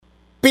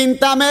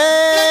Píntame,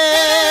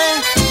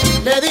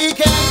 le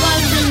dije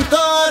al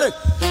pintor,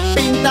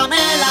 píntame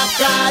la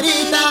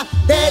carita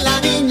de la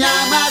niña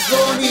más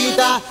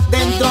bonita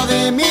dentro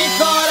de mi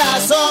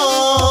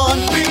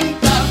corazón.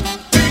 Pinta,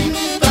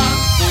 pinta,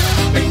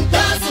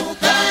 pinta su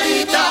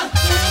carita.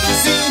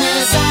 Sin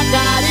esa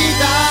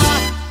carita,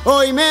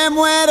 hoy me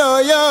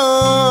muero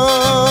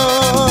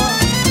yo.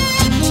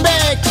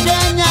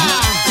 Pequeña,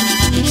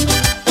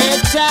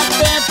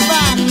 échate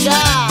pa'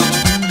 acá.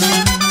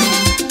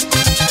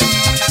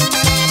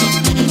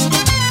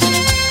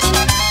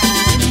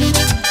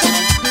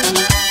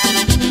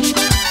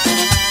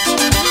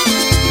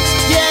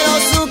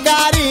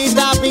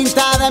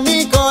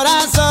 Mi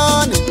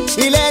corazón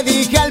y le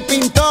dije al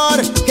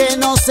pintor que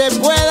no se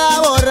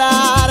pueda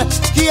borrar.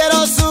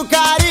 Quiero su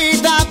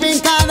carita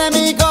pintada en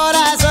mi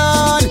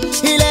corazón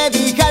y le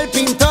dije al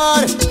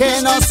pintor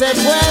que no se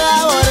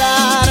pueda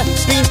borrar.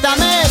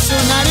 Píntame su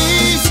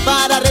nariz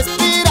para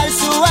respirar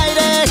su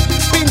aire,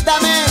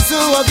 píntame su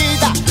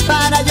boquita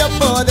para yo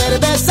poder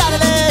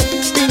besarle,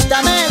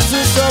 píntame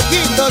sus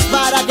ojitos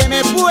para que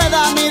me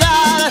pueda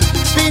mirar,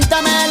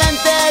 píntame la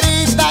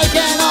enterita y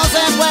que no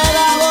se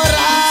pueda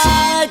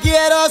borrar.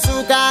 Quiero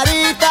su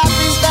carita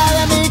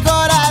pintada en mi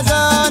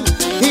corazón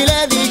y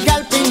le dije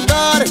al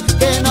pintor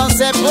que no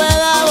se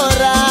pueda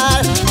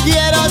borrar.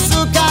 Quiero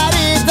su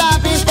carita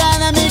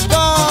pintada en mi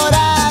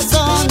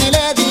corazón y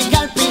le dije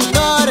al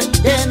pintor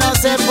que no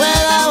se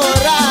pueda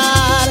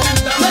borrar.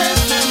 Píntame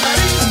su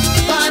nariz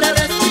para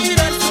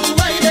respirar su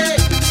aire,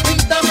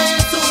 píntame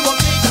su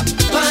boquita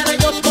para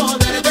yo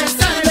poder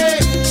besarle,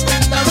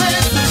 píntame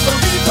sus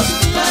ojitos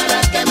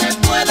para que me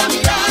pueda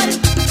mirar,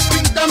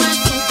 píntame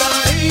su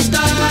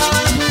carita.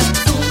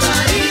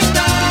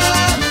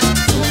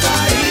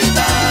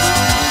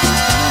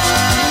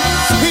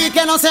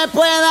 No se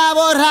pueda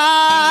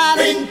borrar.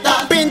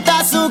 Pinta,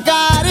 pinta su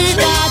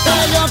carita, que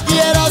yo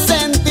quiero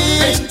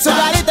sentir. Pinta, su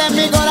carita en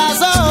mi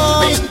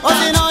corazón, pinta, o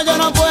si no yo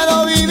no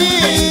puedo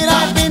vivir.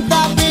 Ay,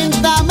 pinta,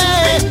 píntame,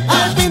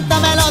 ay,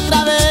 píntamelo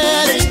otra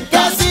vez,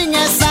 pinta, que sin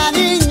esa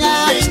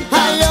niña,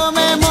 pinta, ay, yo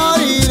me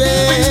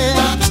moriré.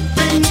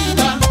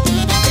 Pinta, pinta,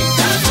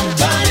 pinta su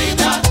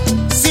carita.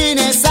 Sin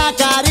esa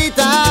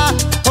carita,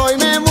 hoy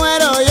me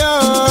muero yo.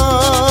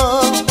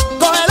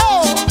 ¡Cógelo!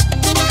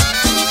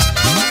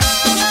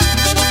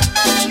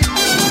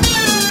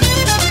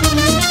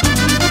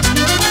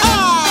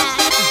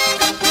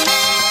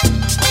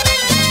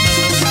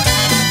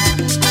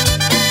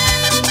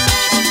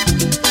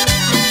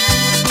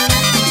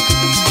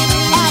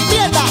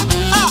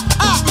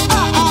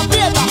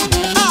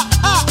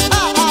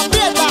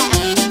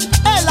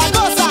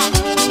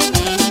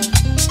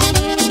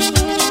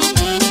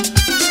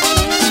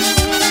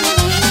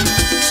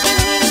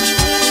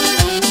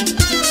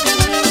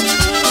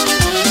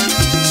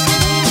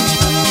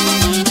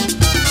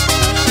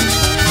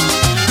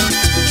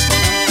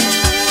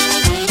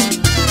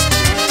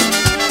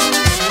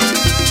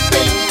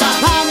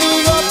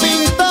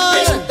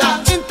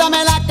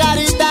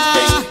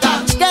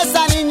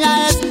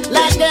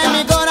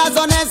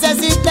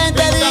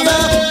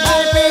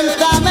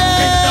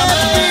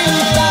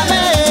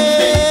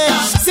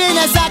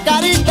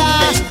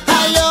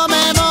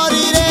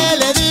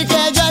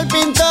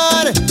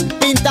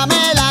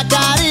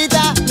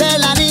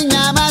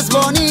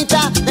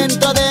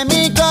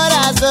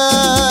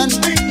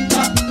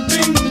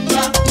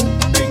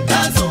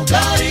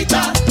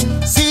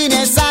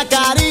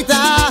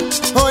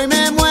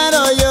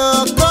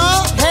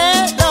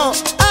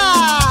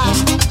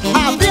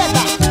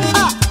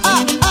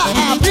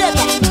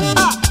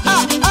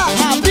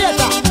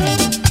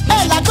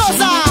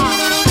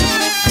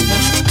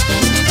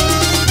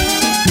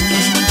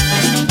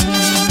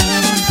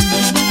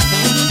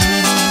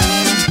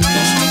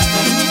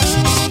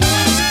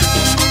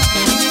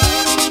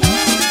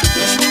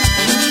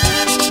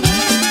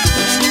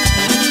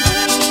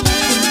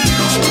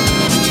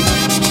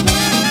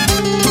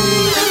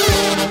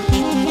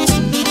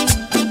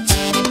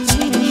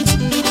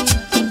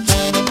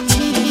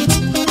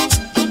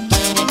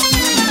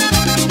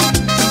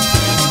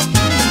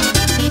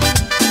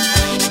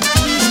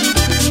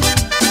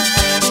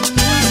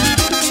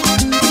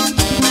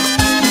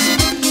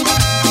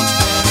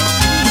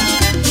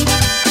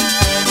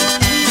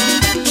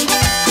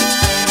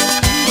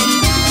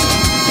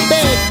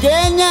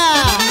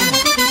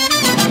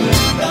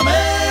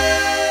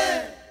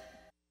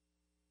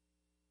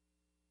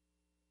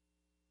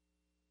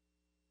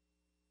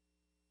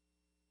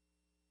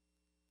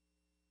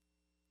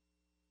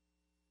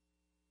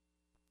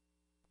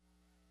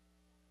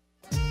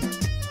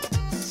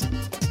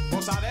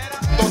 Gozadera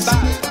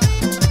total.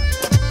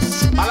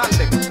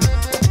 Pa'lante.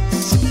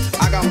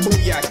 Hagan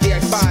bulla, aquí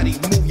hay party.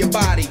 Move your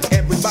body,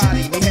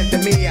 everybody. Mi gente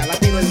mía,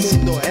 latino el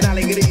mundo en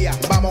alegría.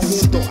 Vamos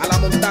juntos a la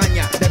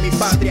montaña de mi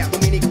patria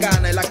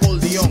dominicana en la costa.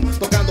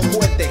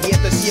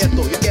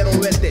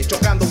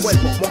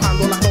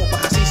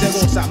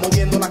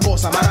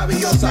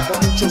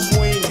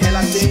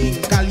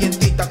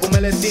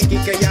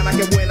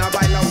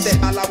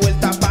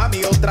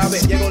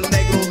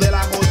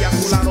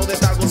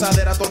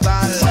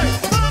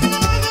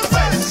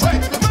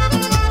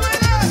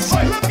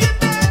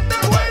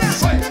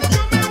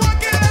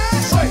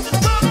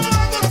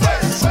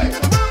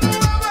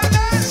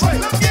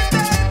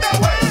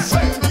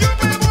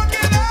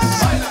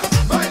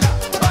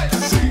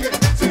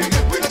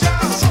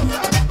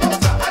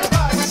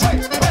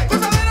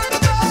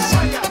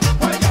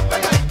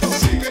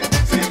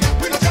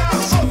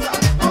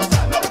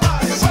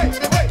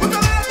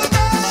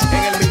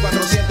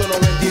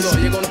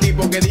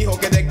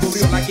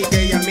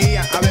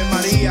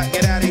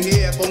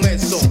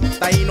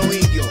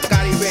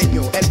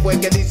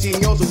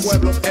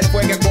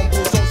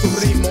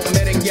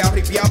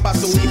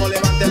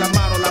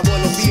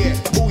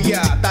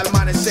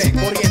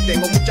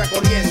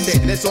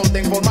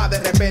 forma de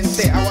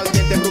repente.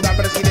 Aguardiente, fruta,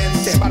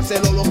 presidente.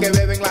 Barceló lo que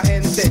beben la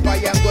gente.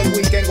 Fallando el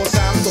weekend,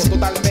 gozando.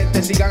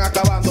 Totalmente sigan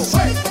acabando.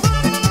 Wey,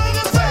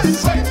 wey,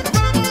 wey.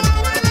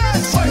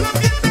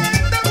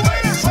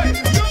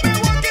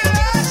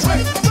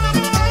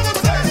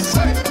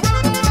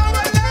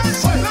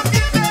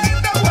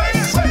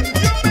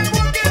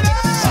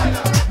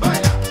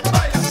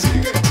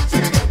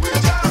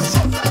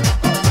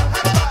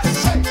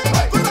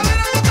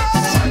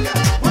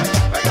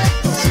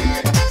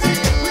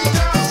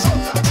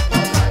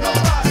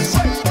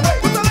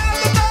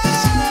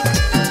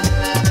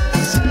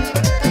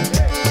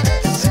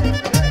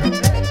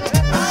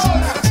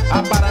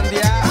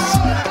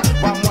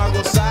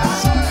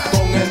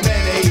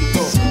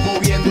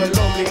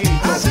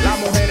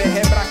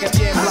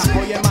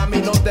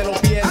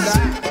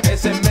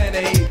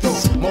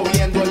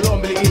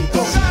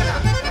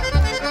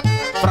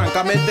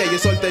 Yo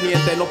soy el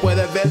teniente, no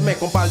puedes verme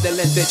con par de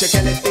lentes. Cheque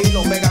el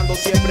estilo, pegando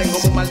siempre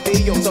como un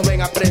martillo. So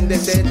ven, aprende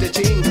este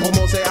chin,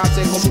 cómo se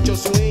hace con mucho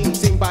swing.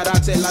 Sin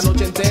pararse la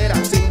noche entera,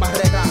 sin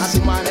barrera, a tu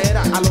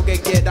manera. A lo que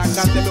quieras,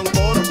 cánteme un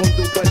coro con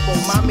tu cuerpo,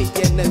 mami,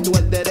 tienes tú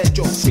el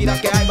derecho. Mira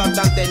que hay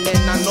bastante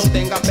nena, no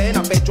tenga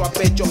pena. Pecho a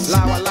pecho,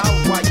 lado a lado,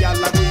 guaya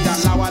la guira,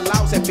 lado a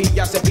lado.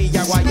 Cepilla,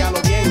 cepilla,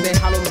 guayalo bien,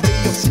 déjalo en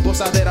brillo.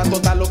 Gozadera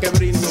total lo que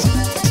brindo.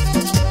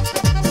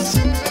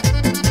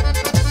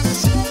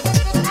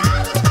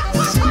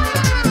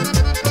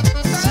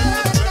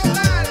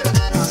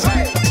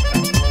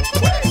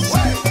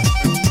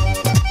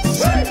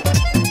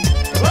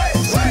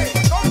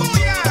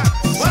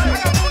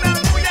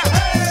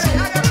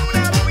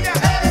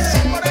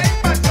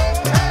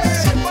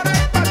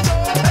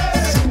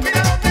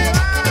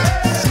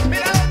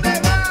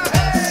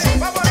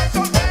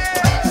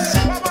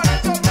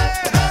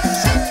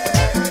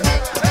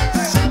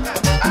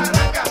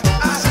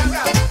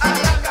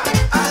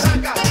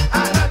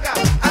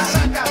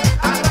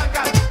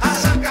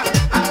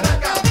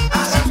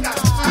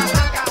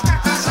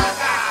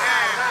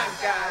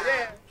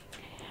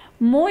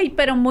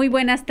 Pero muy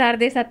buenas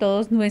tardes a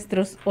todos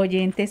nuestros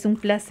oyentes. Un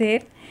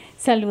placer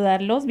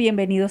saludarlos.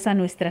 Bienvenidos a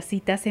nuestra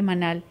cita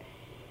semanal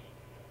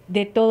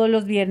de todos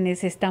los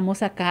viernes.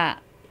 Estamos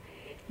acá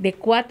de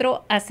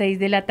 4 a 6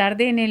 de la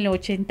tarde en el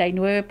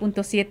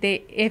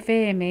 89.7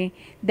 FM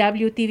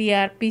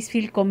WTVR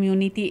Peacefield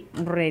Community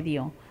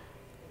Radio.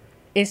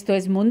 Esto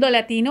es Mundo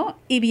Latino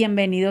y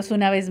bienvenidos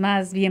una vez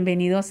más.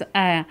 Bienvenidos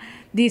a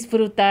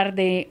disfrutar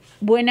de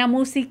buena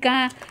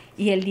música.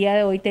 Y el día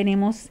de hoy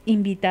tenemos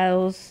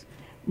invitados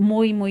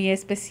muy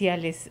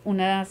especiales,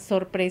 una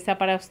sorpresa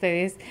para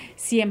ustedes.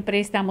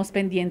 Siempre estamos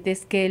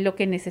pendientes qué es lo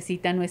que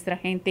necesita nuestra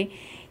gente,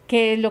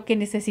 qué es lo que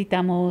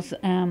necesitamos,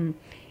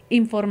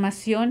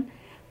 información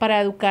para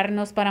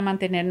educarnos, para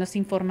mantenernos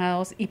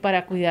informados y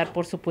para cuidar,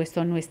 por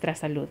supuesto, nuestra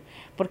salud,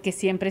 porque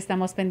siempre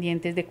estamos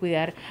pendientes de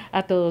cuidar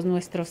a todos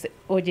nuestros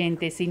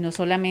oyentes y no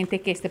solamente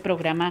que este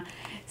programa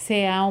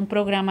sea un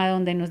programa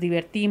donde nos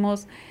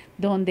divertimos,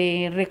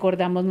 donde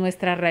recordamos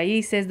nuestras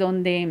raíces,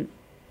 donde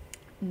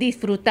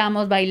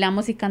disfrutamos,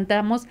 bailamos y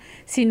cantamos,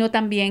 sino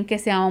también que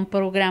sea un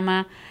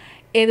programa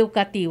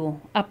educativo,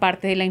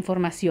 aparte de la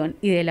información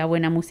y de la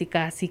buena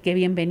música. Así que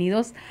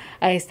bienvenidos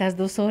a estas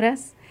 2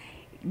 horas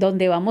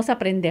donde vamos a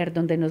aprender,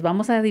 donde nos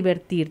vamos a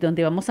divertir,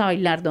 donde vamos a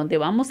bailar, donde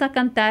vamos a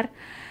cantar,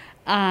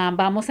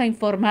 vamos a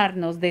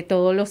informarnos de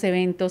todos los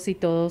eventos y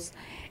todo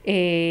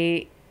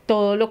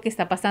lo que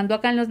está pasando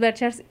acá en los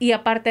Berkshires, y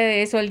aparte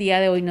de eso el día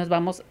de hoy nos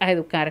vamos a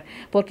educar,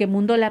 porque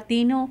Mundo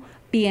Latino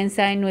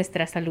piensa en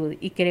nuestra salud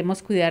y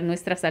queremos cuidar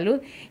nuestra salud,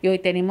 y hoy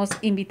tenemos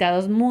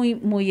invitados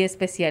muy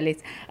especiales,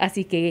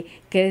 así que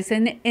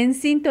quédense en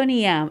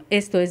sintonía.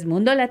 Esto es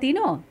Mundo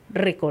Latino,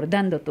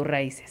 recordando tus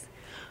raíces.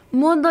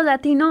 Mundo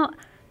Latino,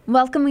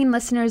 welcoming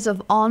listeners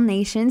of all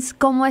nations.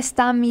 ¿Cómo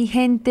está mi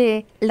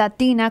gente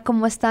latina?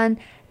 ¿Cómo están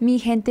mi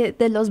gente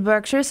de los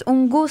Berkshires?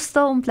 Un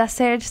gusto, un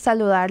placer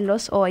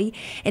saludarlos hoy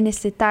en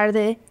esta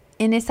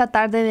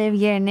tarde de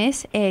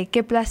viernes.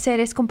 Qué placer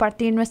es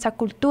compartir nuestra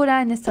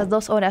cultura en estas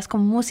 2 horas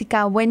con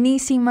música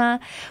buenísima,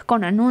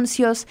 con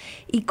anuncios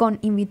y con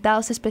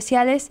invitados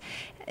especiales.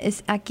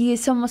 Aquí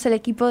somos el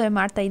equipo de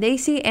Marta y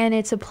Daisy, and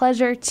it's a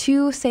pleasure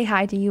to say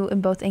hi to you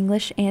in both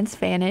English and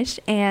Spanish.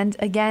 And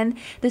again,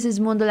 this is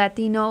Mundo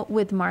Latino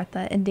with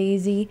Marta and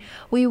Daisy.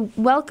 We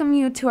welcome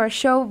you to our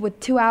show with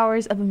 2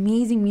 hours of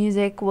amazing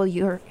music. Well,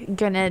 you're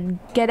gonna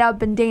get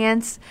up and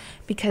dance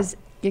because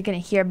you're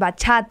going to hear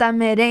bachata,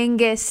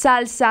 merengue,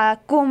 salsa,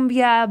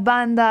 cumbia,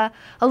 banda,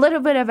 a little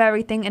bit of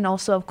everything, and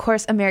also, of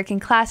course, American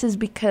classes,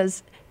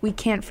 because we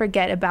can't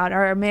forget about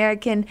our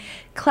American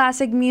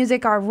classic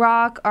music, our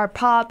rock, our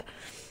pop.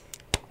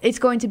 It's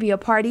going to be a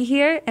party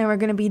here, and we're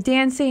going to be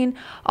dancing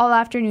all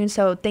afternoon.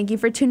 So thank you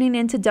for tuning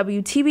in to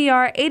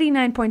WTBR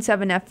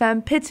 89.7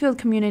 FM, Pittsfield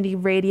Community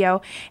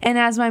Radio. And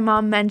as my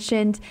mom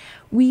mentioned,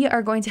 we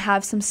are going to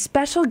have some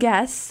special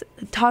guests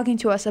talking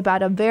to us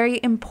about a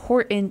very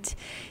important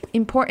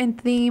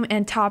theme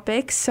and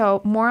topic.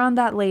 So more on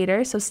that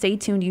later. So stay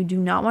tuned. You do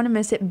not want to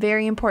miss it.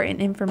 Very important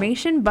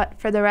information. But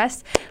for the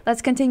rest,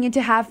 let's continue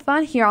to have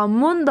fun here on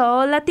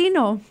Mundo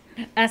Latino.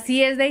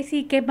 Así es,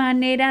 Daisy, qué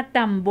manera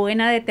tan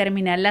buena de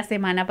terminar la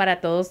semana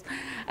para todos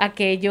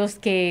aquellos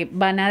que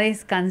van a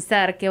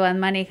descansar, que van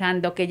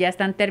manejando, que ya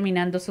están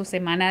terminando su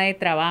semana de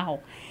trabajo.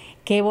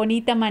 Qué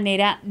bonita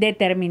manera de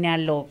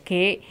terminarlo,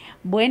 qué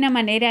buena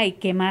manera y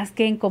qué más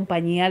que en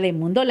compañía de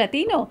Mundo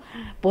Latino,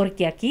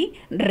 porque aquí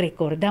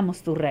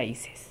recordamos tus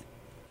raíces.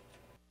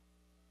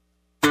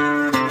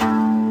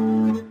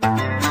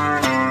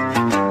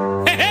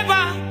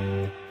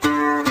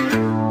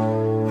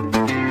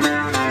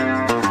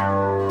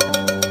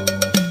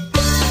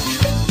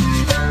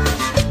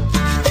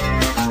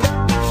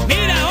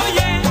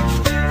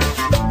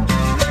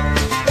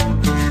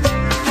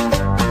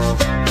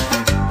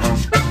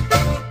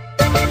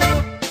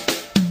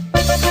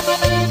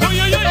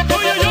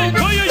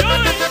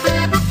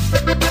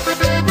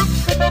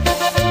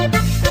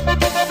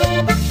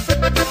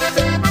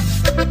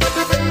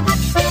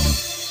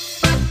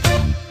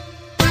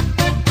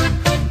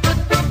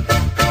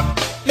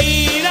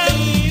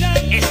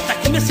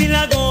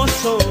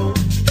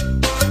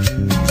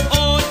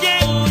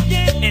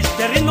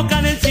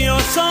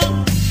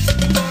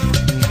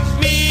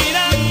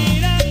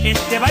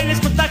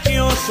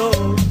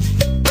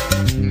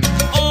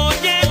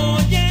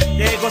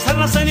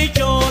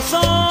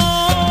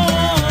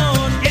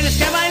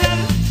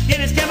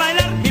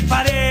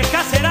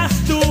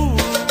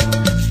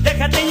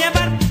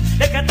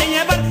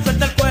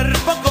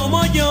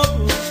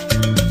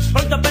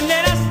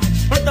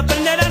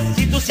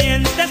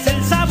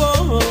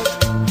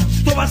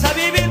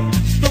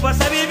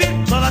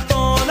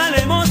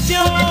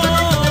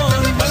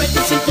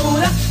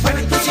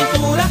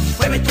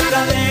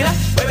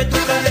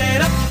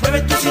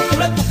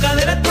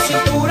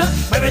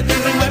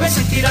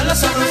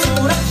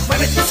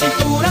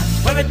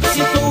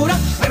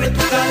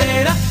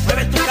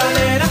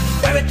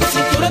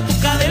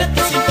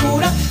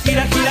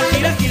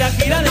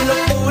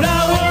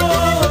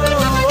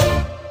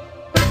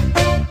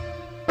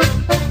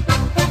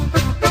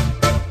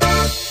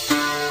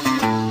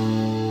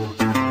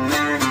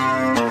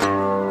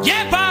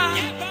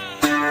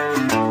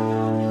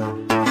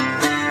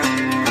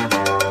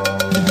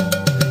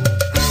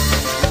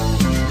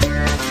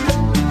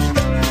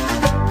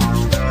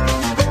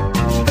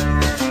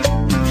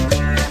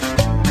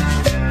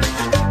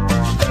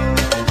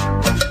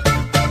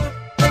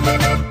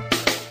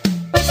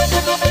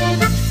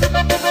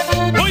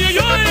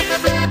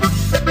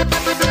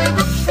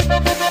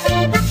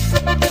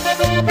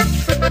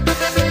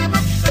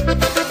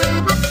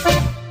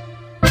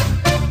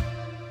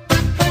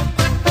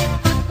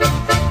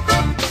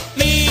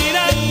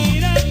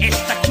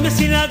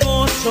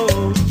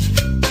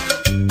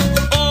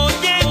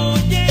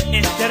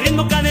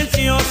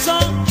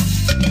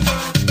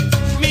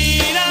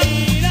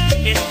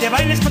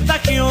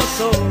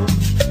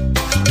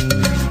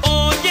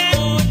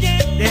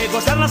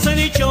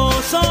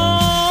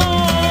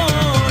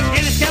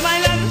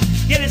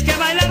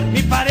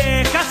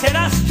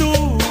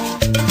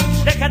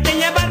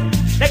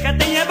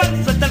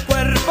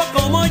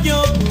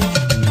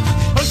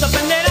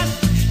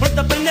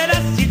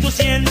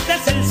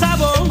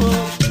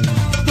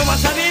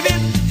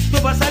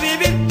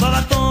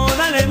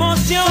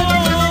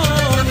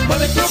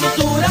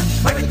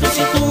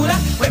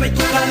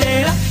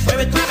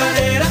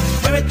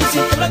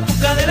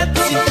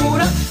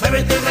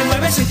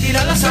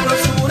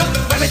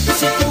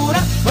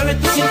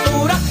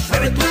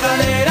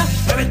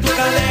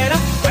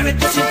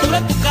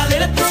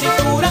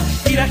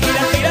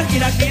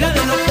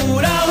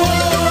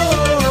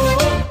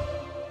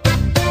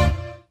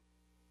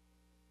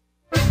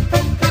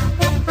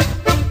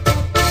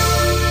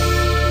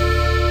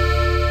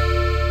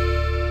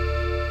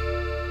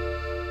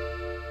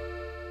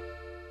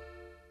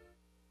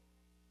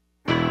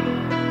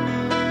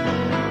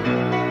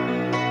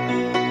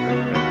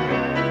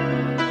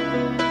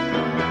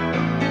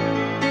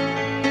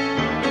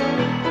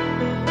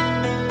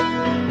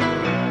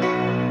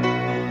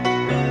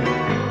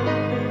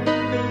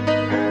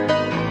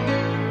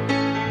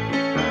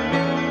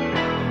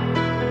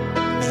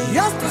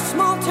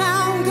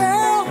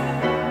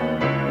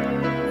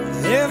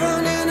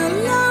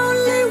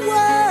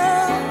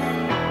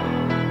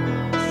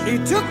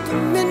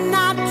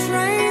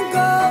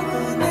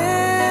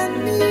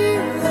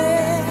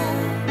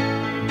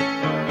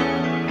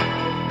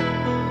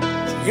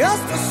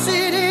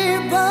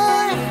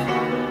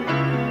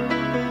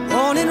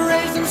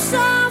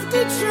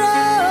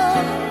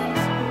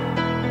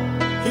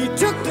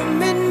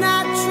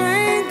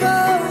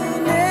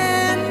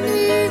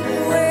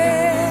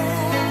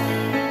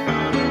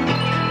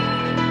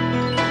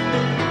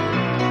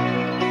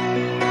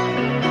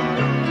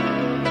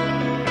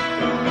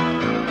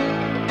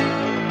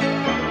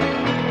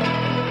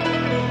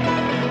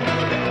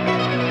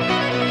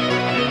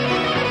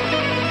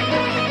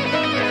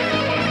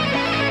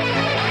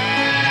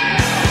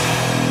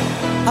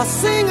 A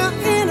singer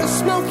in a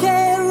smoky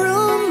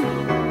room,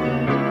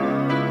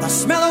 the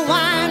smell of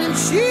wine and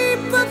cheap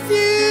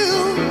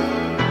perfume.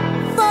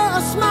 For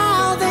a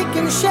smile they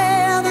can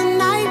share the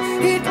night.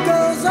 It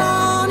goes on.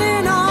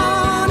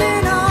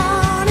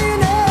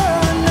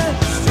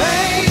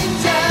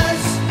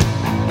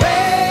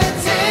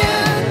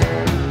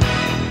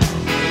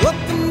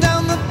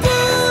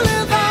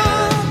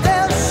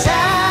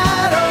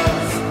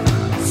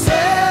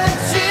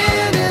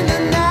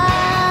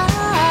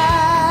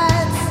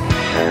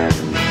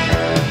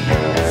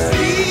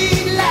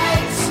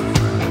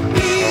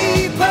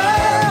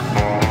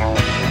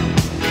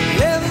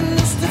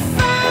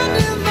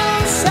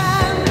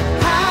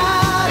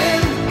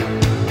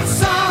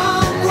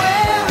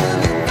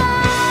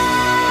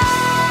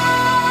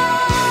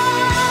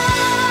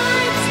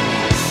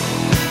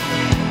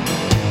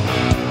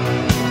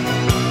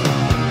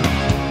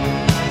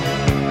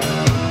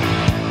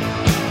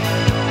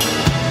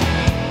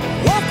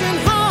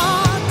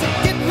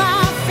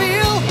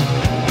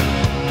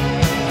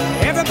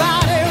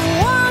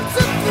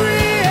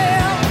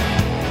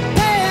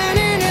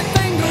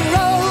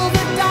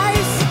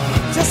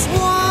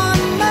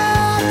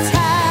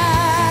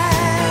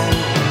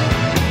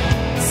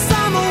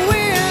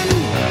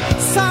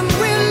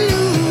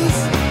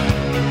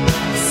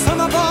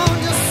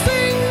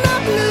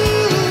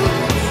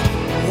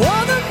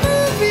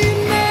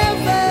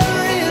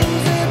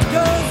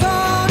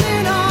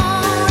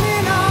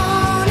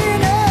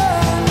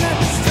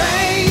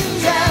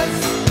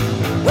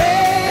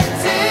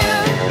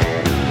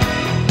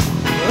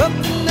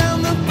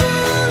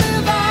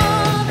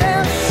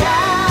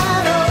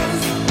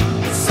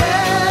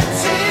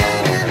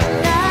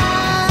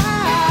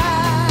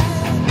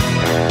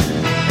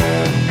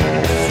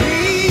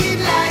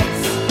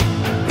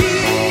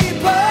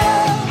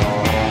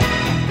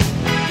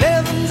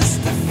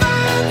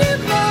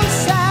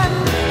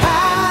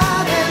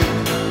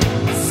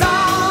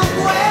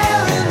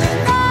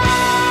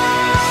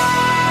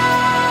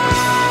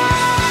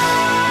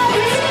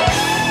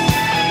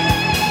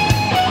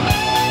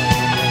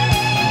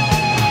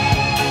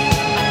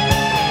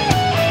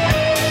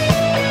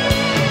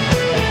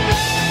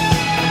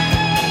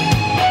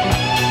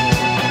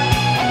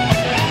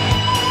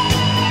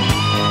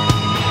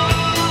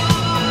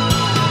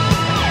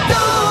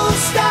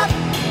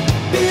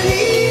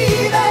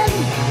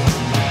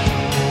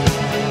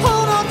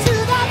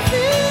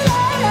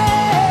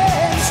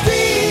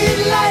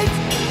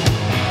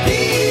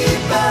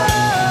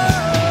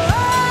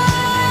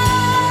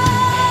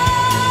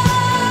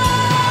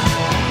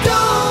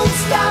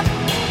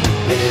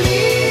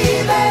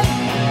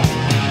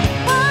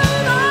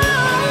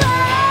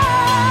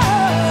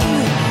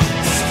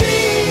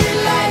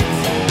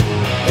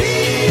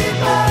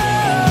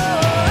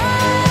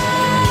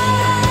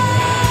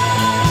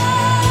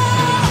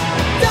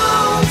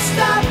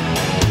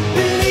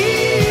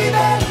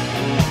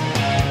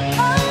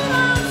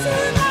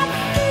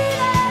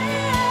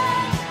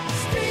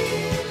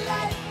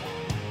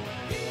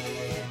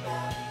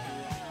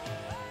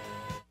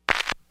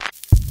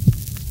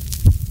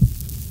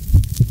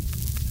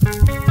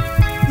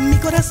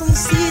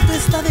 corazoncito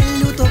está de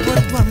luto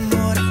por tu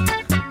amor.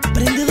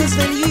 Prende 2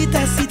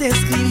 velitas y te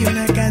escribe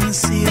una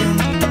canción.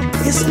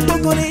 Es un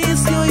poco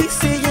necio y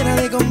se llena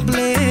de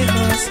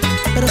complejos,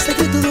 pero sé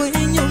que tu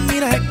dueño,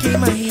 mira qué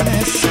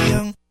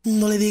imaginación.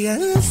 No le digas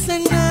a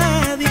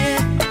nadie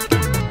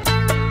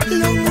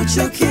lo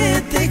mucho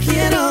que te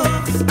quiero,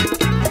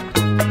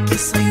 que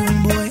soy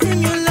un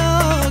bohemio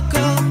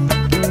loco,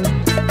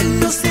 y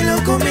no se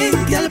lo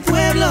comente al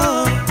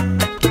pueblo.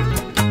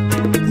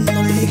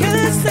 No le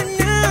digas a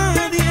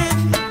nadie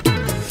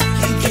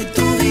que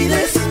tu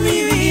vida es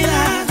mi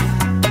vida,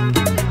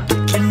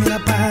 que me la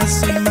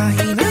paso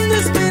imaginando,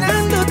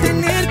 esperando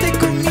tenerte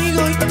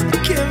conmigo y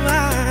que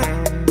va.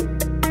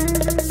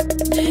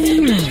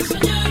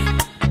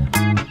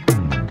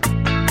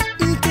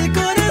 Que el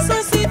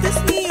corazoncito es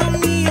mío,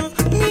 mío,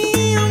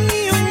 mío,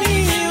 mío,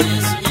 mío.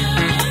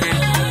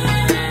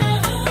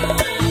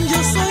 Yo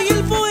soy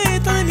el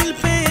poeta de 1000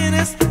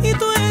 penas y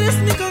tú eres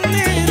mi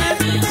condena.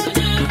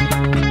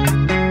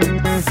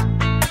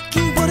 ¿Qué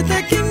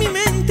importa que en mi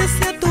mente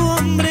sea tu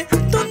hombre?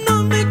 Tú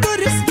no me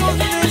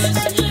correspondes.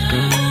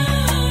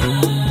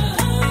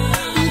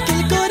 Que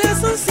el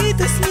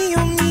corazoncito es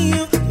mío,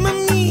 mío,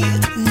 mami.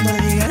 No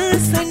le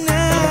digas a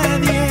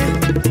nadie.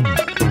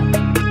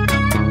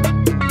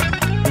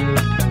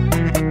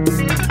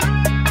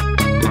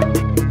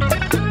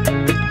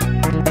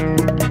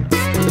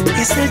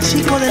 Es el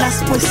chico de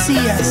las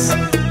poesías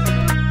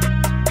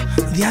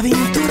de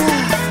aventura.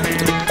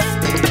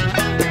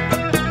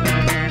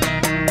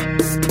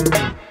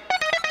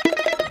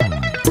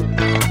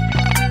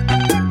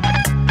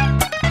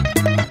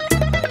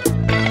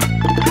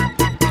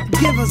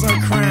 Give us our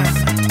crown.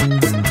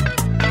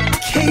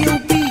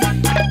 K.O.B.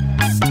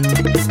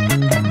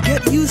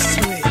 Get used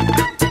to it.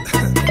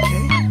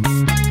 Okay.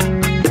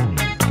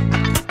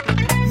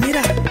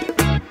 Mira,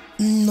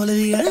 no le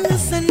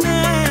digas a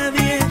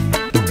nadie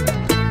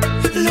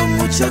lo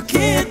mucho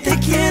que te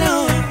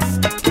quiero,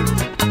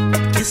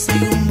 que soy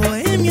un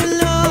bohemio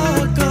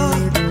loco,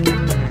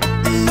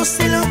 no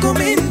se lo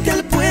comente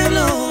al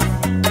pueblo.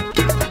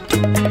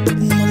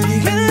 No le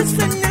digas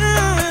a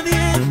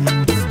nadie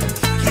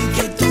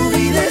que tu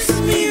vida es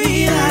mi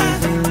vida,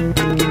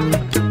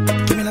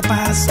 que me la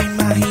paso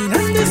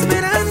imaginando,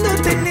 esperando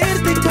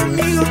tenerte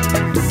conmigo,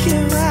 que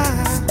va.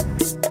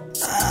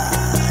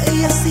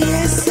 Ay, así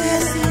es,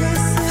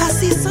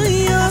 así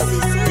soy yo,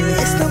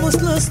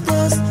 estamos los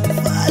dos,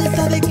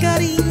 falta de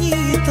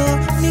cariñito,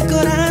 mi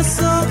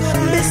corazón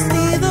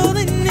vestido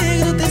de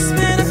negro te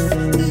espera,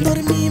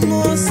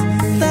 dormimos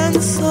tan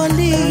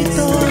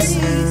solitos.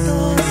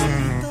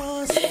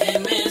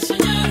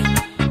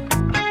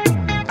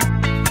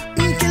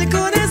 Que el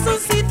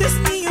corazoncito es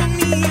mío,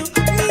 mío,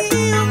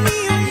 mío,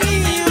 mío,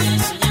 mío.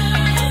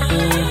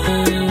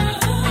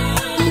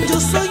 Yo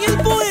soy el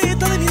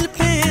poeta de 1000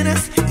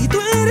 penas y tú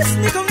eres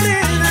mi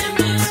condena.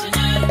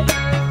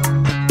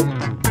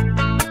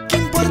 ¿Qué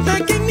importa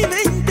que en mi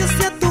mente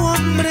sea tu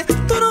hombre?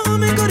 Tú no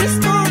me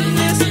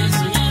correspondes.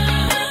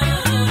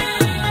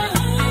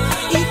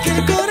 Y que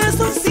el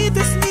corazoncito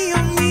es mío,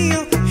 mío.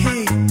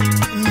 Hey,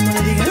 no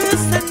le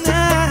digas a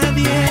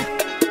nadie.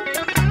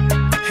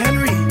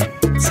 Henry,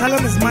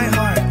 Salem is my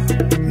heart,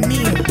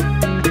 mío,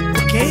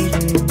 okay?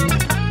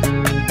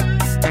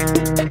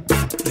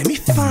 Let me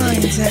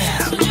find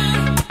out.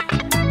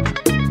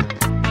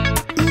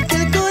 Que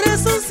el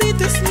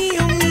corazoncito es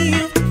mío,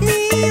 mío,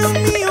 mío,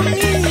 mío,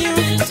 mío.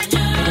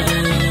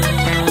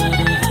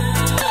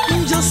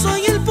 Yo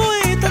soy el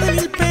poeta de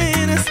 1000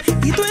 penas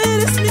y tú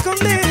eres mi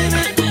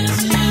condena.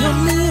 Mío,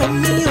 mío,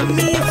 mío,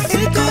 mío.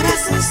 El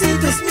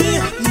corazoncito es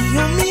mío,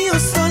 mío, mío,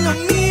 solo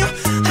mío.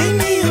 Ay,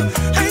 mío,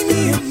 ay,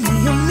 mío,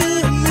 mío,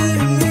 mío, mío,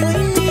 mío,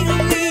 ay, mío,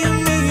 mío,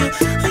 mío,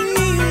 ay,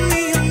 mío,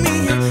 mío,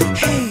 mío.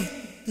 Hey,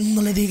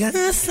 no le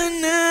digas a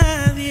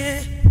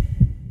nadie.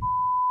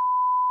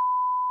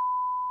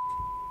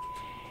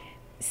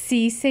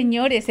 Sí,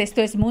 señores,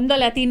 esto es Mundo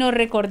Latino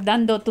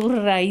recordando tus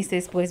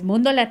raíces, pues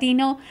Mundo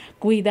Latino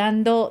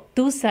cuidando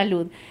tu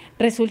salud.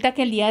 Resulta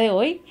que el día de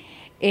hoy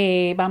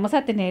vamos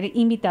a tener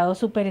invitados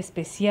súper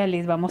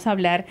especiales, vamos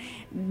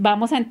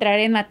a entrar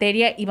en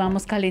materia y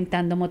vamos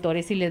calentando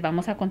motores y les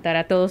vamos a contar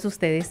a todos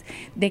ustedes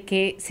de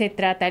qué se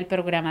trata el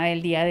programa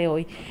del día de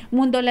hoy.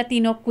 Mundo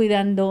Latino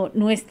cuidando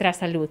nuestra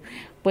salud.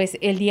 Pues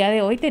el día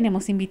de hoy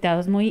tenemos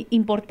invitados muy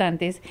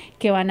importantes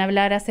que van a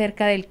hablar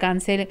acerca del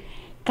cáncer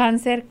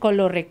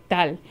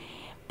colorectal.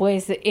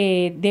 Pues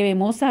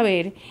debemos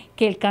saber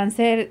que el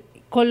cáncer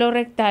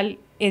colorectal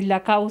es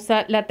la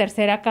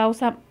tercera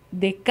causa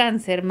de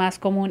cáncer más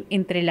común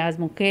entre las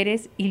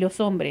mujeres y los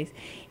hombres,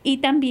 y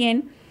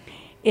también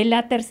es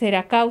la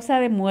tercera causa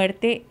de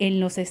muerte en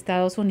los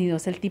Estados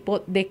Unidos, el tipo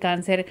de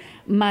cáncer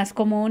más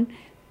común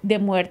de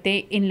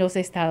muerte en los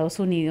Estados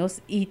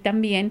Unidos, y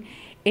también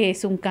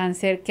es un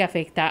cáncer que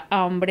afecta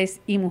a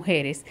hombres y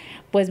mujeres.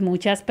 Pues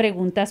muchas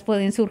preguntas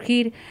pueden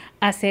surgir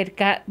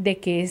acerca de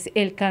qué es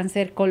el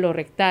cáncer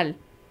colorectal.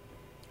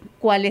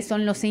 cuáles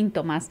son los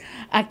síntomas,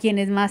 a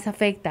quienes más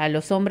afecta, a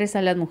los hombres,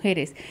 a las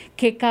mujeres,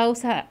 qué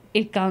causa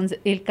el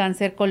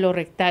cáncer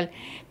colorectal,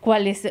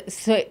 cuál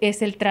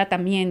es el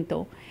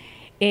tratamiento,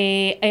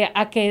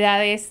 a qué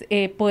edades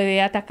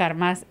puede atacar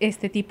más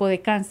este tipo de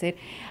cáncer,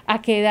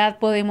 a qué edad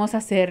podemos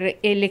hacer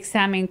el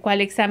examen,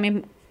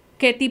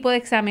 qué tipo de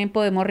examen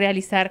podemos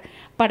realizar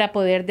para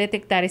poder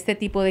detectar este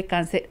tipo de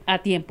cáncer a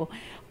tiempo.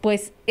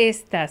 Pues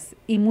estas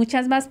y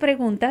muchas más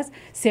preguntas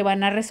se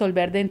van a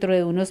resolver dentro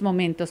de unos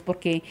momentos,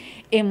 porque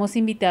hemos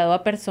invitado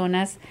a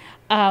personas,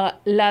 a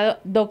la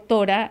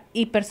doctora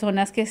y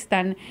personas que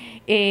están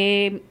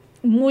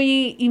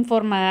muy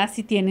informadas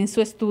y tienen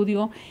su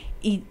estudio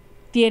y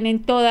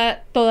tienen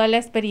toda la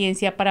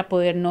experiencia para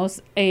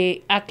podernos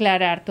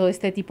aclarar todo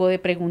este tipo de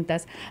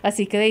preguntas.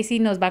 Así que Daisy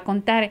nos va a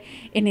contar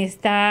en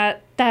esta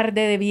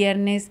tarde de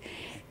viernes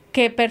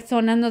qué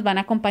personas nos van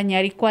a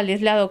acompañar y cuál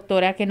es la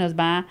doctora que nos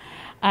va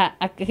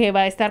que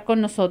va a estar con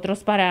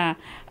nosotros para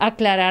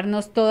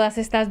aclararnos todas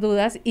estas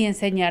dudas y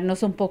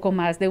enseñarnos un poco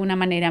más de una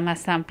manera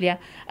más amplia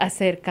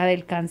acerca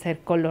del cáncer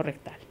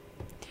colorectal.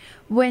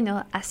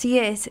 Bueno, así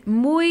es.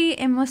 Muy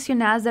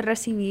emocionadas de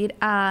recibir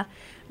a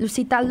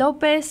Lucita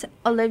López,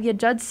 Olivia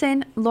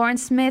Judson, Lauren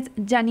Smith,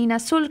 Janina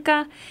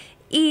Zulka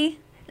y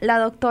la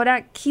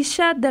doctora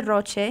Keisha De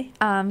Roche,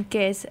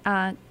 que es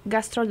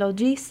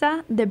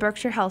gastrologista de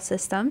Berkshire Health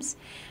Systems.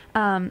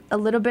 A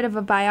little bit of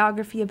a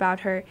biography about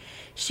her.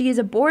 She is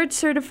a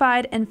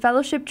board-certified and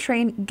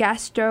fellowship-trained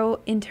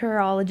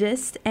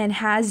gastroenterologist and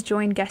has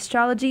joined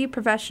Gastrology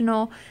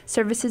Professional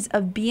Services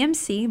of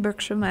BMC,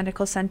 Berkshire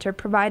Medical Center,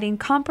 providing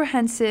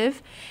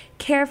comprehensive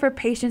care for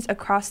patients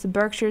across the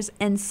Berkshires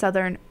and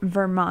southern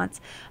Vermont.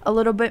 A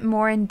little bit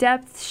more in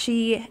depth,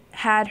 she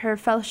had her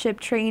fellowship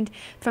trained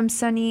from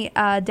SUNY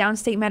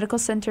Downstate Medical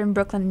Center in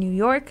Brooklyn, New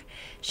York.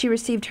 She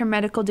received her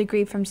medical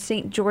degree from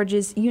St.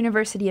 George's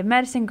University of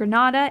Medicine,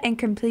 Granada, and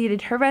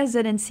completed her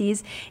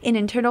residencies in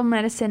internal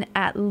medicine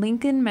at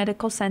Lincoln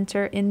Medical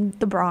Center in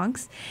the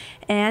Bronx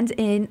and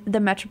in the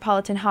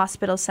Metropolitan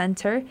Hospital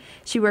Center.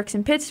 She works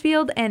in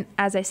Pittsfield, and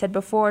as I said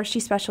before, she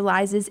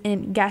specializes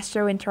in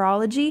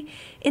gastroenterology,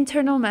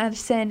 internal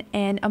medicine,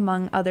 and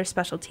among other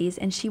specialties,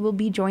 and she will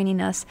be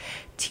joining us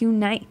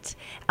tonight,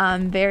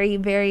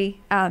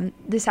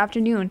 this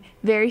afternoon,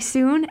 very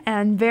soon,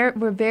 and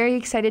we're very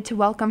excited to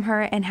welcome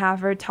her and have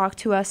her talk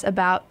to us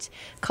about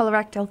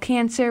colorectal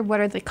cancer, what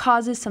are the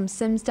causes, some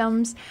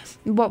symptoms,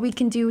 what we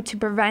can do to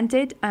prevent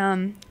it,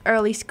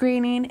 early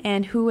screening,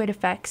 and who it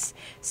affects,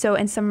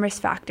 and some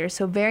risk factors.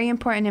 So very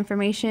important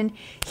information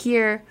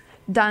here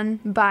done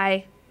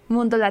by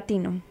Mundo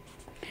Latino.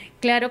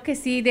 Claro que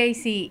sí,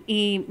 Daisy,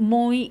 y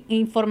muy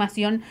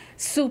información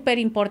súper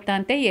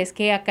importante, y es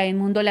que acá en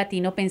Mundo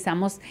Latino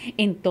pensamos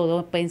en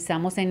todo,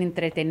 pensamos en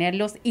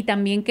entretenerlos y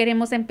también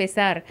queremos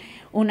empezar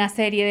una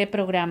serie de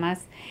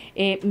programas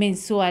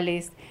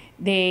mensuales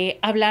de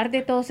hablar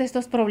de todos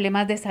estos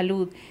problemas de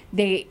salud,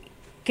 de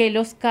qué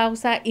los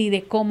causa y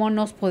de cómo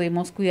nos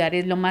podemos cuidar,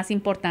 es lo más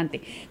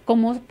importante,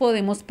 cómo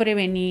podemos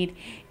prevenir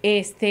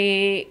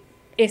este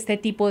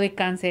tipo de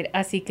cáncer.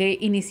 Así que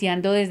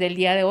iniciando desde el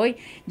día de hoy,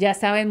 ya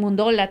saben,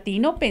 Mundo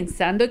Latino,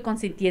 pensando y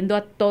consintiendo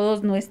a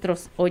todos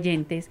nuestros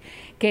oyentes,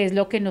 que es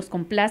lo que nos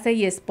complace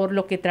y es por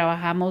lo que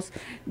trabajamos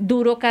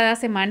duro cada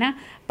semana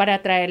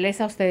para traerles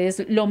a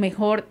ustedes lo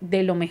mejor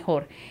de lo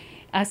mejor.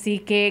 Así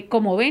que,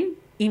 como ven,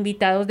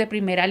 invitados de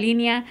primera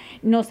línea,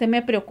 no se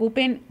me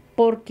preocupen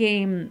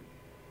porque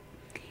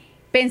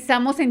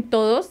pensamos en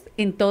todos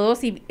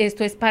y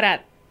esto es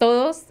para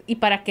todos y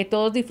para que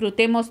todos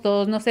disfrutemos,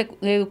 todos nos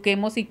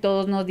eduquemos y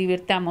todos nos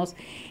divirtamos.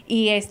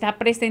 Y esta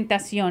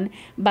presentación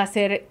va a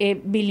ser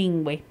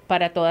bilingüe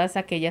para todas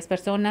aquellas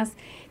personas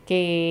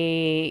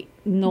que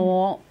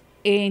no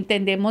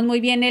entendemos muy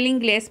bien el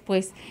inglés,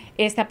 pues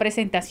esta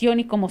presentación,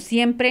 y como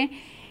siempre,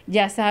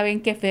 ya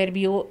saben que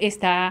Fairview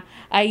está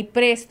ahí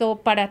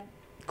presto para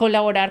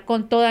colaborar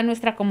con toda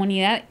nuestra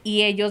comunidad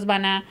y ellos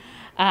van a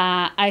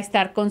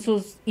estar con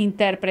sus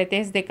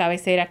intérpretes de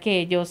cabecera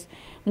que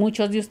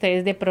muchos de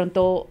ustedes de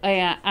pronto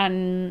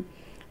han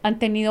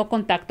tenido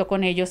contacto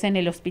con ellos en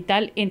el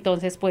hospital.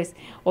 Entonces, pues,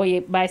 hoy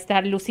va a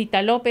estar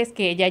Lucita López,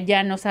 que ella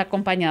ya nos ha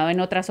acompañado en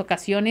otras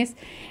ocasiones.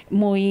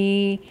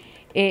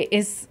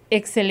 Es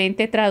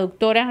excelente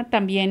traductora.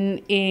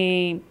 También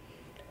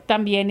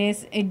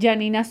es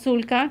Janina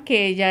Zulka,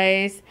 que ella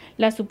es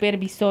la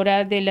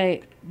supervisora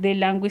de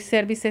Language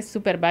Services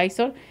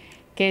Supervisor,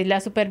 que es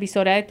la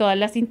supervisora de todas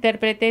las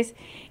intérpretes,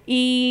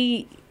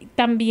 y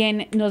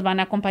también nos van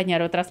a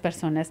acompañar otras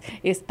personas.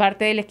 Es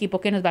parte del equipo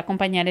que nos va a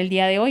acompañar el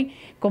día de hoy.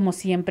 Como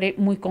siempre,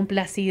 muy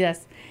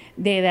complacidas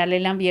de darle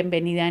la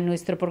bienvenida a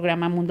nuestro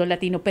programa Mundo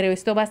Latino. Pero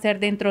esto va a ser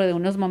dentro de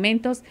unos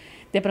momentos.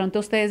 De pronto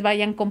ustedes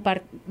vayan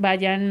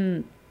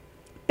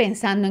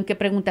pensando en qué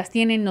preguntas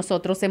tienen.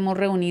 Nosotros hemos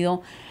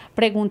reunido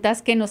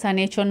preguntas que nos han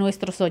hecho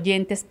nuestros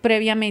oyentes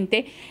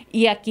previamente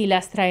y aquí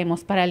las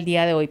traemos para el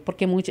día de hoy,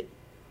 porque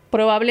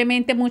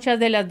probablemente muchas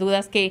de las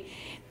dudas que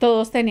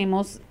todos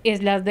tenemos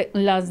es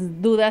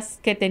las dudas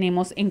que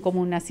tenemos en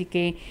común. Así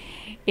que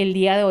el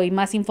día de hoy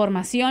más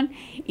información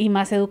y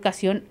más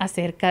educación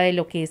acerca de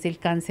lo que es el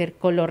cáncer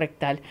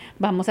colorectal.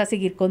 Vamos a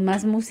seguir con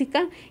más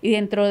música y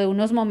dentro de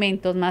unos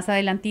momentos más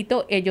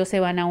adelantito ellos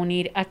se van a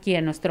unir aquí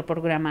a nuestro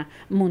programa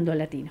Mundo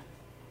Latino.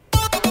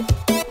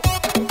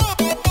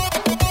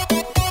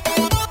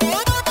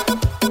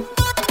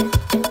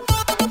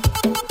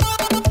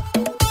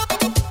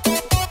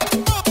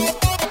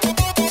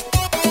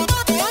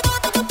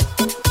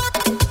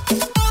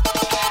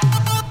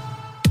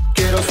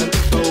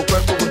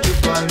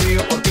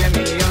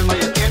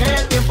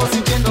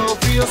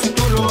 Si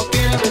tú lo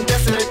quieres, vente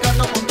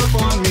acercando junto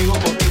conmigo,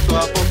 poquito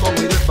a poco,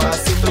 muy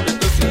despacito, que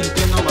estoy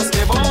sintiendo más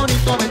que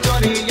bonito. Me estoy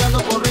orillando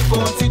por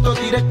rinconcitos,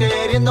 iré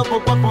queriendo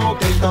poco a poco.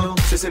 Inténtalo,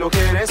 si lo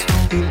quieres tú,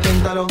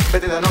 inténtalo.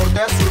 Vete de norte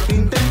a sur,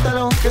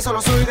 inténtalo, que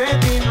solo soy de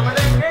ti, no me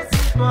dejes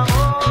sin tu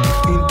amor.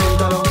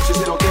 Inténtalo,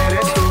 si lo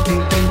quieres tú,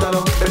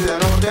 inténtalo. Vete de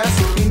norte a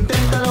sur,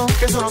 inténtalo,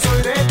 que solo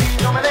soy de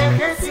ti, no me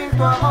dejes sin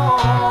tu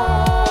amor.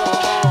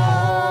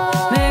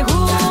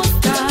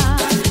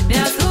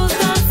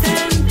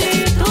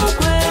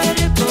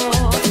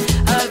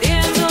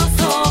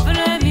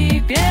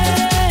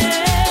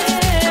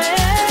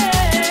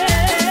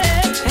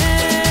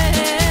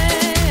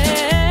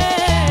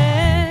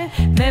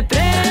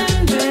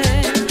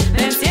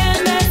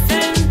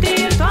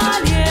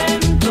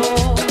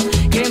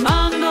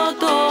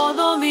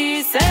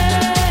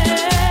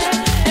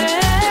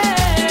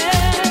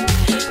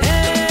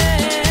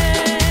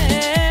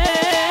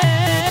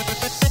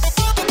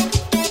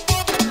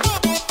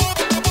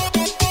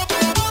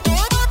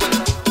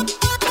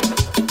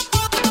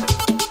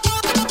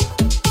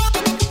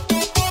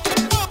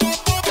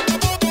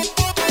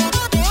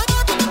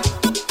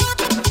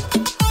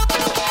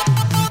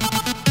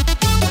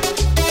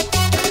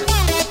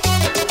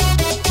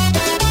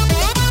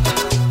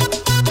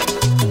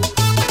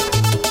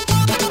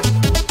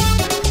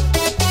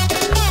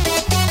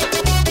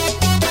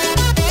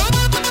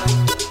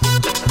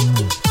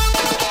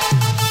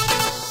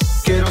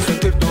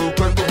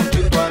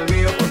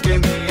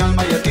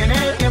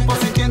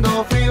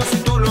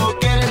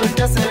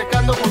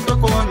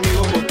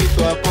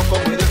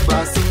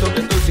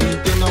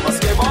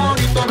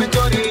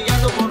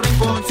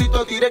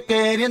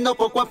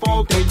 Poco a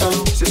poco,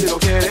 inténtalo, si lo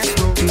quieres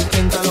tú,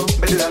 inténtalo,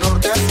 vete de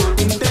norte a sur,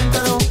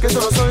 inténtalo, que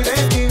solo soy de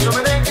ti, no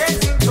me dejes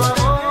sin tu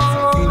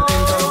amor.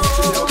 Inténtalo,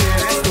 si lo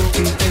quieres tú,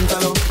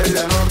 inténtalo, vete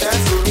de norte a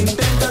sur,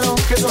 inténtalo,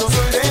 que solo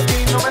soy de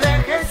ti, no me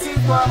dejes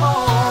sin tu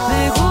amor.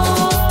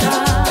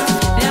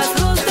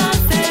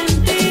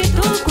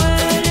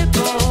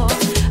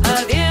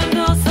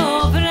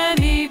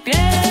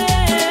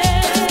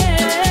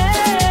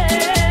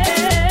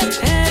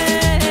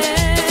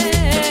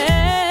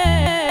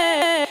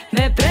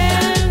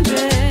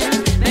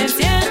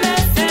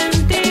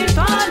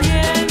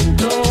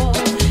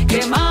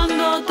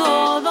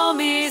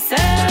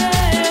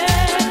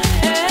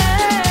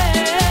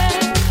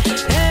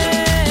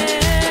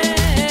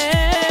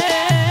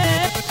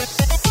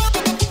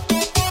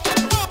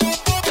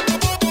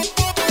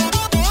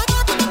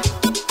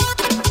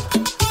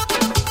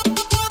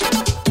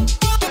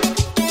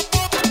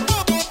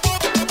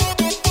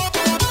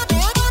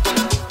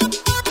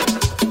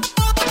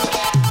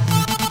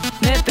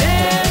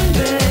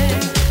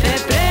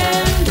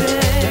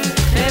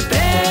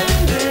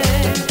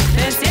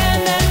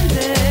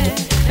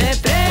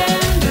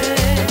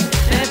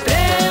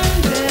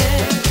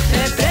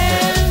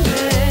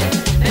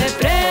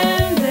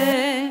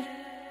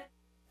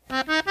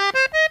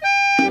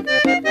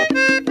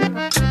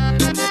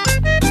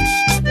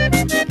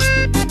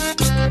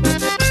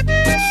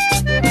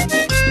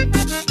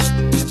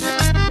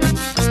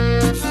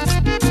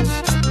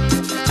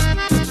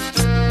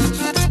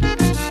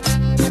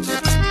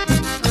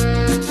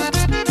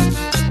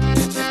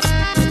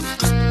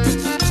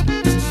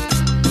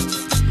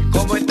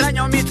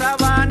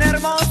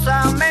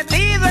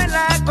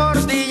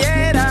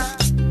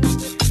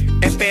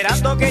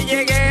 Que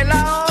llegue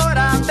la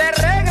hora de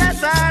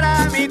regresar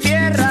a mi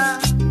tierra.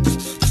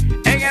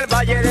 En el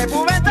valle de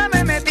Pubeta me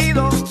he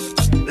metido,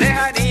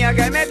 lejanía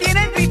que me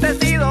tiene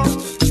entristecido.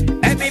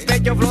 En mi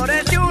pecho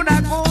florece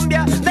una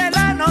cumbia de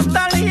la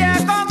nostalgia,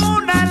 como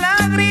una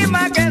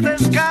lágrima que se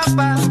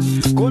escapa.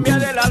 Cumbia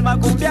del alma,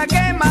 cumbia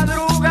que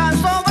madruga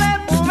sobre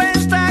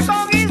Pubeta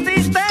con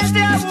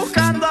insistencia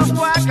buscando a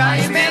Huaca.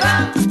 Y me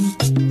da,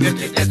 qué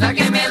tristeza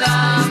que me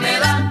da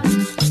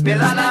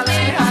la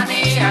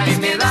lejanía. Y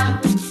me da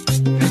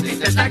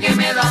que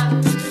me da,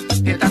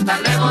 que estás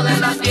tan lejos de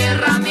la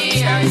tierra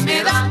mía. Y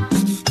me da,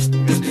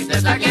 qué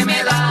tristeza que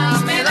me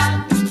da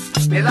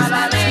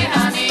la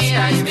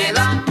lejanía. Y me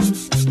da,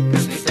 qué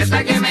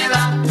tristeza que me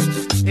da,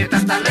 que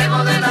estás tan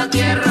lejos de la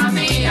tierra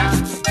mía.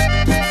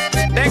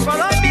 De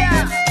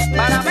Colombia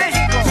para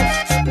México,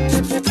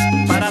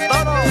 para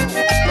todos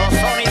los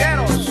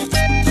sonideros,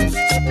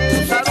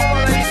 un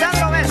saludo de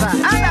Lisandro Mesa.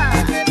 ¡Ana!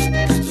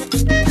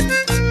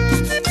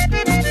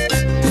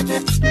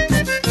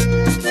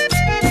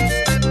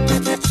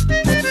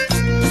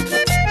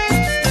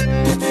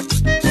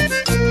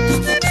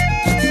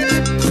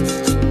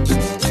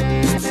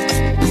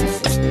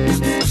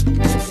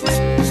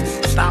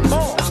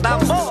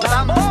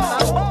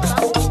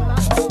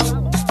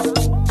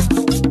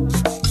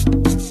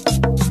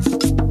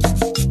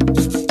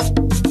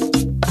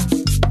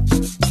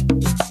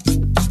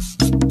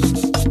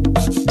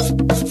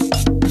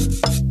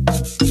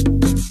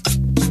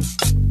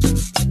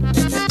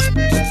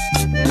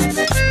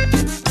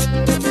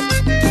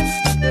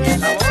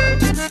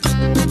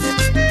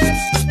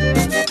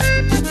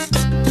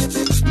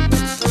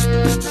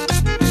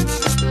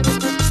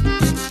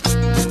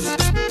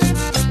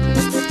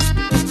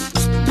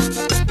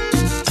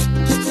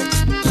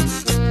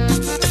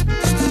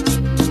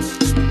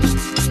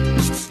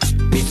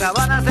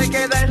 sabana se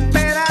queda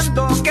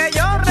esperando que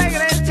yo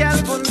regrese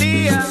algún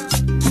día.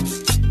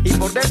 Y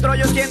por dentro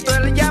yo siento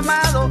el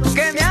llamado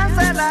que me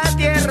hace la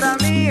tierra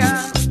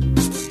mía.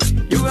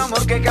 Y un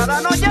amor que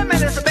cada noche me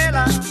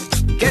desvela,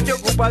 que se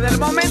ocupa del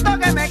momento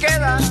que me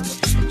queda.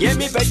 Y en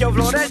mi pecho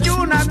florece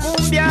una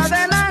cumbia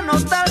de la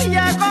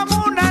nostalgia,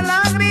 como una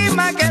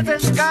lágrima que se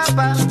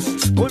escapa.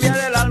 Cumbia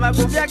del alma,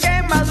 cumbia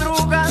que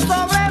madruga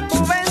sobre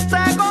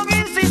Pubenza con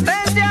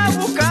insistencia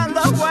buscando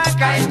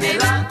aguaca. Ay, me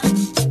da,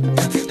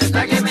 la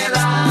tristeza que me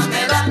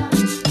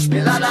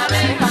da la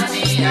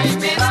lejanía y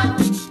me da,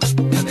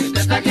 la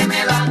tristeza que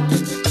me da,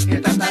 que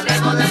está tan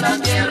lejos de la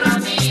tierra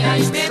mía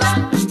y me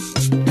da,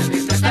 la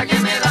tristeza que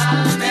me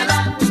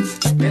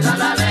da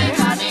la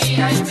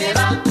lejanía y me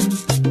da,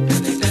 la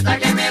tristeza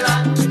que me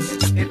da,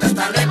 que está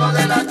tan lejos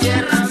de la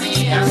tierra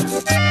mía.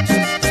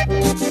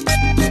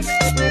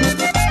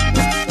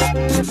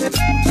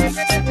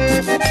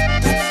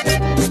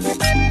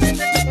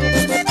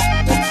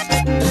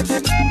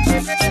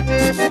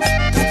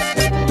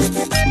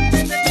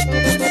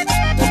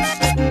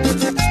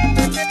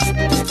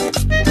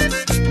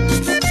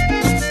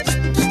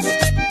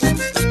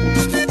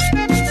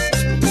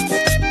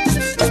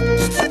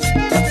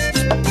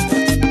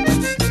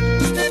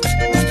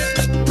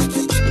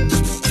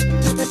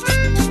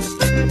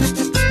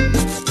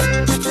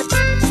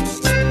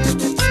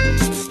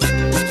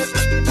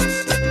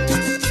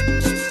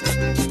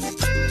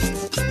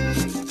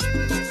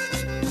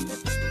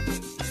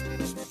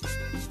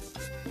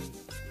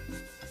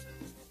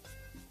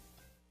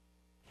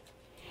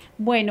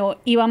 Bueno,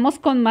 y vamos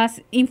con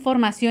más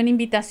información,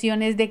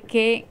 invitaciones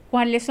de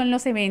cuáles son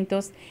los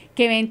eventos,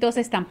 qué eventos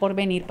están por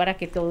venir para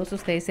que todos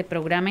ustedes se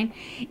programen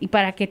y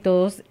para que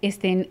todos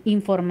estén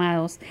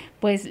informados.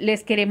 Pues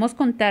les queremos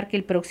contar que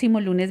el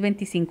próximo lunes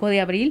 25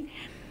 de abril,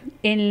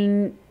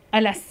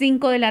 a las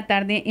 5 de la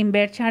tarde en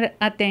Berkshire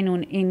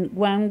Atheneum, en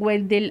One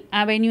Wendell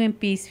Avenue en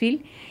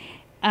Peaceville,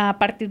 a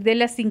partir de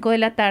las 5 de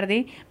la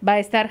tarde va a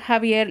estar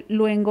Javier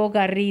Luengo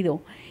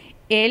Garrido.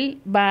 Él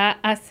va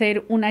a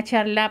hacer una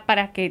charla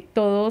para que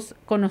todos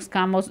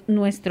conozcamos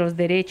nuestros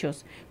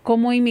derechos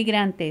como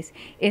inmigrantes.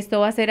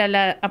 Esto va a ser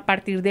a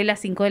partir de las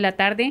 5 de la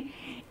tarde.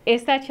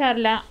 Esta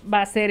charla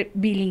va a ser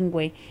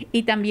bilingüe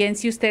y también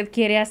si usted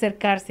quiere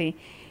acercarse,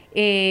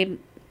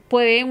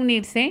 puede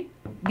unirse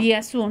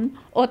vía Zoom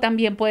o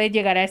también puede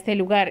llegar a este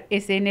lugar.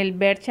 Es en el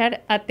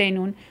Berkshire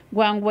Atheneum,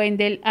 One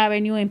Wendell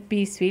Avenue en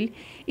Peaceville.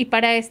 Y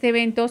para este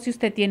evento, si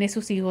usted tiene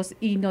sus hijos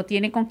y no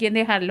tiene con quién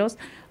dejarlos,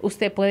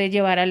 usted puede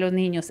llevar a los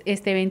niños.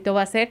 Este evento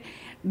va a ser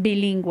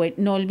bilingüe.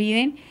 No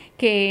olviden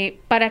que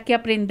para que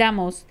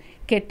aprendamos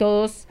que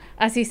todos,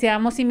 así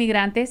seamos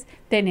inmigrantes,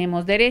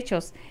 tenemos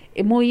derechos.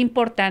 Muy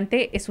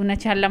importante, es una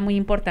charla muy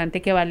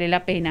importante que vale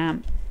la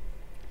pena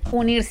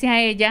unirse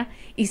a ella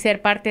y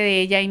ser parte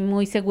de ella, y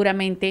muy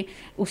seguramente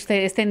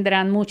ustedes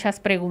tendrán muchas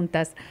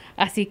preguntas.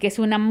 Así que es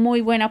una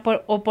muy buena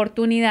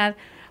oportunidad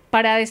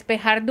para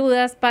despejar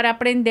dudas, para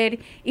aprender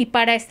y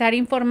para estar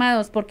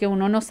informados, porque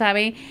uno no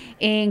sabe,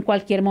 en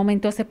cualquier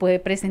momento se puede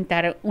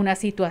presentar una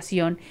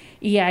situación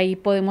y ahí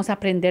podemos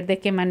aprender de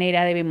qué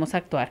manera debemos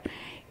actuar.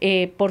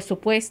 Por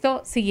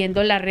supuesto,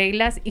 siguiendo las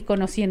reglas y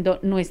conociendo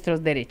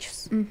nuestros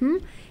derechos.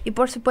 Y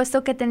por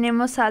supuesto que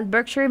tenemos al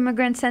Berkshire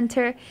Immigrant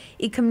Center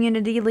y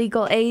Community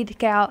Legal Aid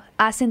que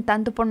hacen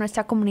tanto por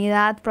nuestra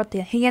comunidad,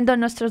 protegiendo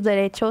nuestros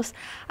derechos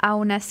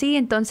aún así,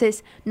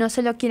 entonces no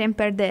se lo quieren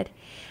perder.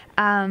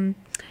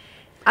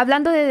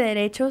 Hablando de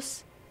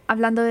derechos,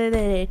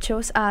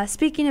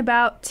 speaking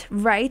about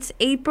rights,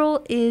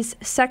 April is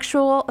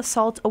Sexual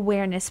Assault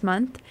Awareness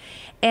Month,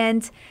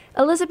 and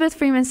Elizabeth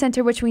Freeman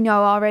Center, which we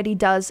know already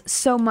does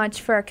so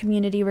much for our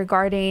community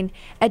regarding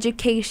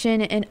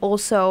education and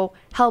also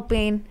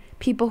helping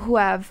people who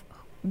have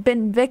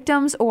been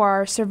victims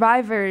or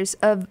survivors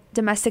of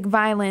domestic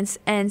violence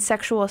and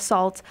sexual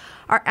assault,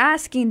 are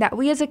asking that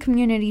we as a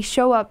community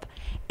show up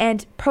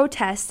and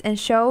protest and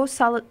show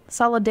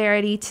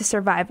solidarity to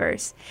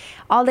survivors.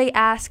 All they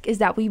ask is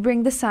that we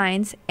bring the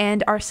signs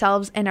and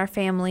ourselves and our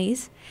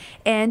families.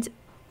 And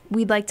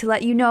we'd like to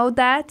let you know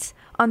that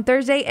on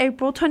Thursday,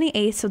 April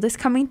 28th, so this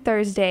coming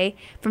Thursday,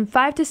 from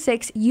 5 to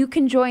 6, you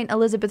can join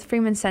Elizabeth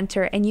Freeman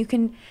Center and you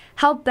can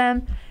help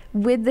them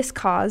with this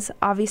cause.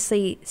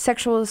 Obviously,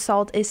 sexual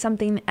assault is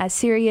something as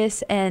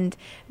serious and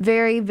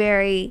very,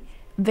 very,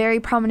 very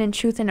prominent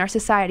truth in our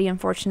society,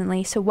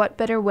 unfortunately. So what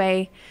better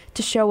way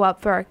to show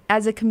up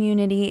as a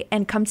community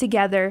and come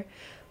together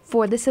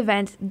for this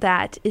event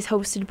that is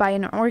hosted by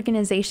an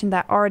organization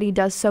that already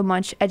does so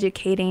much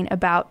educating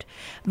about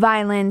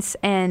violence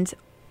and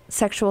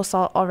sexual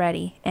assault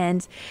already,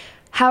 and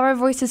how our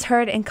voice is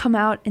heard and come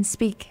out and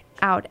speak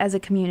out as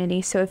a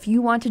community. So if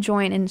you want to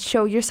join and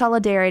show your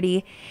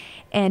solidarity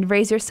and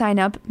raise your sign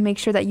up, make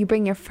sure that you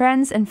bring your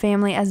friends and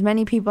family, as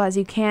many people as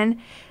you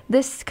can,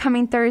 this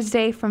coming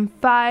Thursday from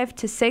 5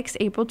 to 6,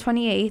 April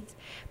 28th,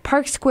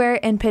 Park Square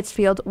in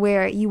Pittsfield,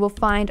 where you will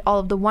find all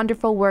of the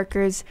wonderful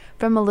workers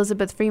from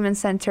Elizabeth Freeman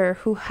Center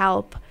who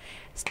help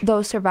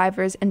those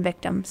survivors and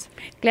victims.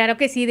 Claro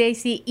que sí,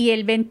 Daisy. Y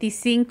el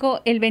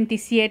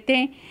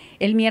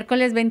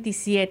miércoles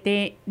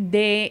 27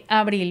 de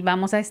abril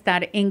vamos a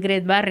estar en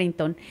Great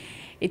Barrington.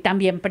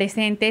 También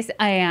presentes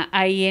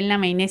ahí en la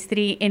Main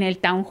Street, en el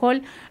Town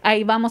Hall.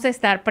 Ahí vamos a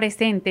estar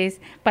presentes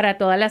para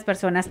todas las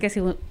personas que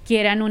se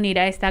quieran unir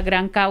a esta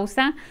gran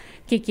causa,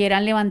 que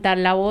quieran levantar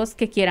la voz,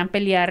 que quieran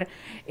pelear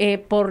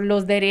por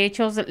los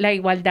derechos, la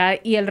igualdad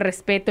y el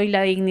respeto y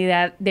la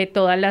dignidad de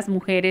todas las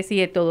mujeres y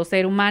de todo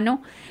ser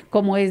humano,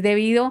 como es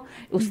debido.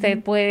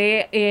 Usted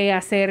puede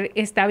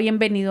está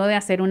bienvenido de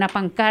hacer una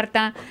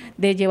pancarta,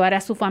 de llevar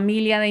a su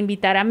familia, de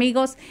invitar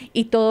amigos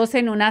y todos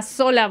en una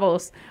sola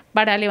voz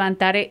para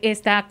levantar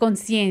esta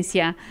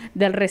conciencia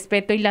del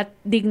respeto y la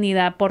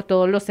dignidad por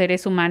todos los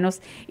seres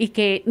humanos y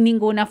que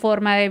ninguna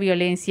forma de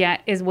violencia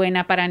es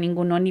buena para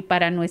ninguno ni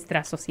para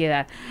nuestra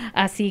sociedad.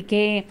 Así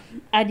que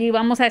allí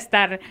vamos a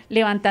estar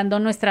levantando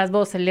nuestras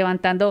voces,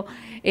 levantando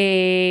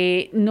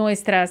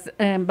nuestras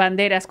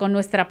banderas con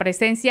nuestra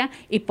presencia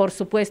y por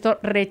supuesto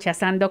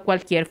rechazando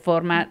cualquier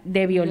forma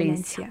de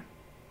violencia.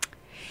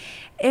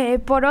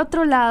 Por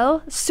otro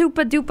lado,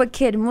 Supa Dupa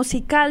Kid,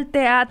 musical,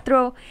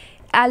 teatro,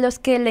 a los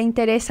que le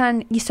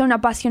interesan y son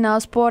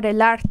apasionados por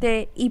el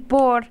arte y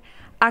por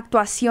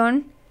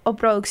actuación o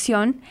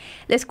producción,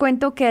 les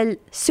cuento que el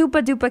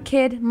Supa Dupa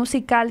Kid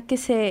musical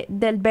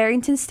del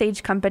Barrington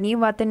Stage Company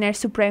va a tener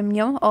su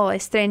premio o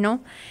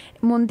estreno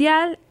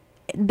mundial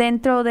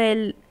dentro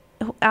de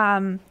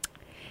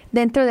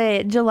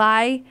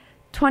July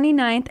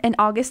 29th and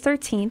August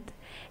 13th.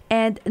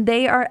 And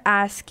they are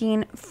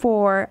asking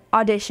for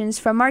auditions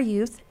from our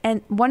youth.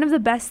 And one of the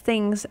best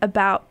things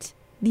about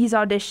these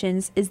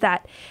auditions is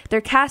that they're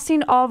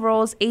casting all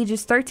roles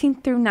ages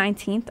 13th through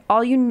 19th.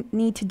 All you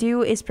need to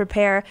do is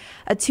prepare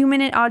a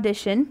 2-minute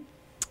audition,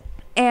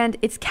 and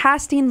it's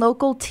casting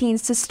local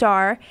teens to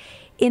star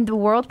in the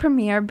world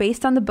premiere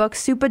based on the book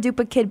Supa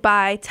Dupa Kid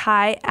by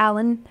Ty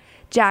Allen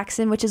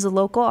Jackson, which is a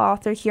local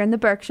author here in the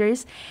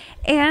Berkshires.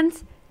 And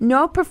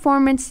no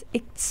performance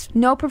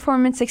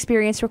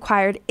experience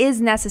required is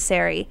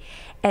necessary.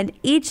 And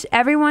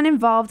everyone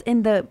involved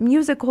in the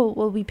musical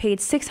will be paid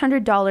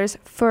 $600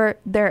 for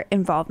their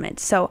involvement.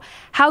 So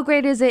how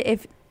great is it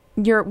if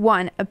you're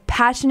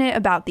passionate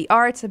about the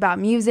arts, about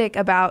music,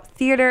 about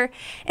theater,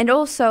 and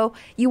also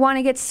you want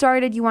to get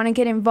started, you want to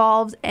get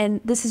involved,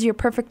 and this is your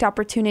perfect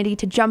opportunity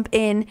to jump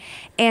in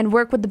and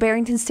work with the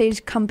Barrington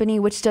Stage Company,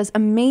 which does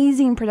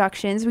amazing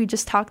productions. We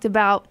just talked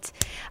about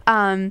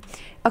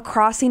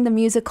Crossing the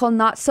musical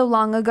not so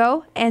long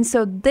ago, and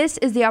so this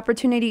is the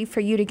opportunity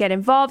for you to get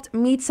involved,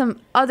 meet some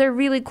other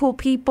really cool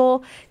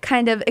people,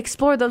 kind of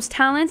explore those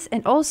talents,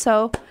 and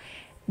also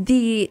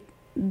the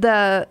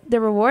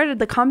reward,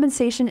 the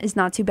compensation is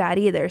not too bad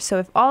either. So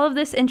if all of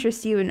this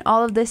interests you and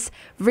all of this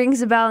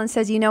rings a bell and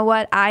says, you know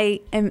what,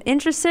 I am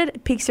interested,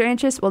 it piques your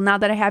interest, well, now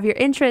that I have your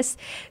interest,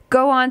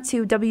 go on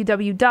to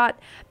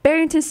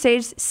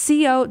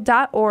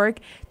www.barringtonstageco.org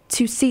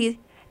to see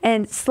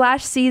and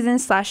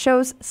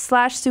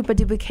 /season/shows/Supa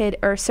Dupa Kid,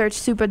 or search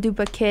Supa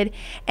Dupa Kid,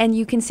 and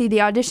you can see the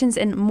auditions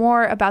and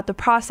more about the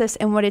process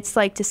and what it's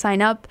like to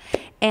sign up,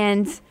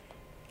 and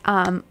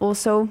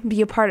also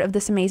be a part of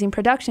this amazing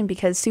production,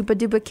 because Supa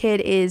Dupa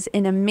Kid is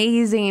an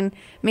amazing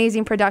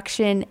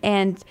production,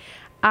 and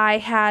I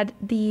had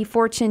the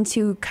fortune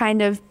to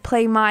kind of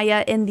play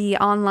Maya in the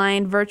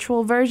online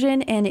virtual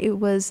version, and it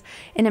was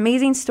an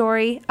amazing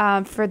story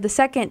for the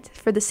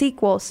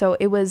sequel. So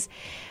it was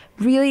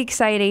really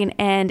exciting,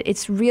 and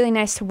it's really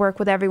nice to work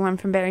with everyone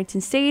from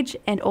Barrington Stage,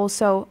 and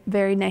also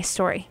very nice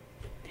story.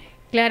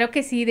 Claro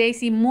que sí,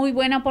 Daisy, muy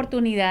buena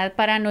oportunidad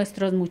para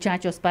nuestros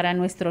muchachos, para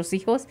nuestros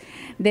hijos,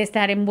 de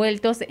estar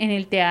envueltos en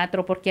el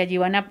teatro, porque allí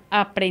van a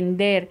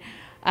aprender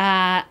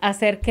a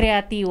ser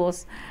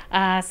creativos,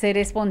 a ser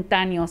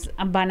espontáneos,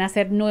 van a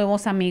ser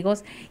nuevos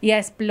amigos y a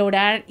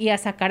explorar y a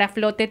sacar a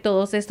flote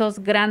todos estos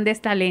grandes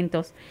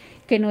talentos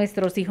que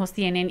nuestros hijos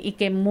tienen, y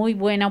que muy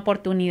buena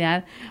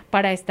oportunidad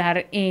para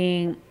estar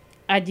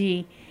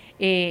allí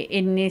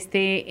en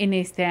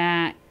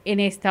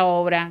esta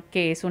obra,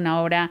 que es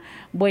una obra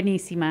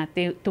buenísima.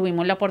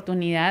 Tuvimos la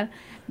oportunidad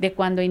de,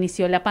 cuando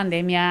inició la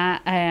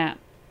pandemia,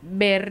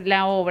 ver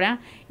la obra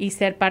y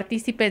ser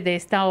partícipes de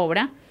esta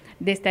obra,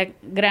 de esta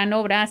gran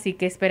obra, así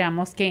que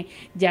esperamos que,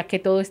 ya que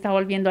todo está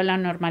volviendo a la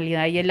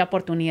normalidad y es la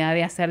oportunidad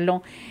de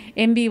hacerlo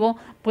en vivo,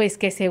 pues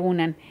que se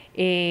unan.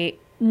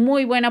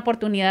 Muy buena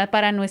oportunidad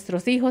para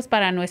nuestros hijos,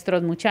 para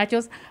nuestros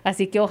muchachos,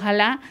 así que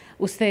ojalá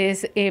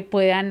ustedes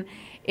puedan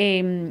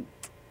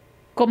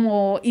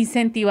como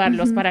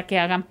incentivarlos para que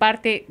hagan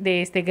parte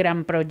de este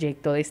gran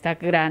proyecto, de esta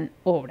gran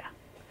obra.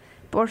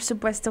 Por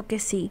supuesto que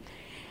sí.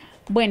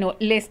 Bueno,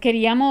 les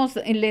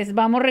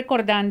vamos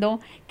recordando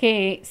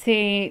que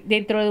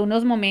dentro de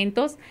unos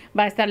momentos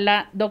va a estar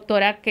la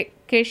doctora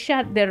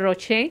Kesha de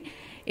Roche.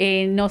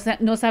 No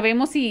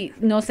sabemos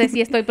no sé si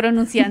estoy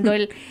pronunciando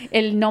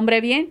el nombre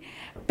bien,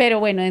 pero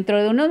bueno,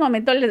 dentro de unos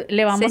momentos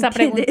le vamos a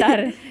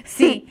preguntar.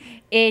 Sí,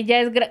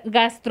 ella es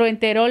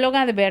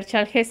gastroenteróloga de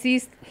Berkshire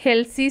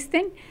Health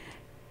System.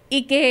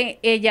 y que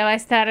ella va a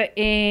estar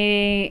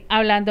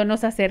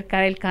hablándonos acerca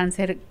del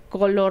cáncer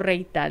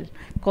colorectal.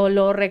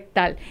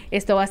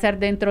 Esto va a ser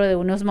dentro de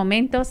unos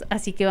momentos,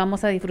 así que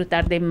vamos a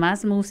disfrutar de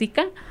más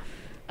música.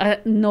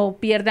 No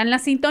pierdan la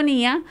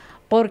sintonía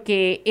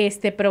porque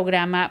este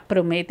programa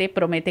promete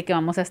que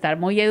vamos a estar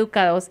muy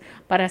educados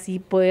para así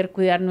poder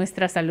cuidar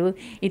nuestra salud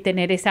y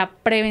tener esa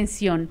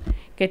prevención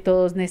que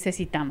todos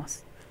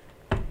necesitamos.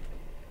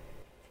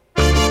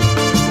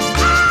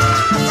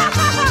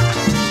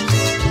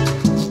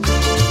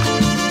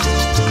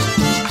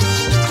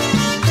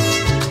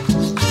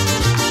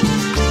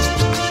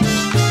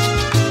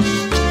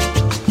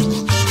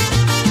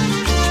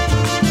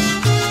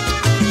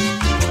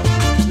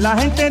 La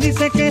gente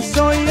dice que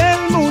soy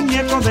el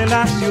muñeco de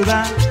la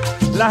ciudad.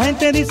 La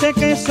gente dice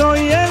que soy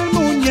el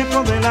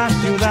muñeco de la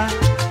ciudad.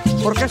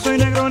 Porque soy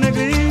negro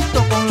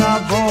negrito con la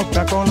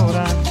boca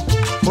colorada.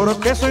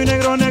 Porque soy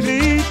negro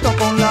negrito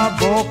con la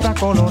boca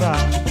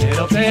colorada.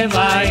 Negro que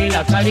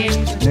baila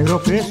caliente,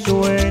 negro que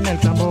suena el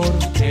tambor,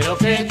 negro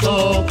que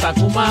toca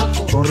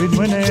cumaco, con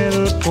ritmo en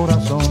el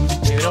corazón.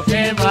 Negro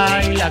que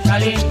baila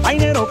caliente, ay,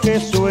 negro que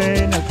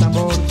suena el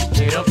tambor,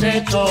 negro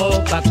que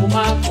toca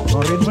cumaco,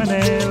 con ritmo en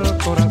el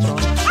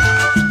corazón.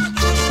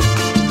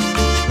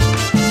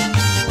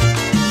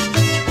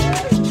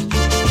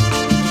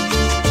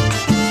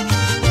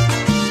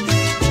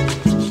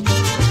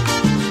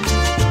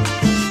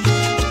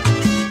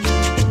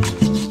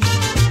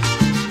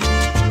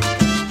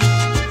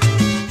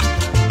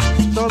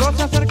 Todos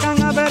se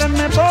acercan a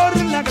verme por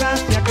la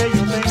gracia que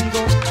yo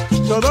tengo.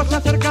 Todos se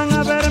acercan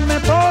a verme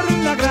por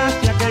la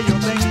gracia que yo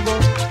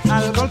tengo.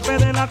 Al golpe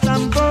de la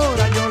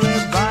tambora yo le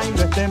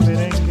bailo este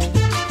merengue.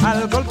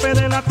 Al golpe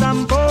de la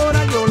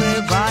tambora yo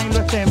le bailo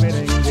este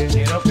merengue.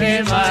 Negro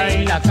que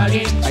baila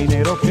caliente, ay,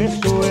 negro que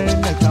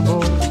suena el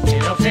tambor,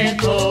 negro que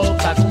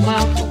toca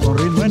cumaco, con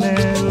ritmo en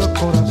el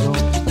corazón.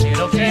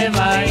 Negro que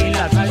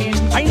baila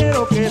caliente, ay,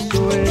 negro que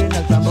suena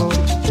el tambor,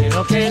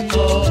 negro que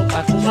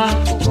toca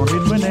cumaco, con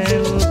ritmo en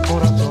el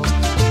corazón.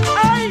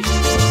 ¡Ay!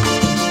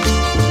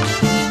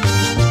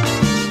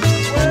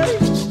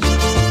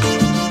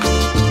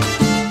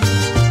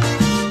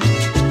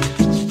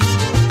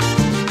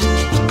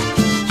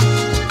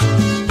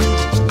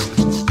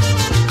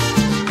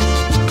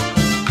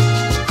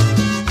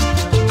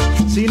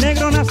 Si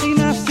negro nací,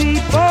 nací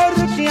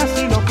porque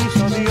así lo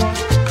quiso Dios.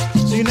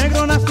 Si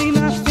negro nací,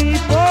 nací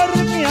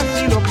porque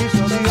así lo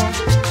quiso Dios.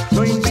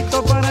 Lo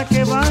invito para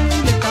que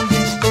baile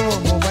también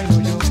como bailo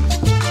yo.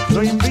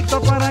 Lo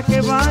invito para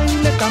que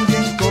baile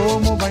también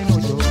como bailo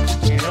yo.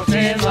 Negro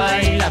que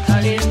baila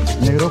caliente,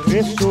 negro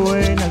que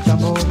suena el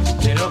tambor,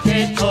 negro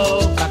que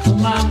toca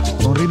cumaco,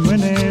 con ritmo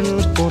en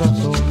el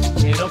corazón.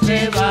 Negro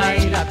que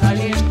baila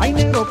caliente, ay,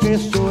 negro que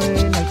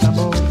suena el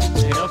tambor,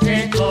 negro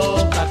que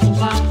toca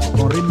cumaco,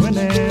 con ritmo en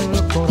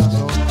el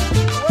corazón.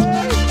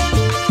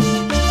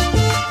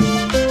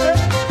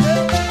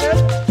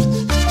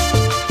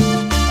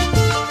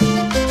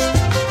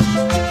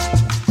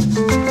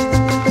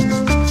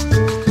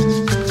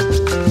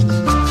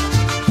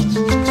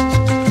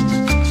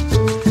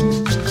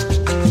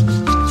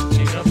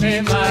 Negro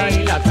que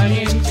baila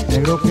caliente,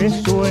 negro que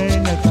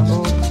suena el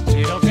tambor,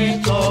 negro que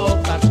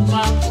toca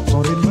cumaco,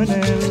 con ritmo en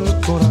el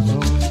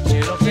corazón.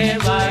 negro que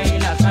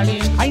baila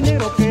caliente, ay,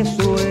 negro que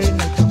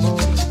suena el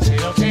tambor,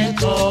 negro que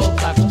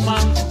toca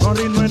cumaco,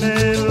 con ritmo en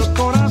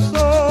el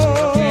corazón.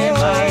 negro que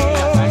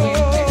baila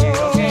caliente,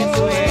 negro que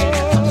suena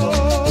el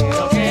tambor,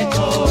 negro que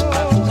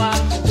toca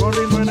cumaco, con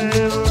ritmo en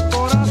el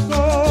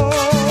corazón.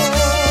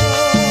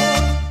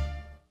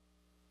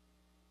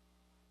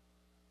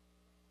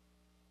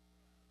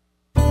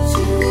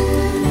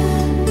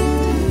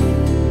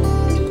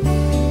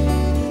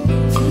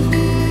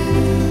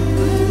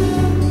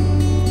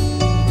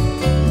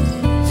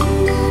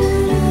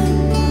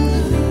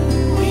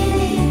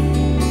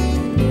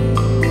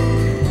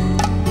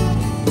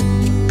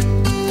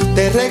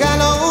 Te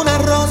regalo una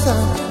rosa,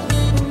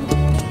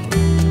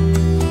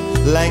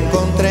 la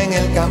encontré en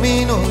el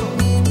camino.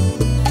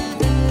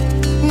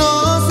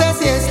 No sé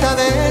si está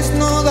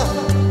desnuda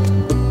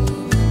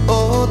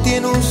o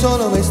tiene un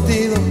solo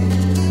vestido.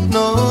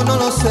 No, no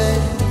lo sé.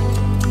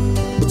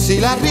 Si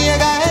la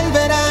riega el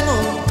verano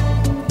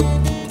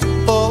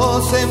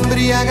o se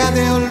embriaga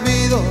de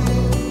olvido.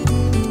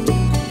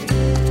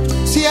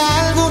 Si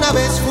alguna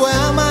vez fue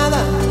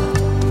amada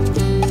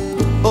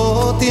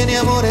o tiene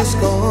amor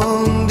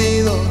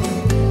escondido.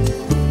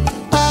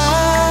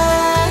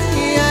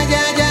 Ay, ay,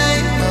 ay, ay,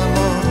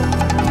 amor.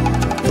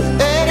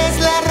 Eres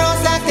la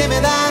rosa que me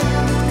da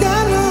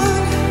calor.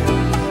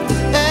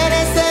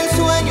 Eres el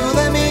sueño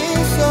de mi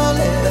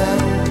soledad.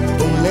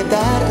 Un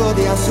letargo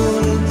de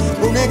azul,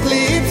 un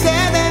eclipse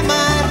de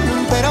mar.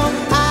 Pero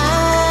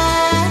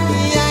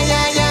ay, ay,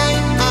 ay, ay,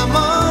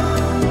 amor.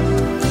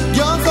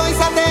 Yo soy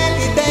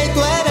satélite y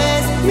tú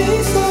eres mi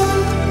sol.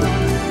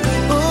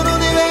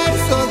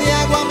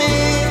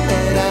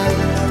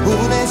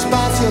 Un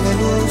espacio de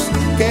luz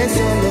que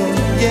solo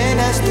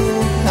llenas tú,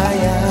 ay,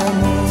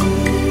 amor.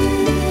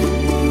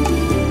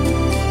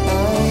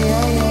 Ay,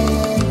 ay, ay,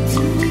 ay.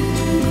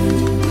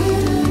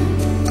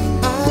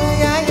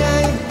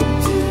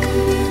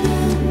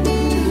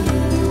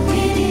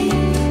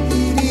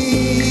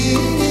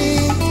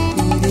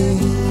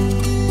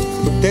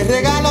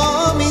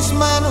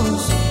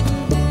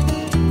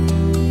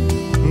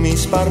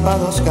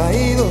 párpados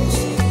caídos,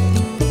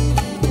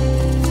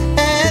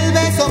 el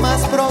beso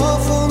más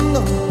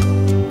profundo,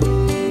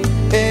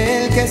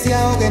 el que se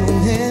ahoga en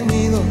un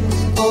gemido.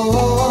 Oh,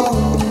 oh,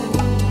 oh.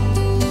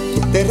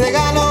 Te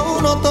regalo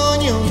un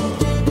otoño,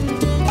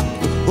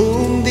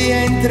 un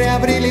día entre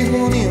abril y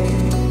junio,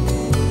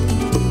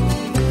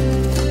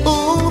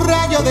 un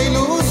rayo de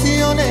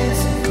ilusiones,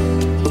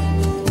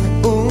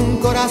 un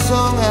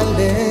corazón al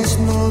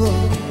desnudo.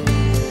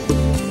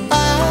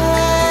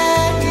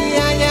 Ay,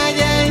 ay, ay,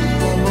 ay,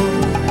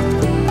 amor,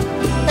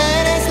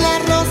 eres la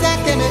rosa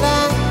que me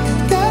da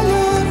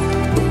calor,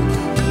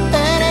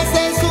 eres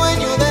el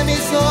sueño de mi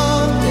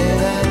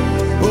soledad,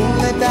 un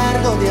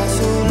letargo de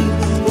azul,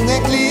 un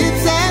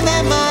eclipse de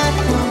mar,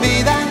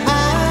 vida.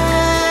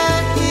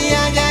 Ay,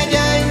 ay, ay,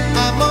 ay,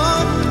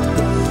 amor,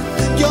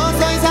 yo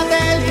soy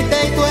satélite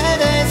y tú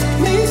eres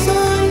mi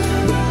sol,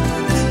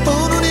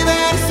 un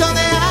universo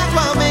de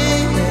agua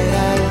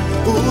mineral,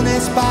 un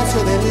espacio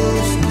de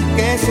luz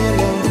que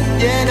solo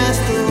llenas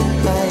tú.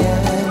 Ay, ay.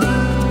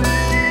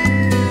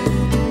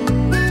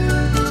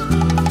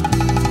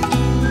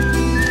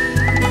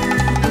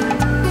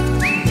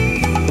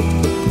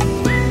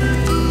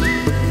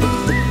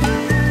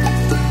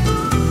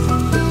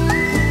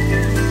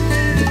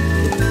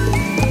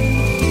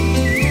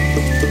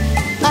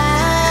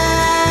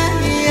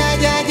 Ay,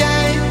 ay, ay,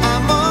 ay,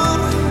 amor,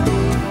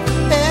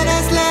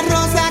 eres la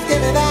rosa que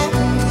me da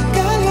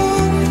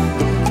calor,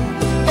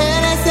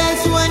 eres el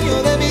sueño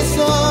de mi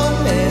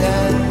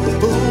soledad,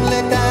 un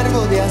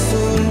letargo de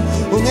azul,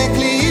 un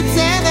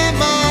eclipse de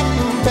mar,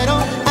 pero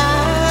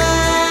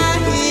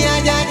ay,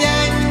 ay, ay,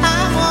 ay,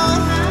 amor,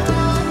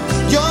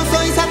 yo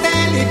soy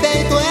satélite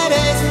y tú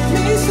eres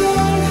mi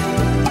sol,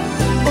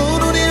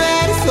 un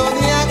universo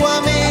de agua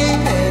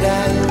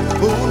mineral,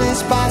 un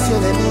espacio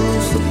de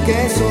luz que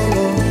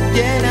solo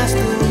llenas tú.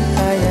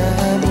 Ay,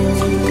 amor.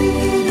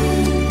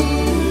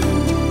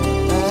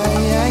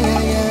 Ay, ay,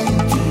 ay, ay.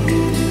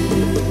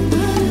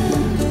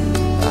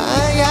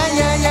 Ay, ay,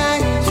 ay,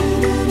 ay.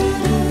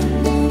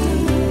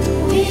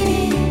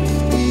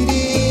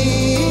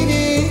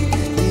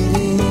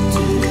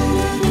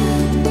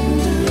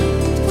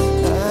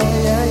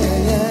 Ay, ay,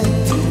 ay, ay.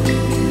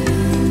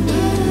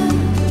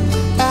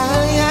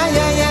 Ay, ay,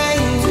 ay, ay.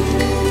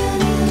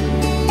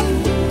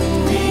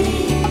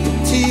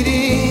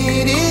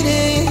 Tiririri.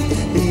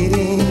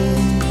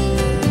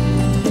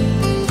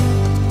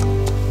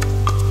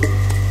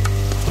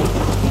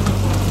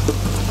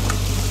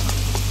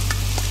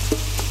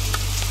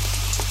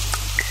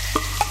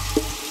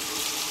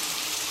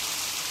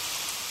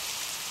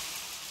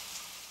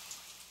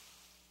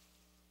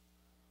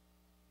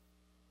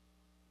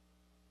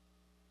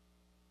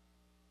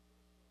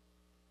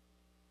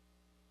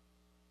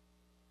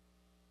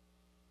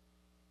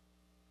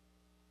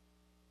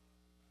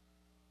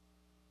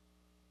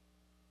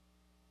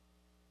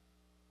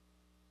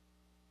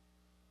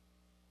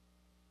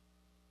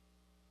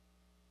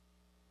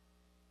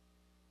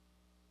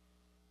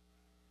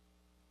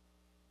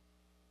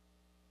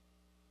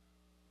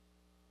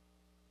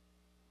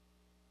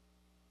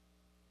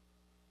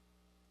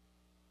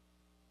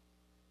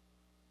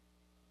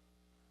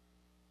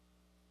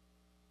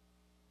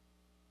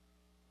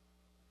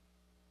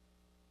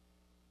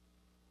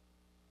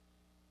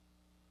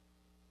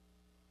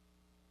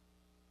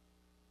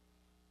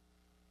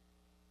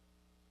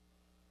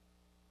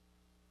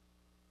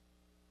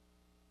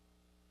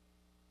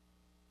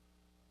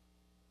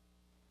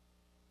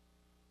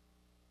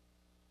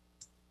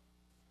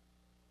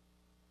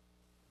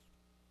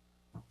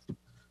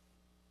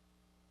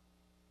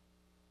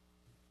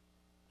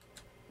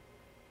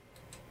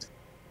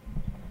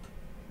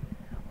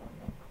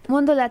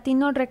 Mundo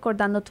Latino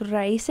recordando tus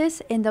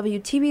raíces en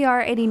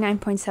WTBR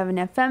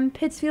 89.7 FM,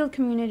 Pittsfield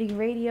Community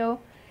Radio.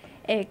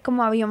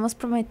 Como habíamos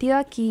prometido,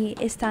 aquí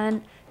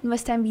están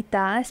nuestra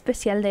invitada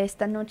especial de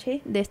esta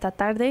noche, de esta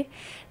tarde,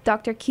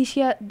 Dr.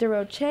 Keisha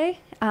DeRoche,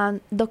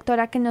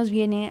 doctora que nos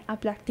viene a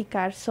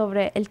platicar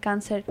sobre el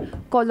cáncer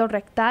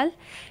colorectal.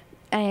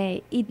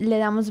 Y le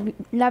damos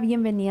la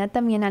bienvenida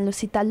también a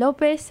Lucita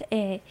López,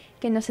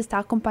 que nos está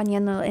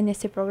acompañando en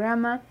este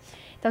programa.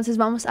 Entonces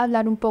vamos a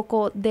hablar un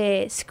poco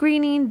de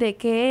screening, de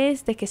qué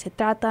es, de qué se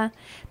trata,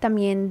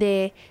 también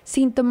de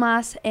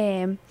síntomas,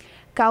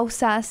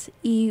 causas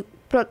y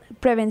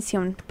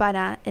prevención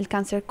para el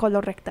cáncer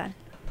colorectal.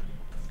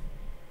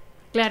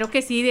 Claro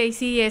que sí,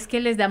 Daisy, es que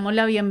les damos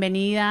la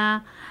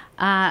bienvenida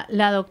a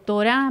la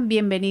doctora,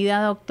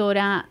 bienvenida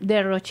doctora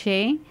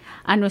DeRoche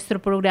a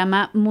nuestro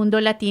programa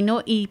Mundo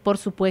Latino y por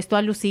supuesto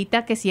a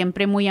Lucita, que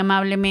siempre muy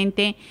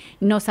amablemente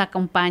nos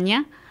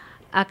acompaña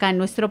acá en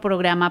nuestro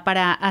programa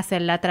para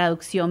hacer la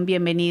traducción.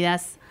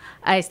 Bienvenidas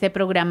a este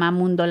programa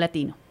Mundo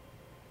Latino.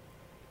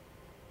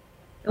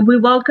 We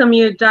welcome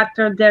you,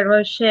 Dr.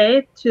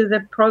 DeRoche, to the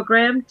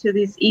program, to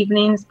this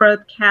evening's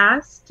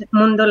broadcast,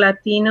 Mundo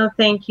Latino.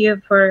 Thank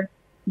you for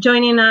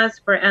joining us,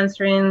 for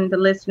answering the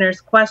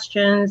listeners'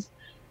 questions,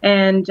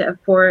 and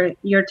for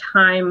your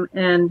time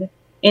and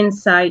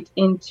insight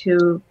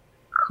into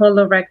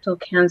colorectal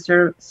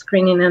cancer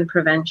screening and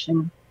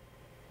prevention.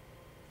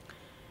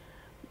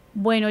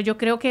 Bueno, yo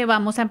creo que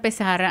vamos a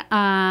empezar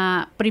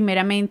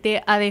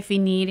primeramente a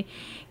definir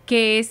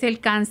qué es el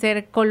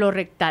cáncer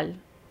colorectal.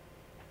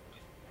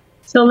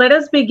 So let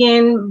us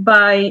begin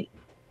by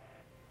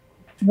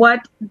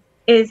what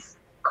is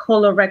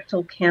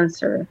colorectal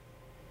cancer?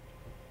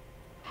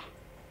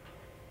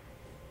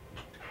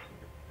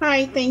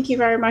 Hi, thank you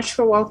very much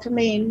for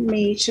welcoming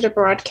me to the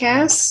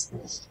broadcast.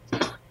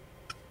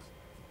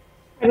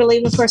 I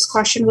believe the first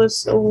question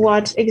was,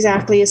 what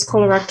exactly is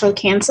colorectal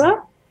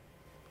cancer?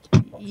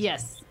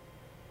 Yes.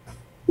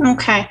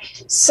 Okay,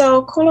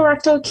 so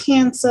colorectal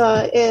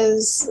cancer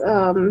is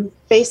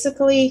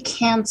basically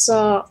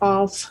cancer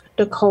of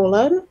the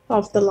colon,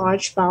 of the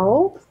large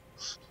bowel.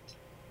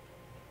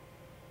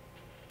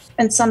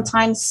 And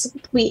sometimes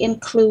we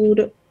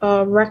include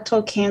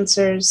rectal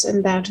cancers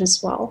in that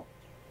as well.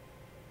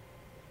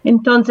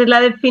 Entonces,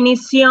 la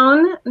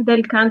definición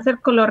del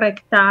cáncer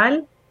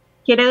colorectal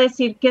quiere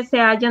decir que se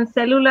hallan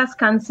células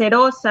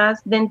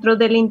cancerosas dentro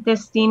del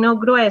intestino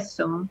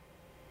grueso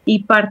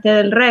y parte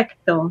del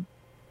recto.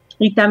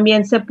 Y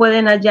también se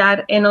pueden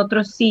hallar en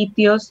otros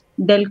sitios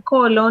del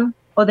colon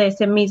o de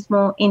ese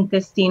mismo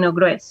intestino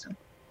grueso.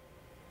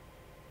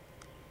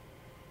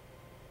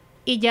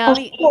 Y ya Of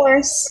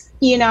course,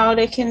 you know,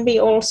 there can be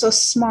also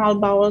small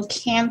bowel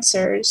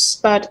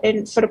cancers, but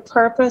for the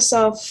purpose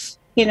of,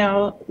 you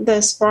know,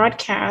 this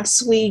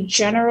broadcast, we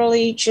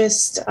generally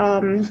just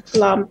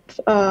lump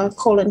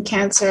colon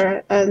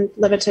cancer and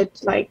limit it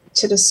like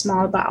to the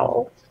small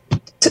bowel,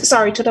 to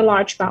the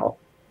large bowel.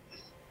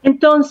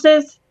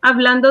 Entonces,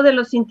 hablando de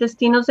los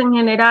intestinos en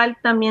general,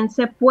 también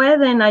se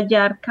pueden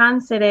hallar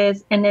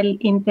cánceres en el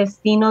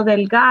intestino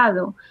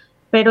delgado,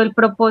 pero el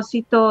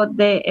propósito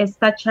de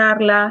esta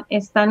charla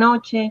esta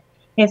noche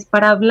es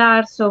para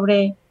hablar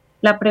sobre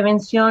la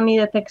prevención y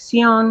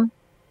detección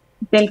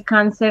del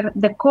cáncer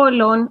de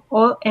colon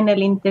o en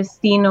el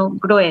intestino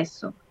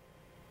grueso.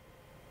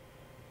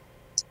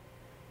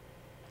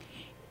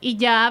 Y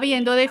ya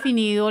habiendo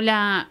definido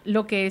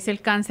lo que es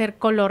el cáncer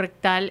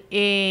colorectal,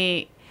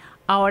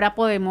 ahora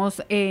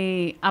podemos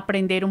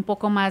aprender un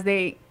poco más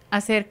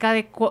acerca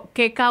de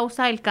qué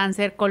causa el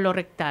cáncer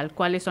colorectal,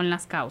 cuáles son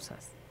las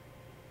causas.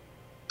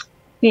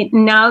 Okay,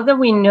 now that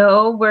we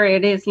know where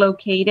it is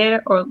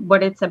located or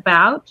what it's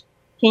about,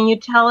 can you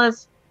tell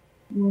us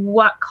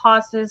what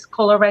causes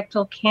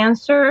colorectal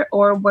cancer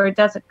or where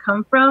does it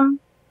come from?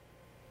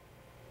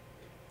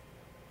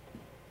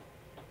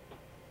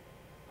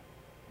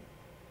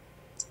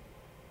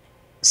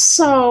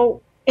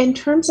 So, in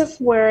terms of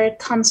where it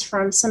comes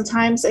from,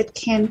 sometimes it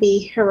can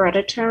be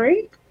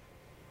hereditary,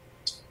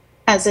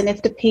 as in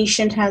if the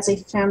patient has a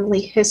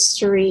family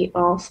history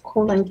of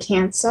colon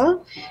cancer,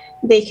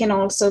 they can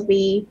also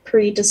be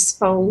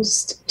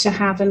predisposed to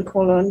having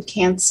colon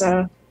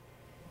cancer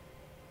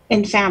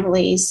in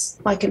families,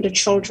 like in the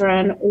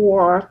children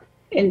or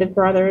in the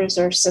brothers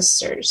or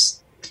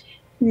sisters.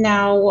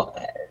 Now,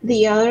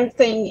 the other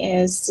thing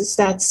is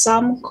that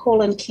some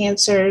colon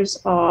cancers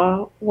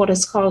are what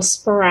is called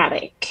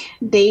sporadic.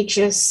 They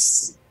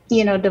just,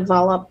 you know,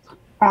 develop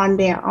on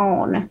their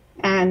own.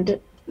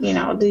 And, you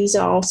know, these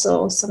are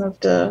also some of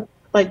the,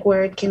 like,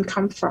 where it can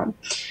come from.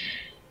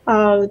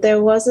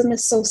 There was an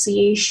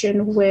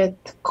association with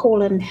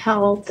colon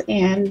health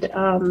and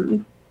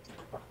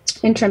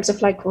in terms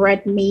of like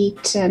red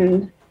meat,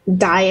 and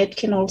diet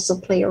can also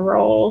play a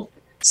role.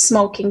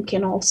 Smoking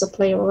can also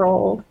play a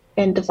role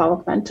in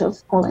development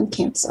of colon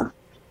cancer.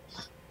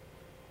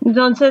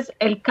 Entonces,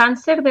 el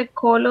cáncer de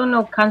colon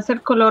o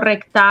cáncer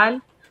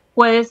colorectal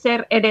puede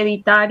ser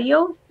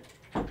hereditario,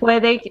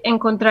 puede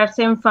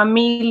encontrarse en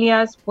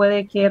familias,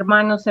 puede que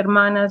hermanos,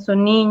 hermanas o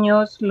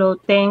niños lo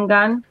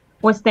tengan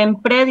o estén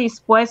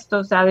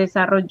predispuestos a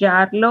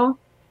desarrollarlo.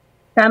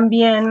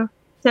 También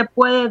se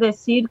puede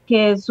decir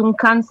que es un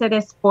cáncer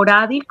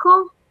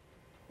esporádico,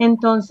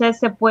 entonces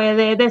se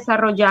puede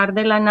desarrollar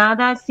de la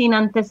nada sin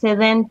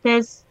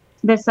antecedentes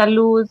de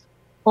salud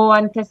o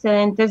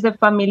antecedentes de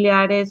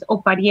familiares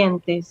o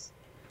parientes.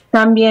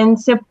 También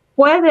se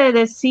puede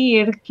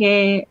decir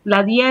que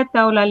la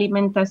dieta o la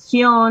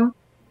alimentación,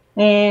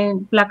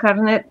 la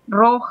carne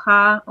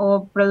roja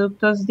o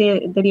productos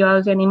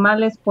derivados de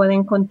animales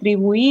pueden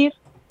contribuir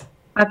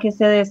a que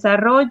se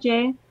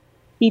desarrolle,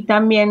 y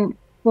también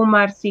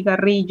fumar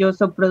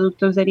cigarrillos o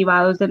productos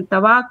derivados del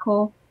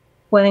tabaco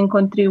pueden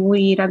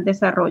contribuir al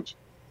desarrollo.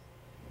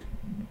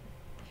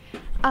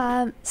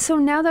 So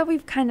now that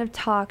we've kind of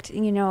talked,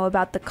 you know,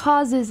 about the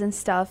causes and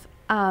stuff,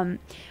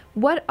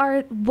 what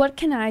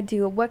can I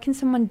do? What can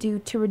someone do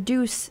to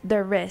reduce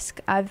their risk?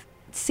 I've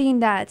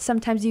seen that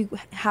sometimes you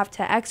have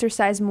to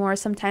exercise more,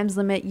 sometimes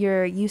limit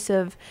your use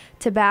of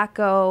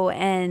tobacco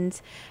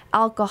and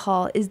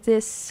alcohol. Is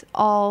this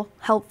all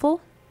helpful?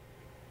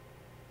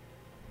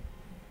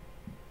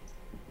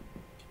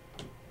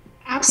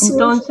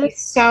 Absolutely.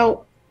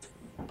 So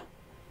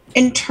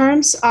in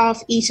terms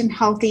of eating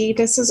healthy,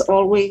 this is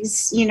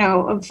always, you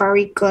know, a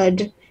very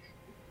good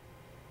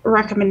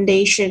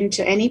recommendation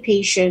to any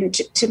patient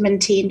to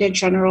maintain their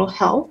general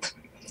health,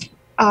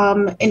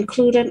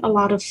 including a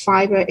lot of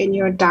fiber in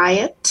your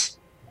diet.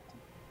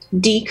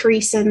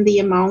 decreasing the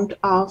amount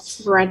of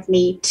red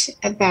meat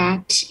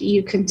that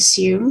you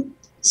consume,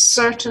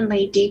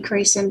 certainly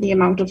decreasing the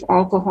amount of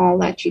alcohol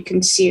that you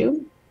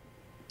consume,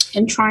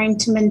 and trying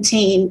to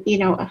maintain,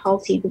 a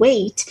healthy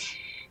weight,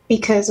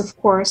 because of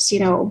course,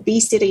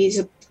 obesity is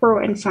a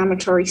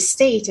pro-inflammatory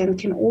state and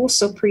can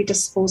also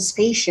predispose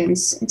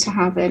patients to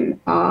having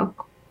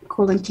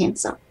colon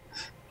cancer.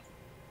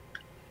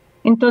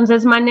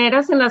 Entonces,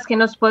 maneras en las que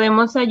nos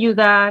podemos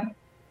ayudar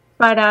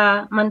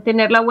para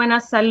mantener la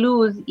buena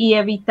salud y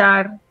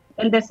evitar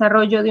el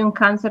desarrollo de un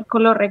cáncer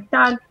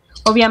colorectal.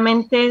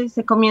 Obviamente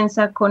se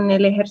comienza con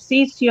el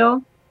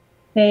ejercicio,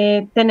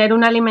 tener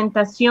una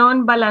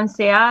alimentación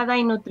balanceada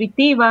y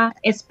nutritiva,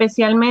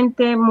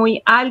 especialmente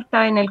muy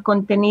alta en el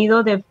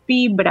contenido de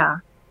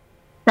fibra.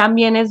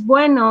 También es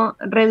bueno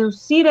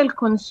reducir el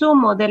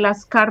consumo de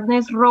las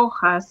carnes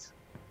rojas.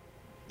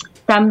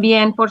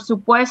 También, por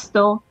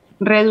supuesto,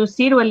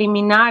 reducir o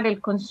eliminar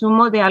el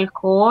consumo de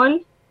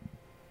alcohol.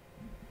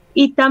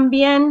 Y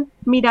también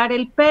mirar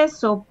el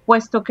peso,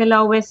 puesto que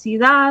la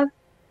obesidad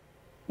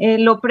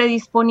lo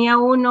predispone a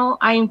uno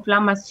a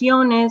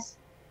inflamaciones,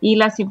 y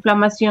las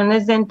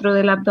inflamaciones dentro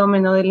del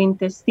abdomen o del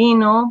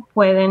intestino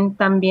pueden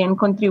también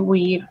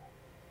contribuir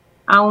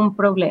a un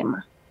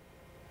problema.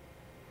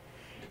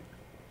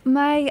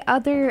 My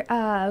other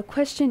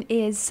question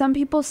is, some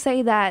people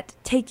say that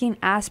taking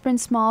aspirin,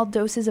 small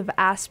doses of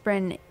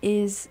aspirin,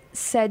 is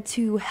said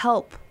to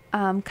help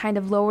kind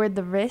of lower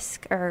the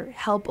risk or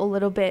help a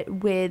little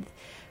bit with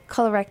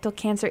colorectal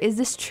cancer. Is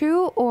this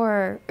true,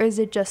 or is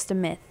it just a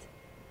myth?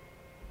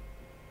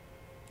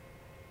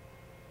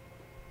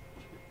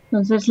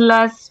 Entonces,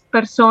 las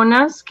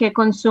personas que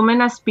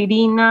consumen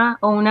aspirina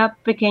o una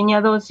pequeña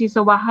dosis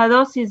o baja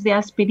dosis de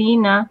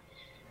aspirina,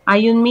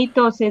 hay un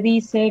mito, se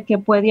dice, que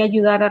puede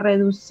ayudar a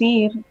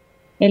reducir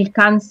el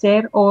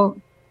cáncer o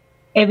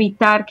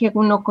evitar que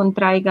uno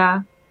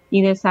contraiga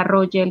y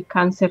desarrolle el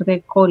cáncer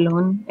de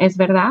colon. ¿Es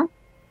verdad?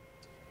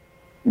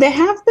 There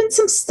have been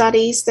some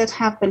studies that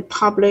have been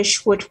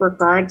published with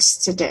regards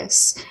to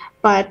this,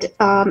 but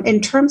in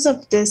terms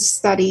of these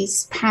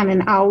studies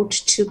panning out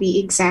to be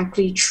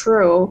exactly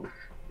true,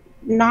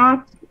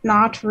 not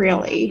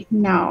really,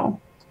 no.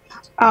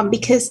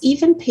 Because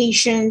even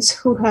patients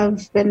who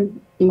have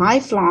been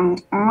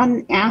lifelong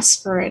on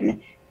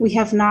aspirin, we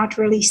have not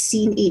really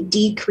seen a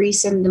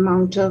decrease in the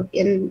amount of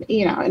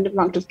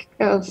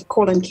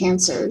colon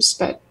cancers,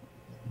 but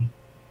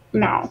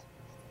no.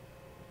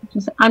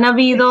 Han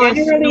habido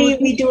Generally,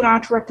 we do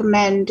not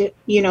recommend,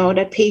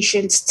 that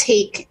patients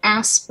take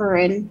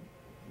aspirin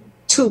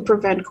to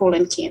prevent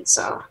colon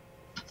cancer.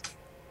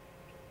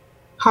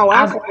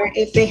 However,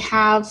 if they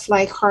have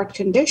like heart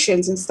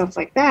conditions and stuff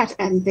like that,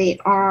 and they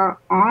are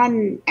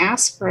on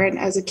aspirin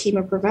as a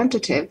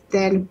chemopreventative,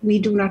 then we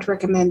do not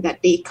recommend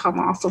that they come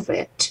off of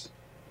it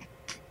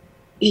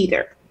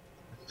either.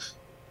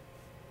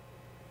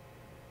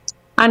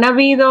 Han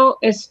habido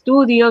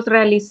estudios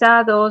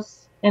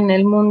realizados en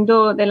el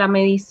mundo de la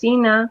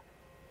medicina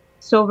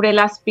sobre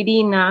la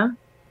aspirina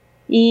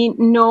y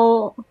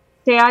no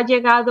se ha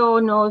llegado,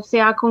 no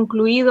se ha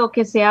concluido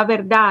que sea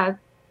verdad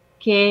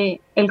que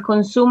el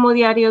consumo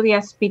diario de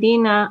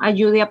aspirina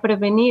ayude a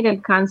prevenir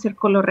el cáncer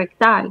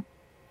colorectal.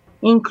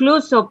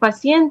 Incluso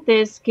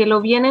pacientes que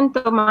lo vienen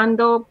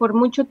tomando por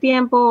mucho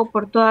tiempo,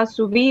 por toda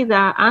su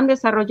vida, han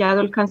desarrollado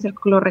el cáncer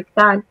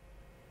colorectal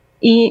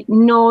y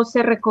no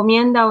se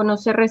recomienda o no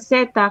se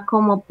receta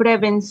como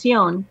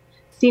prevención.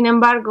 Sin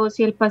embargo,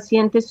 si el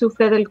paciente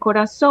sufre del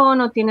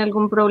corazón o tiene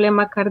algún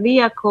problema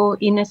cardíaco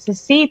y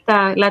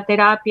necesita la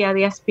terapia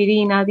de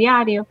aspirina a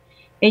diario,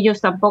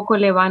 ellos tampoco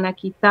le van a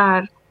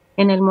quitar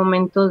en el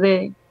momento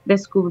de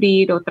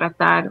descubrir o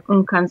tratar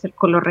un cáncer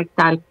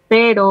colorectal.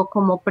 Pero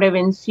como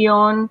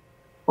prevención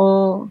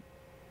o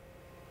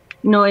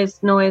no es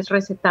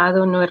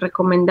recetado, no es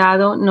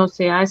recomendado, no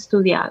se ha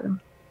estudiado.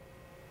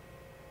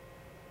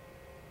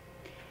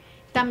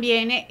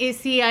 También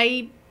si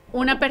hay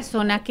una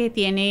persona que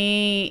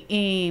tiene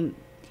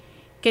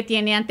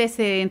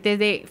antecedentes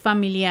de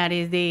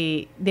familiares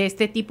de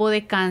este tipo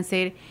de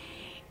cáncer,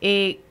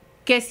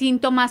 ¿qué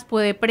síntomas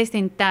puede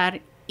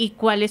presentar y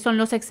cuáles son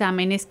los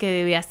exámenes que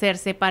debe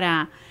hacerse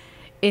para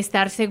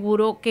estar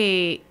seguro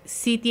que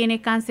sí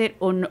tiene cáncer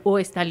o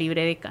está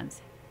libre de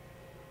cáncer?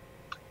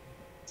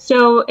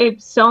 So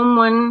if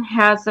someone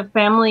has a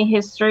family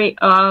history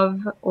of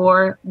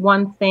or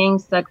one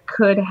thinks that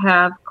could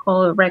have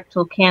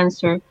colorectal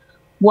cancer,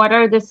 what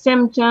are the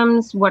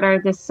symptoms, what are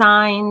the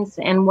signs,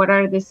 and what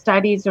are the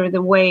studies or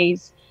the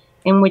ways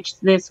in which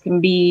this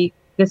can be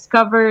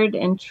discovered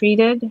and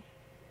treated?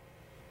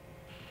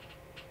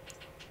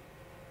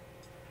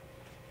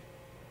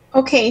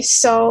 Okay,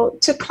 so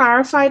to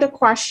clarify the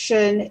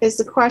question, is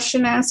the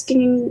question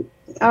asking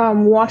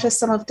what are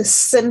some of the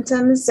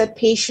symptoms that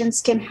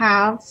patients can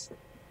have?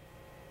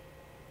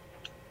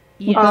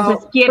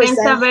 Entonces, ¿quieren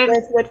saber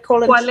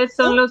cuáles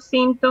son los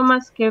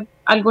síntomas que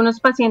algunos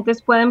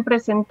pacientes pueden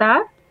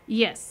presentar?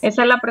 Yes.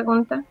 ¿Esa es la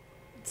pregunta?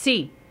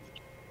 Sí.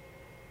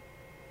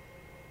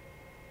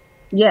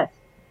 Yes.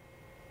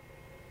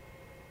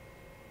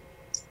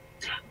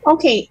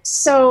 Okay,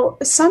 so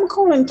some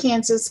colon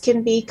cancers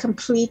can be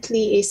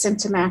completely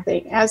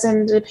asymptomatic, as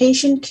in the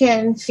patient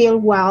can feel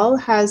well,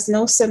 has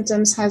no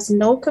symptoms, has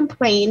no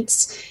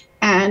complaints,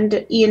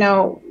 and,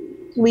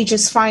 we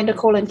just find a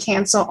colon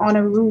cancer on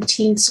a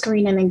routine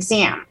screening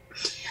exam.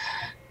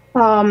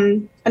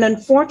 And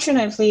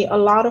unfortunately, a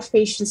lot of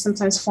patients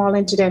sometimes fall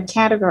into that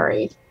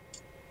category.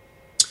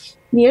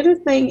 The other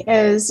thing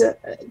is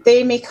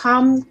they may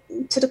come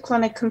to the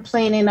clinic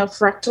complaining of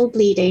rectal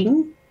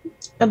bleeding,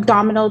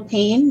 abdominal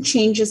pain,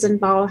 changes in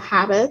bowel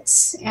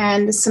habits,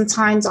 and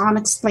sometimes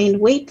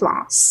unexplained weight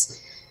loss.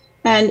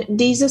 And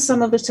these are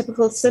some of the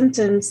typical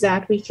symptoms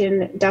that we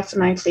can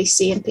definitely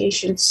see in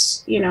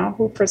patients,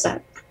 who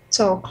present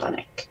to our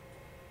clinic.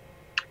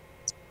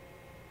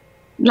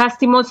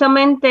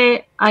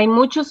 Lastimosamente, hay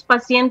muchos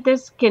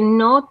pacientes que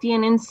no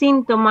tienen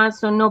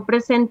síntomas o no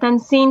presentan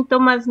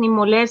síntomas, ni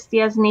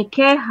molestias, ni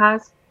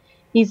quejas,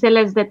 y se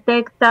les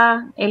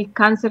detecta el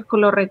cáncer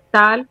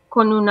colorectal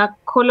con una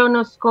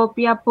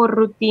colonoscopia por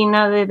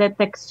rutina de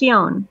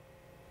detección.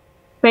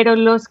 Pero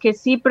los que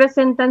sí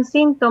presentan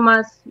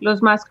síntomas,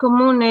 los más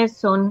comunes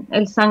son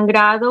el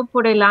sangrado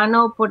por el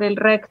ano o por el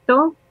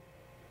recto,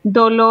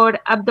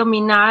 dolor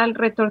abdominal,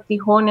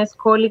 retortijones,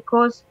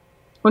 cólicos,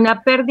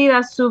 una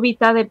pérdida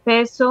súbita de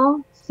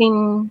peso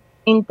sin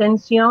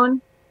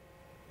intención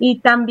y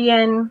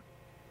también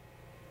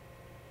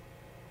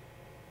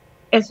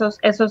esos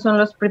son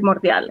los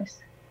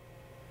primordiales.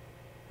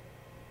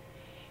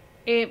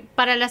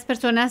 Para las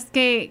personas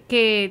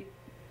que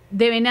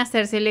deben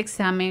hacerse el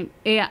examen,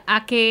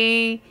 ¿a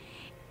qué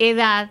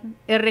edad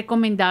es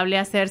recomendable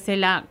hacerse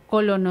la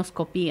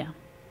colonoscopía?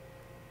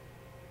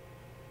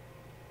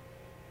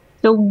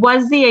 So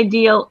what's the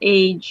ideal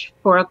age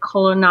for a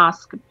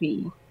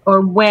colonoscopy,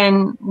 or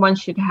when one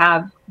should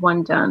have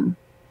one done?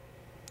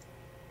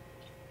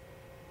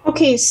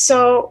 Okay,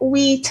 so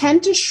we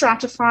tend to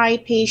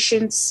stratify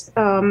patients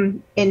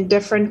in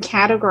different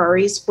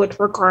categories with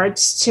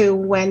regards to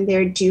when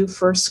they're due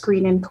for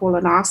screening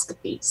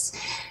colonoscopies.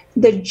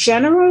 The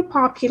general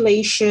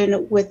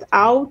population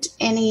without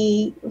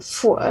any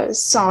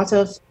sort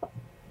of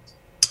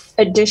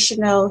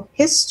additional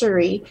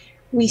history,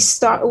 we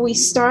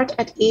start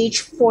at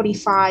age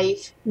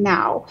 45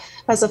 now.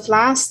 As of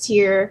last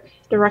year,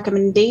 the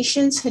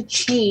recommendations had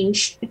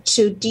changed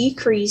to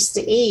decrease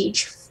the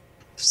age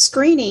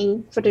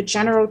screening for the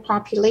general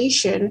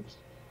population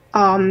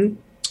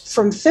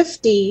from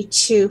 50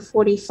 to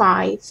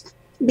 45,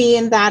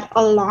 being that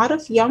a lot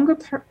of younger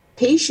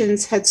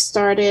patients had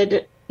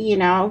started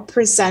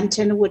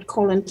presenting with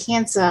colon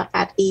cancer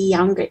at a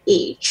younger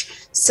age.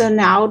 So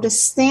now the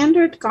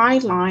standard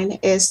guideline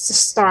is to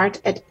start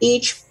at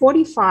age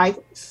 45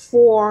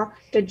 for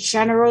the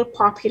general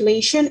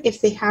population if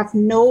they have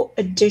no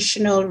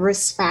additional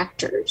risk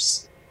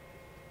factors.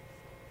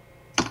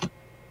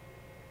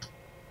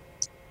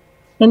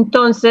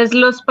 Entonces,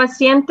 los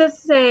pacientes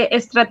se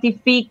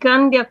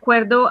estratifican de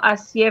acuerdo a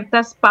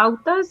ciertas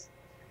pautas.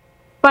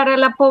 Para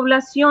la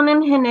población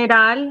en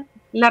general,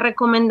 la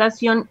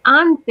recomendación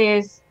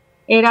antes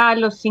era a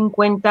los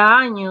 50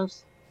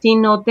 años, si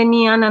no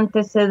tenían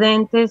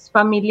antecedentes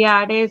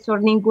familiares o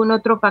ningún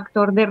otro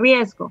factor de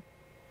riesgo.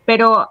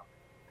 Pero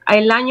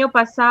el año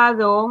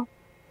pasado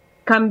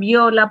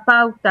cambió la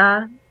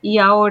pauta y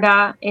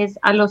ahora es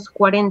a los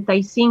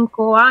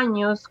 45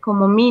 años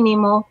como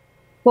mínimo,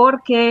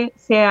 porque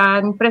se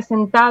han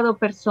presentado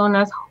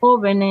personas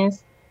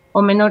jóvenes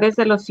o menores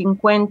de los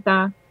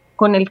 50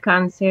 con el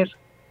cáncer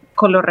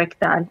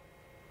colorectal.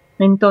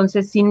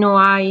 Entonces, si no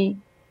hay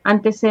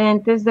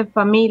antecedentes de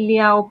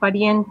familia o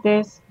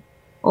parientes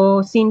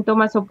o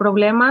síntomas o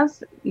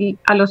problemas,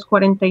 a los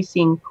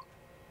 45.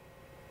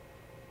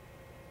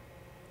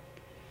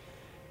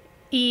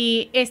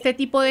 ¿Y este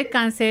tipo de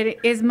cáncer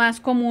es más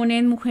común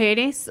en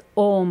mujeres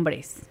o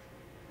hombres?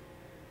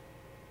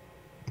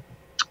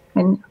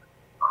 And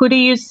who do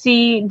you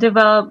see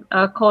develop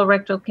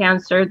colorectal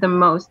cancer the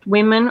most,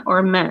 women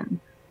or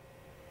men?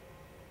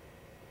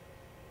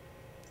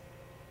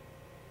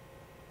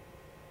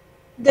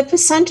 The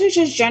percentage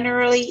is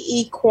generally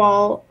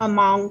equal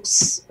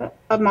amongst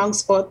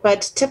both,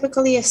 but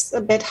typically it's a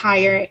bit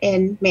higher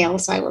in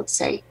males, I would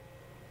say.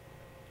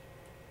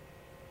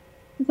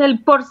 El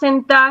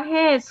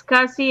porcentaje es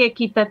casi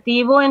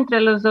equitativo entre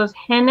los dos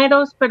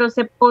géneros, pero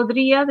se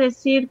podría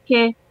decir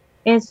que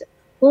es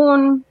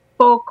un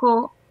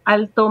poco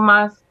alto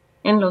más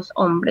en los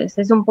hombres.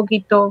 Es un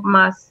poquito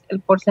más el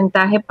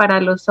porcentaje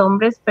para los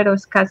hombres, pero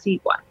es casi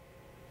igual.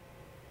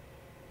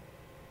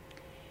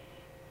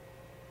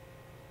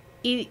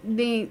 Y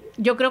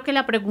yo creo que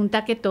la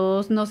pregunta que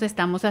todos nos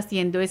estamos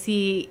haciendo es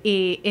si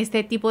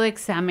este tipo de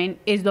examen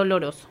es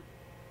doloroso.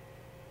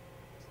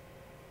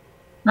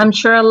 I'm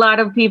sure a lot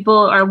of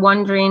people are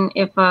wondering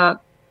if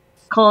a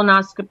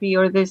colonoscopy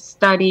or this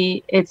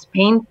study is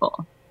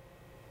painful.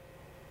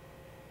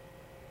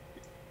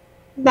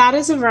 That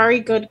is a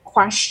very good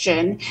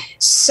question.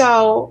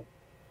 So,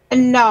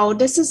 no,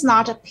 this is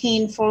not a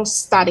painful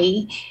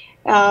study.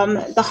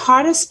 The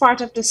hardest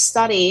part of the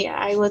study,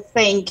 I would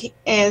think,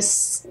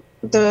 is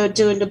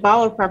doing the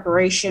bowel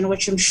preparation,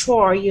 which I'm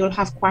sure you'll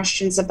have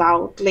questions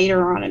about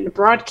later on in the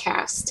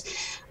broadcast.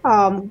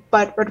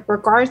 But with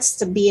regards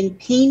to being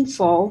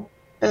painful,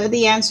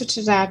 the answer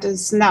to that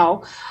is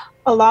no.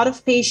 A lot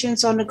of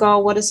patients undergo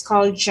what is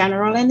called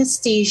general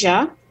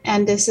anesthesia,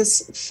 and this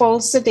is full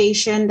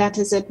sedation that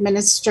is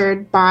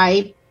administered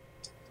by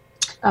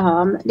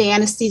the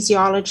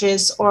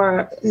anesthesiologist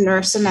or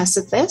nurse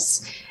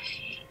anesthetist.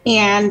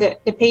 And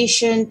the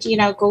patient,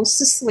 goes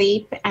to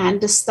sleep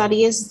and the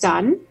study is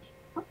done.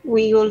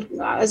 We will,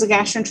 as a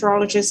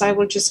gastroenterologist, I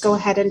will just go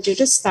ahead and do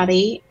the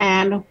study.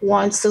 And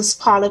once those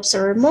polyps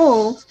are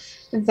removed,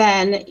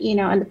 then,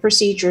 and the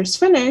procedure is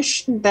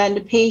finished, then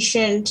the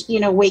patient,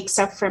 wakes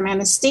up from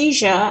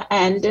anesthesia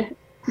and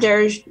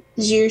there's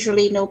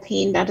usually no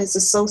pain that is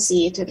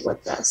associated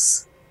with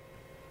this.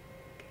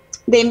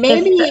 They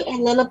may be a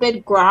little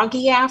bit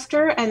groggy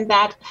after, and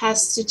that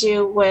has to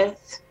do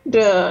with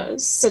the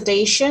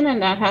sedation,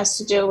 and that has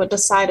to do with the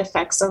side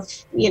effects of,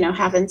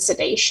 having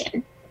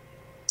sedation.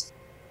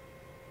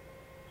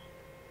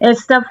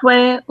 Esta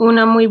fue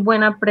una muy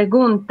buena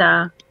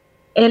pregunta.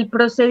 El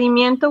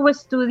procedimiento o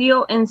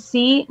estudio en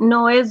sí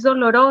no es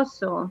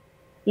doloroso.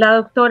 La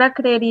doctora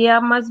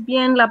creería más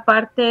bien la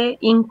parte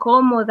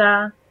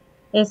incómoda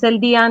es el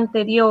día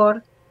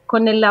anterior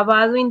con el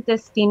lavado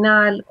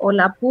intestinal o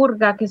la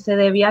purga que se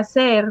debe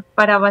hacer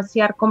para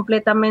vaciar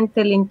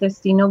completamente el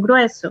intestino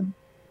grueso.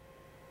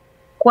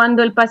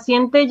 Cuando el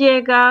paciente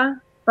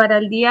llega para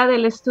el día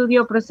del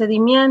estudio o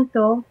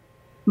procedimiento,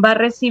 va a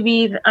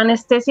recibir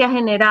anestesia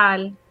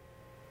general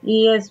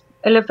y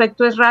el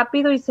efecto es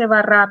rápido y se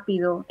va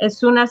rápido.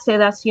 Es una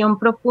sedación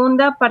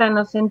profunda para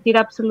no sentir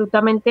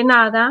absolutamente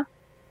nada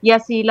y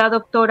así la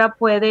doctora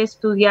puede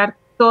estudiar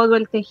todo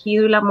el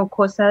tejido y la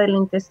mucosa del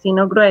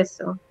intestino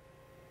grueso.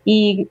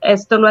 Y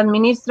esto lo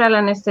administra el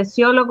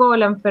anestesiólogo o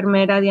la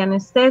enfermera de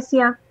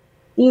anestesia.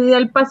 Y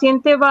el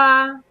paciente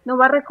no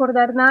va a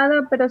recordar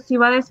nada, pero sí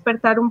va a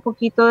despertar un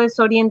poquito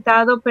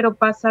desorientado, pero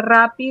pasa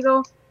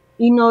rápido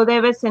y no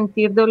debe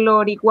sentir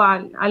dolor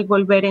igual al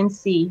volver en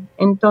sí.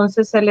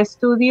 Entonces el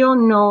estudio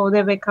no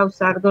debe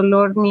causar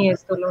dolor ni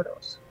es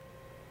doloroso.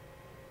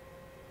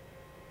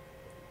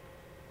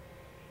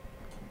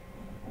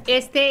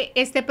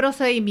 Este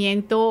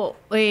procedimiento,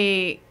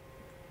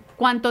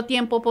 ¿cuánto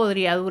tiempo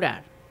podría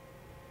durar?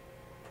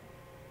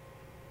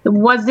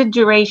 What's the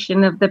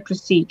duration of the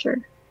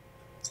procedure?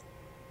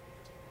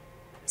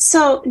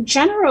 So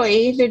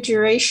generally, the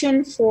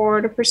duration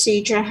for the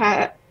procedure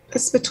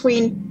is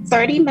between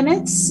 30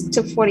 minutes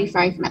to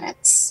 45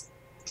 minutes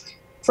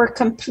for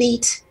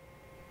complete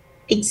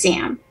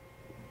exam.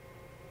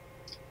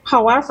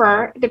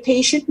 However, the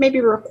patient may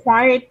be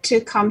required to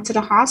come to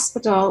the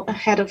hospital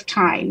ahead of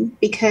time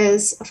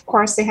because, of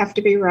course, they have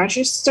to be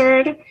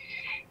registered.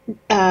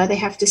 They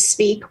have to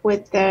speak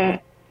with the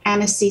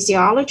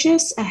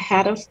anesthesiologist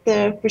ahead of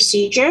the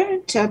procedure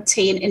to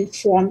obtain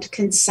informed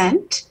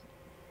consent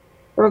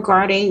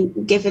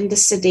regarding given the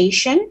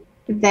sedation.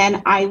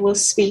 Then I will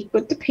speak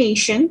with the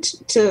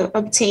patient to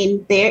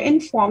obtain their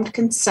informed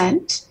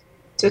consent,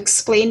 to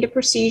explain the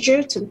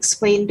procedure, to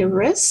explain the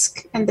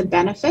risk and the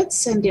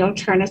benefits and the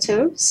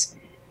alternatives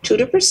to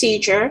the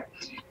procedure.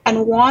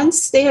 And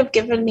once they have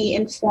given me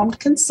informed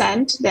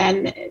consent,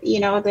 then,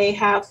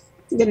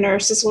 the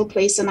nurses will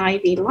place an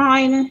IV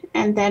line,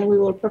 and then we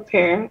will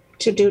prepare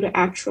to do the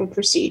actual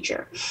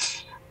procedure.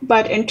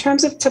 But in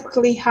terms of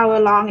typically how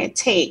long it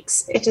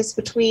takes, it is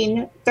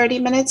between 30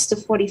 minutes to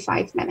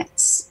 45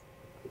 minutes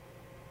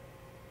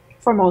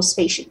for most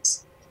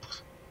patients.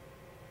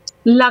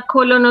 La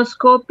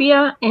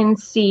colonoscopia en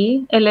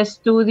sí, el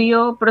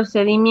estudio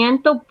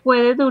procedimiento,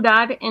 puede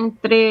durar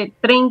entre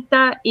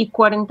 30 y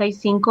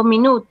 45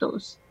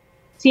 minutos.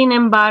 Sin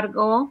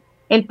embargo,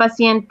 el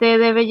paciente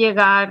debe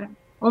llegar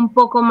un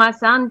poco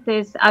más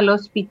antes al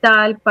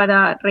hospital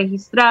para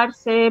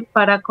registrarse,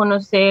 para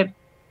conocer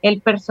el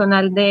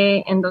personal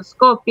de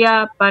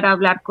endoscopia, para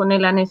hablar con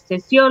el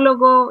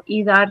anestesiólogo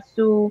y dar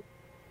su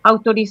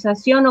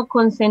autorización o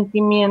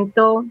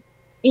consentimiento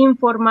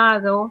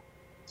informado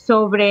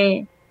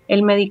sobre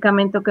el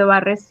medicamento que va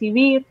a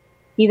recibir,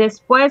 y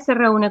después se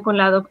reúne con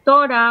la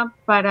doctora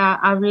para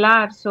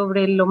hablar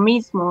sobre lo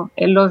mismo,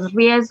 los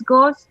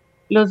riesgos,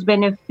 los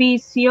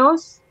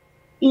beneficios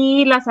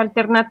y las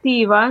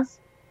alternativas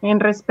en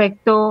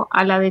respecto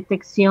a la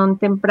detección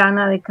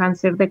temprana de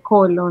cáncer de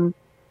colon.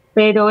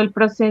 Pero el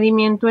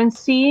procedimiento en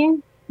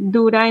sí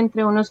dura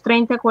entre unos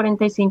 30 a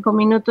 45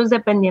 minutos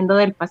dependiendo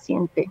del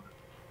paciente.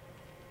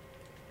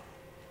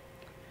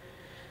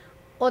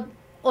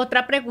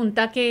 Otra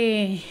pregunta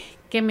que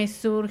me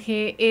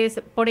surge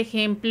es, por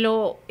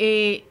ejemplo,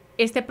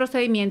 ¿este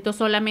procedimiento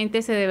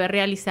solamente se debe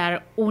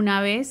realizar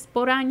una vez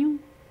por año?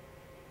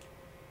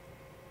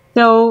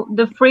 So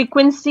the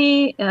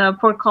frequency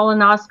for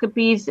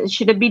colonoscopies,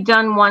 should it be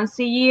done once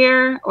a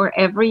year or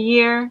every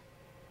year?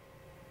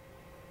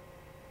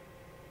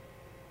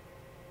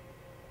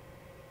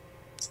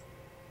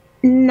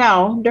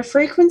 No, the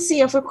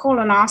frequency of a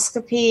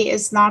colonoscopy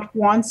is not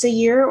once a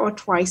year or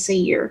twice a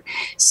year.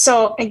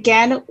 So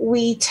again,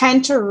 we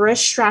tend to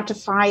risk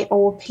stratify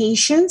our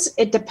patients.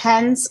 It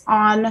depends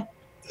on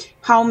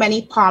how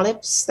many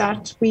polyps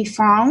that we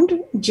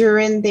found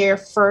during their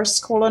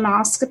first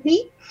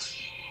colonoscopy.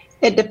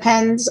 It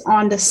depends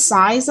on the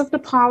size of the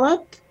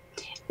polyp.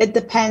 It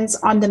depends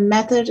on the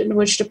method in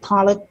which the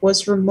polyp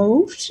was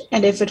removed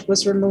and if it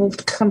was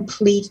removed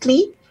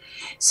completely.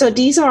 So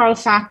these are all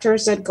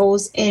factors that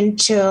goes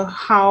into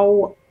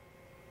how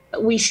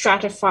we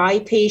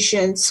stratify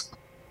patients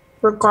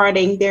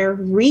regarding their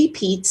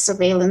repeat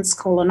surveillance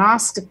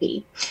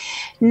colonoscopy.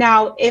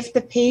 Now, if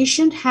the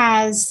patient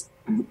has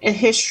a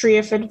history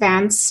of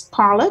advanced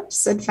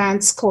polyps,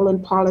 advanced colon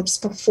polyps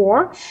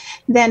before,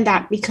 then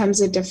that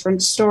becomes a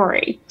different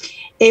story.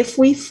 If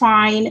we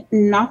find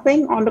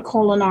nothing on the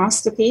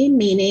colonoscopy,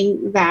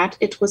 meaning that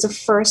it was a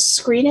first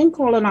screening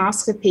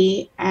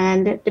colonoscopy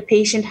and the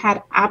patient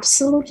had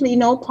absolutely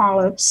no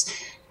polyps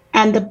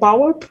and the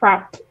bowel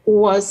prep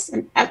was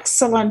an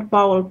excellent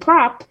bowel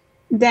prep,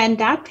 then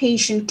that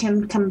patient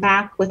can come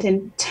back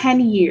within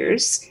 10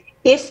 years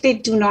if they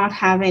do not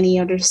have any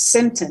other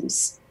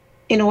symptoms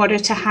in order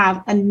to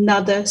have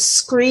another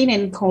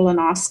screening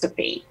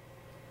colonoscopy.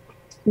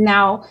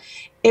 Now,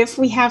 if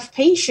we have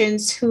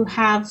patients who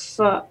have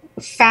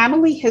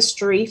family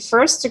history,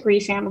 first-degree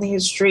family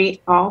history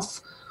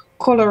of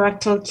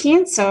colorectal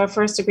cancer,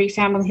 first-degree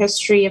family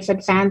history of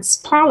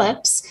advanced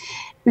polyps,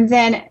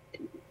 then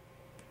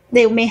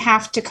they may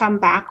have to come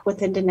back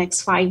within the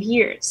next 5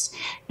 years.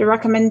 The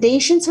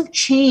recommendations have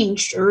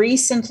changed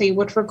recently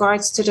with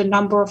regards to the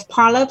number of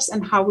polyps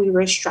and how we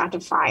risk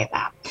stratify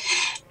that.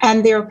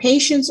 And there are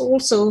patients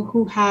also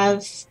who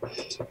have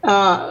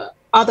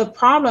other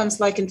problems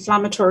like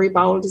inflammatory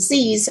bowel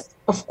disease.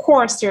 Of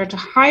course, they're at a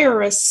higher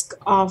risk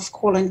of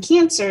colon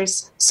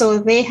cancers, so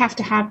they have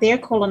to have their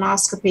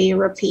colonoscopy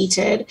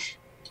repeated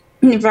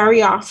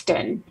very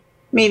often,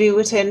 maybe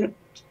within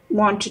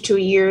 1 to 2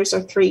 years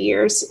or 3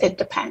 years, it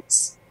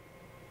depends.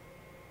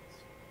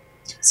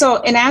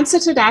 So in answer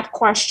to that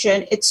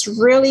question, it's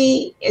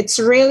really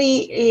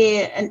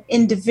an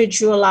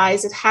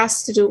individualized, it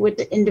has to do with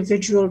the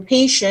individual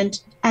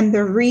patient and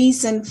the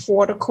reason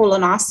for the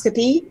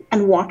colonoscopy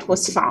and what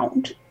was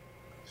found.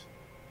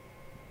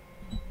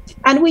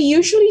 And we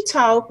usually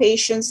tell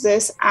patients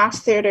this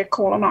after their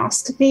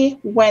colonoscopy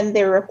when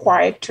they're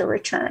required to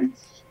return.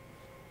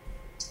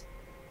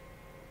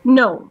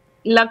 No,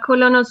 la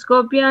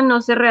colonoscopia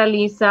no se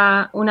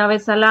realiza una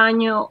vez al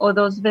año o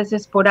 2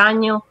 veces por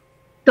año.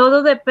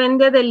 Todo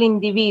depende del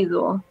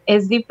individuo,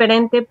 es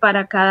diferente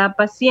para cada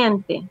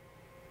paciente.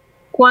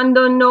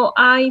 Cuando no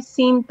hay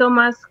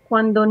síntomas,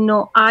 cuando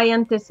no hay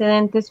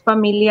antecedentes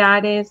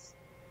familiares,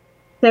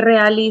 se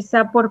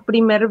realiza por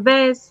primera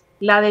vez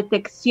la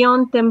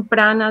detección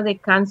temprana de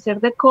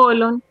cáncer de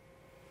colon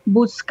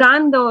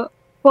buscando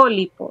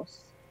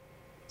pólipos.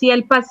 Si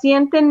el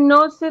paciente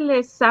no se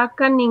le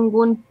saca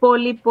ningún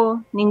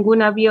pólipo,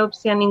 ninguna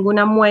biopsia,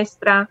 ninguna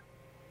muestra,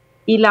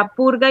 y la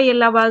purga y el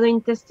lavado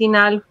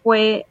intestinal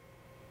fue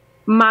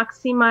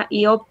máxima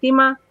y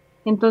óptima,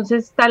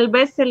 entonces tal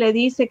vez se le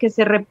dice que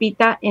se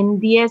repita en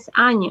 10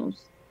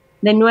 años.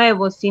 De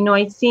nuevo, si no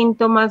hay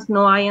síntomas,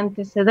 no hay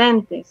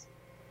antecedentes.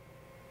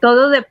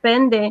 Todo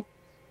depende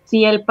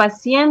si el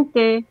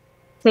paciente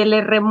se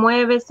le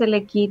remueve, se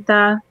le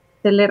quita,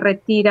 se le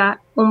retira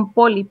un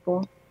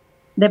pólipo.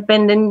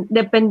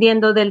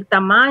 Dependiendo del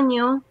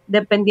tamaño,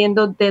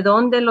 dependiendo de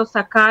dónde lo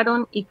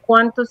sacaron y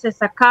cuánto se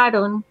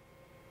sacaron,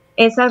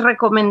 esas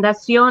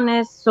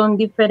recomendaciones son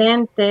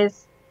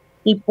diferentes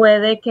y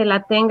puede que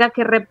la tenga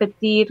que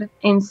repetir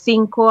en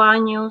 5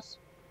 años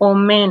o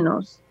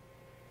menos.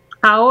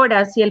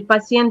 Ahora, si el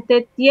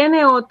paciente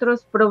tiene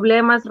otros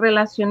problemas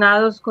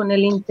relacionados con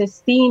el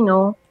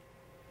intestino,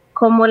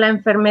 como la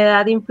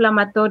enfermedad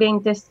inflamatoria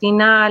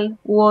intestinal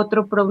u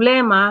otro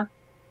problema,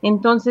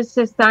 entonces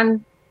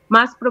están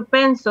más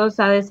propensos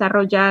a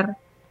desarrollar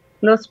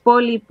los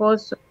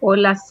pólipos o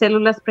las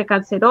células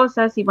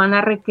precancerosas y van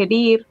a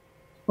requerir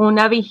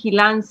una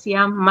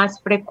vigilancia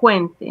más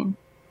frecuente.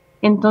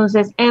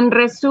 Entonces, en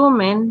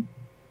resumen,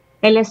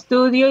 el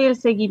estudio y el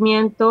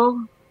seguimiento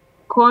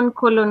con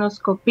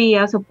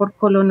colonoscopías o por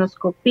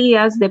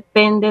colonoscopías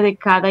depende de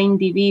cada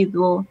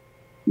individuo,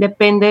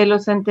 depende de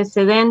los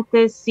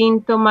antecedentes,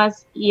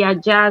 síntomas y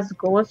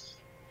hallazgos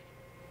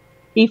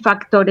y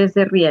factores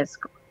de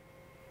riesgo.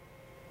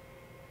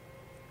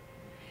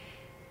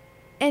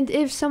 And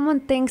if someone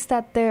thinks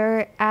that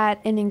they're at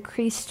an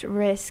increased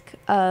risk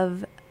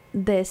of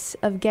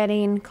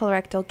getting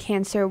colorectal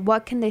cancer,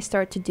 what can they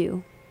start to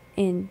do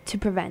to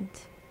prevent?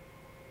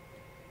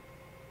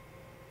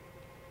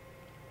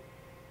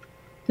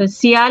 Entonces,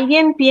 si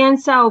alguien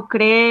piensa o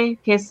cree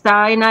que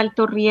está en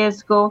alto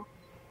riesgo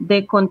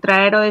de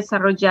contraer o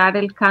desarrollar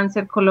el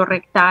cáncer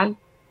colorectal,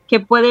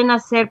 ¿qué pueden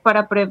hacer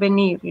para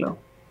prevenirlo?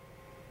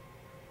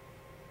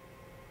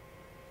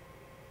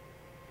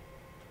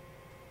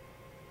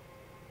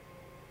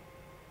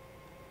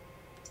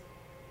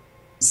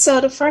 So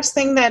the first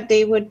thing that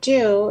they would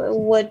do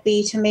would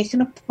be to make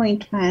an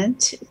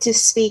appointment to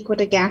speak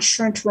with a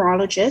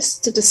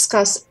gastroenterologist to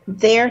discuss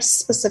their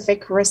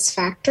specific risk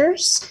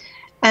factors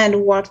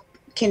and what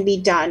can be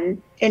done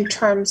in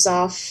terms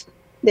of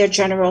their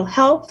general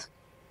health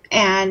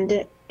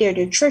and their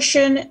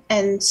nutrition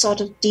and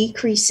sort of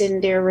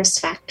decreasing their risk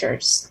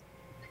factors.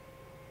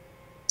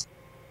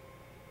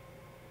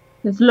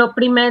 Pues lo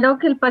primero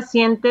que el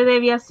paciente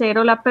debe hacer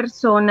o la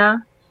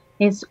persona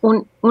es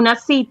una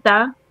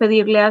cita,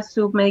 pedirle a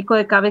su médico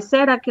de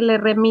cabecera que le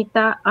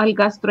remita al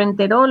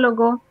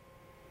gastroenterólogo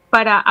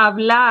para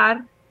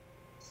hablar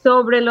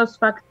sobre los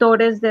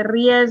factores de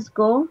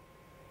riesgo,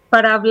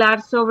 para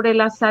hablar sobre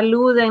la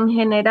salud en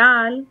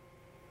general,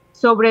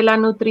 sobre la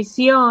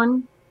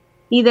nutrición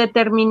y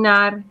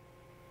determinar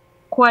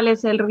cuál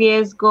es el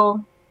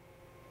riesgo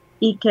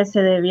y qué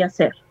se debe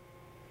hacer.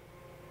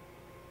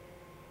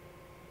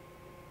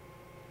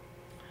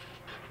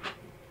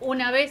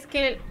 Una vez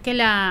que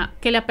la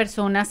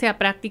persona se ha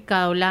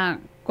practicado la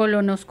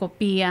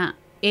colonoscopía,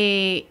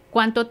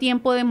 ¿cuánto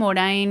tiempo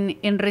demora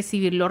en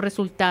recibir los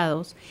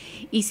resultados?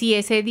 Y si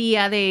ese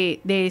día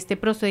de este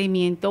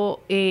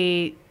procedimiento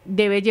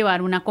debe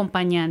llevar un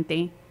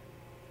acompañante.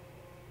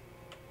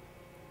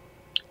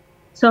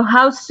 So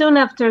how soon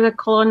after the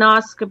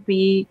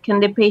colonoscopy can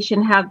the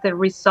patient have the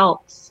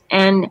results?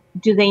 And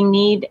do they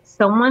need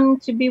someone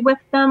to be with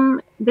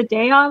them the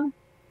day of?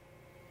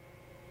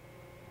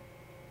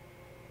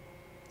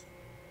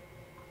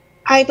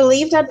 I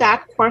believe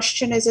that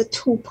question is a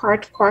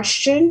two-part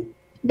question.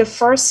 The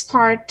first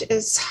part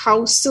is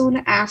how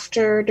soon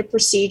after the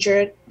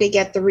procedure they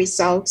get the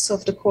results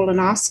of the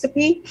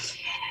colonoscopy.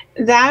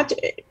 That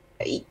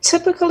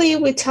typically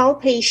we tell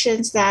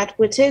patients that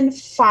within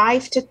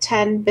 5 to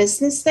 10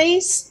 business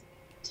days,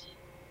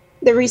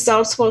 the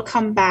results will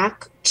come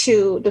back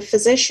to the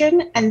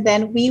physician, and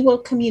then we will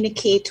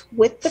communicate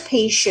with the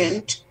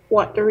patient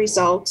what the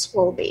results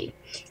will be.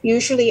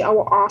 Usually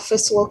our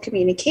office will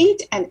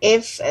communicate, and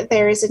if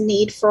there is a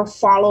need for a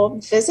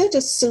follow-up visit,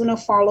 a sooner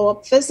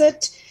follow-up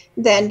visit,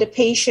 then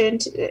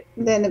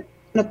an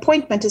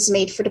appointment is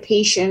made for the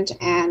patient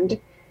and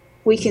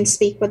we can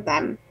speak with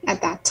them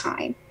at that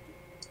time.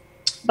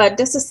 But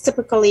this is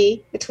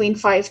typically between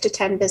 5 to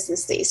 10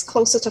 business days,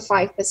 closer to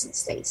 5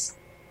 business days.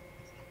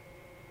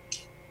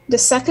 The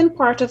second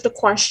part of the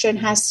question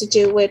has to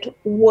do with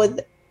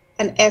would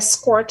an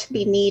escort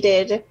be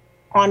needed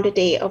on the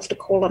day of the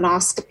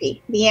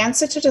colonoscopy? The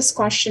answer to this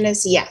question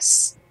is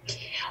yes.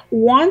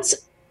 Once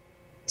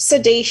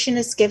sedation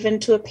is given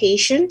to a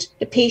patient,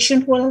 the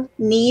patient will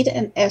need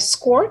an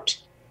escort,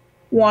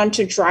 one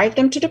to drive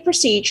them to the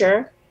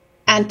procedure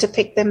and to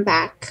pick them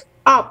back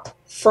up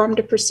from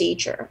the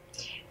procedure.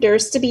 There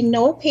is to be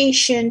no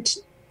patient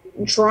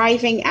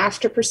driving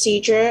after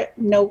procedure,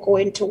 no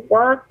going to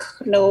work,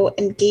 no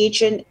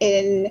engaging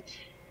in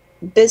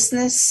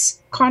business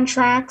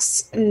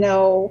contracts,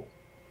 no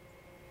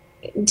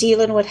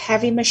dealing with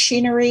heavy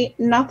machinery,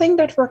 nothing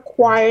that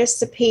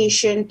requires the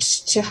patient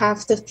to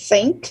have to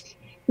think,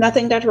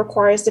 nothing that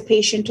requires the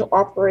patient to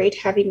operate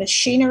heavy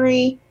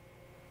machinery.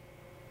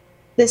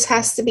 This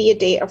has to be a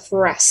day of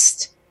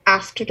rest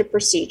after the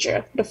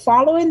procedure. The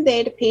following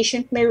day, the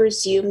patient may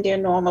resume their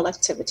normal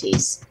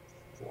activities.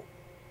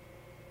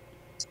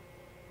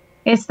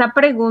 Esta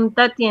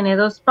pregunta tiene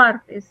dos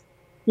partes.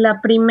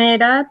 La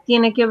primera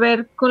tiene que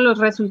ver con los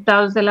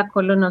resultados de la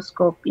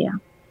colonoscopia.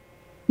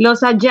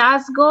 Los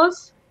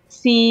hallazgos,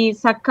 si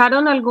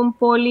sacaron algún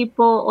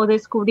pólipo o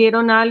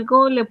descubrieron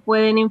algo, le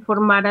pueden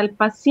informar al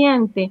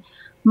paciente,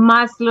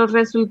 mas los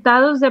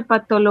resultados de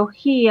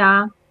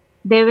patología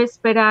debe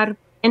esperar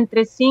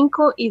entre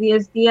 5 y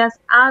 10 días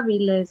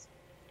hábiles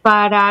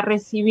para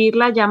recibir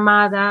la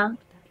llamada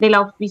de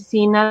la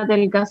oficina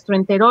del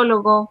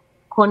gastroenterólogo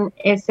con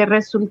ese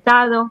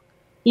resultado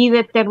y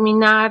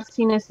determinar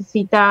si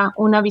necesita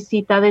una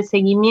visita de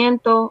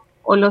seguimiento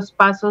o los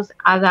pasos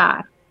a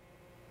dar.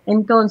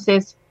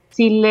 Entonces,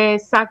 si le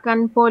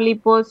sacan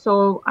pólipos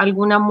o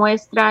alguna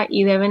muestra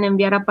y deben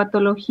enviar a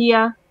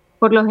patología,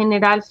 por lo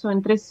general son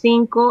entre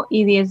 5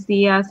 y 10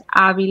 días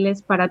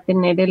hábiles para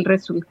tener el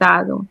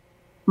resultado.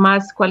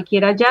 Más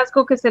cualquier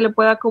hallazgo que se le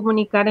pueda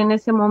comunicar en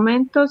ese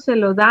momento, se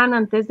lo dan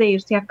antes de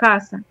irse a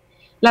casa.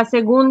 La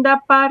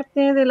segunda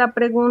parte de la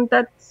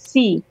pregunta,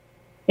 sí.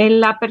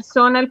 La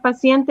persona, el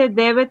paciente,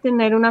 debe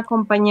tener un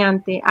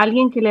acompañante,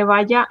 alguien que le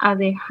vaya a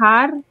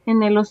dejar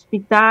en el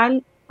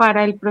hospital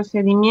para el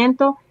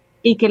procedimiento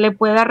y que le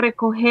pueda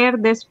recoger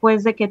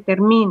después de que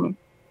termine.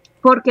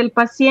 Porque el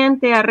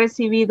paciente ha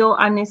recibido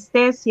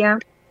anestesia,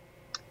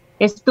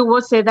 estuvo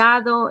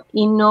sedado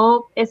y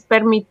no es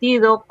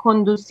permitido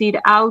conducir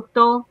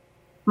auto,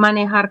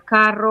 manejar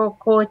carro,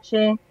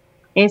 coche.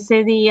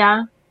 Ese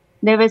día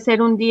debe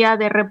ser un día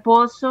de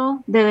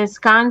reposo, de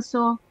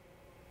descanso,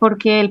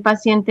 porque el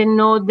paciente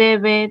no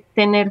debe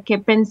tener que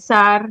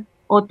pensar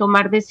o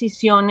tomar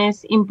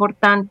decisiones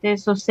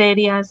importantes o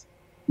serias.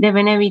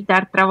 Deben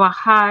evitar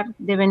trabajar,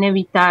 deben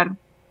evitar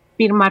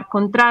firmar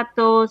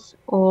contratos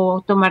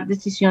o tomar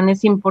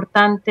decisiones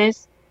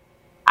importantes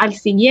al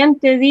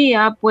siguiente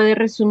día puede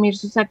resumir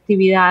sus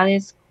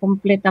actividades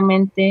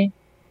completamente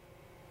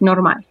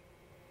normal.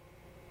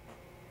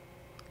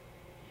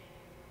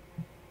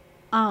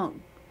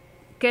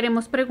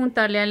 Queremos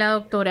preguntarle a la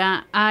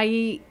doctora,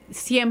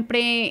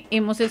 siempre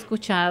hemos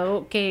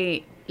escuchado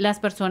que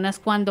las personas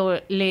cuando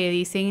le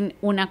dicen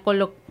una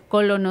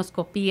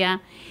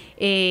colonoscopía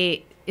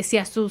se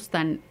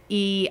asustan,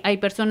 y hay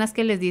personas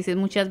que les dicen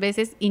muchas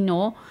veces y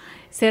no,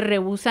 se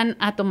rehúsan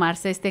a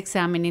tomarse este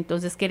examen.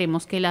 Entonces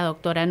queremos que la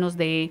doctora nos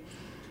dé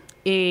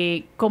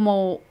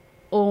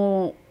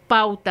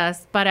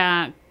pautas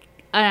para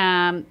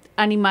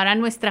animar a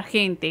nuestra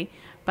gente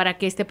para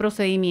que este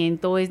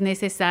procedimiento es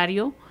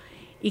necesario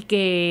y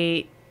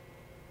que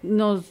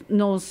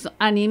nos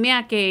anime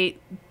a que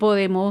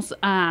podemos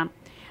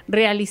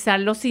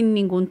realizarlo sin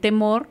ningún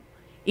temor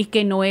y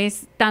que no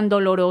es tan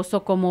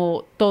doloroso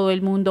como todo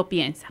el mundo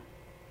piensa.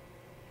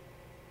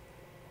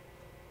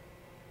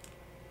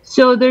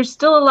 So there's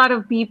still a lot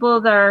of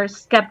people that are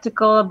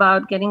skeptical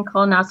about getting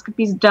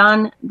colonoscopies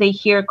done. They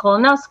hear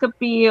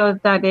colonoscopy, or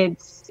that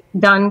it's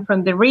done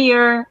from the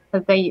rear,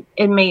 that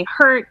it may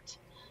hurt.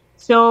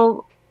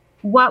 So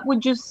what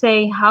would you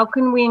say, how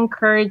can we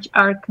encourage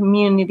our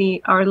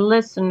community, our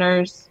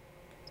listeners,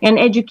 and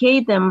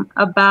educate them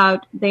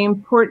about the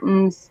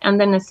importance and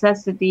the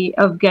necessity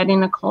of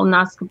getting a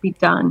colonoscopy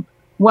done?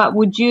 What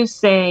would you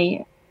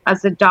say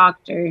as a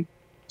doctor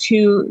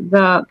to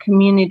the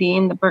community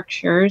in the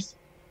Berkshires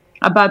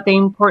about the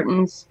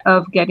importance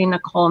of getting a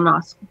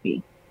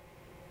colonoscopy?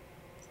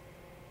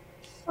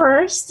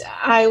 First,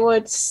 I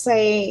would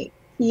say,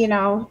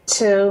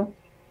 to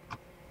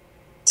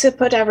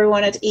put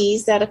everyone at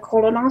ease, that a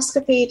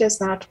colonoscopy does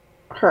not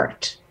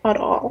hurt at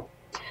all.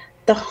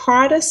 The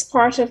hardest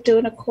part of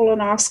doing a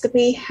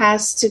colonoscopy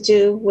has to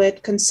do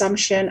with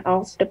consumption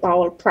of the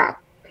bowel prep.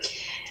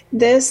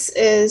 This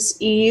is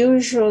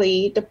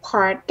usually the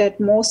part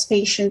that most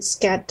patients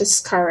get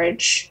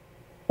discouraged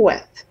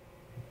with,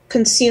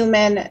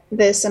 consuming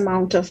this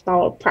amount of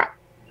bowel prep.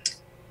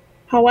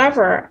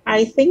 However,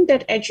 I think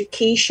that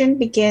education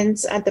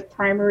begins at the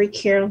primary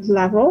care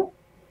level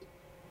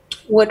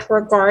with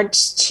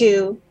regards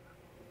to,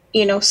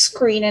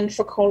 screening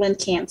for colon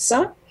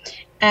cancer,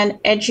 and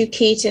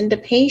educating the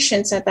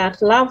patients at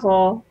that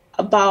level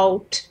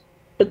about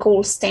the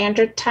gold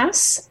standard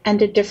tests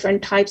and the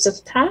different types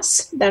of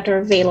tests that are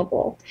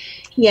available.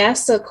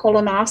 Yes, the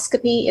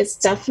colonoscopy is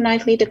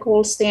definitely the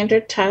gold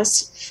standard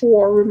test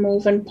for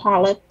removing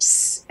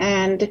polyps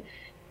and,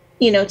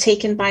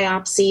 taking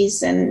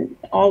biopsies and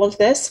all of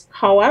this.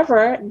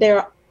 However, there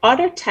are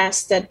other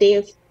tests that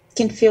they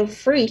can feel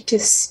free to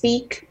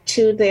speak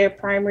to their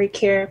primary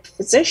care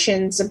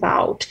physicians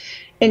about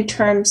in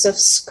terms of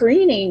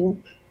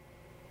screening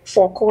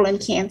for colon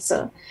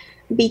cancer,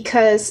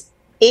 because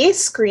a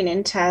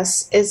screening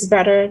test is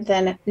better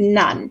than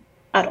none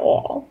at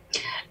all.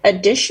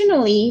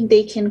 Additionally,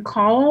 they can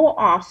call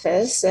our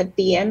office at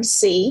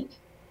BMC,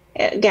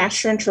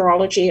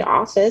 gastroenterology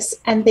office,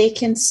 and they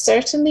can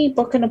certainly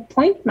book an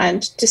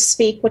appointment to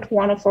speak with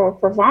one of our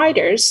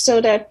providers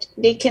so that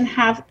they can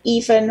have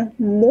even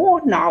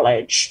more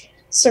knowledge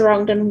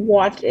surrounding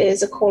what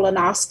is a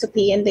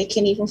colonoscopy, and they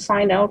can even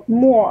find out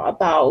more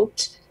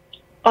about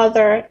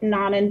other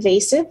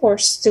non-invasive or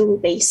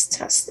stool-based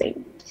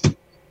testing.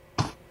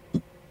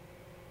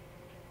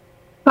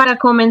 Para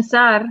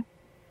comenzar,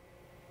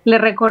 le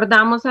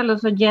recordamos a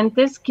los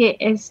oyentes que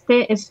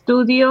este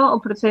estudio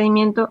o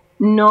procedimiento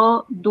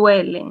no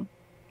duele.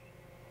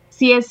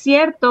 Sí es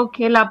cierto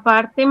que la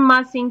parte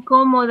más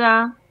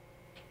incómoda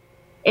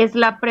es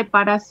la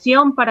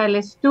preparación para el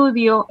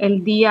estudio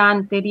el día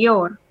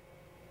anterior,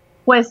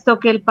 puesto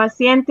que el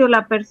paciente o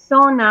la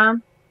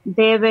persona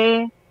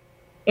debe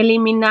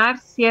eliminar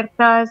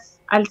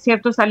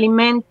ciertos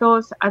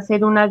alimentos,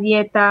 hacer una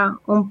dieta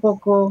un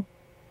poco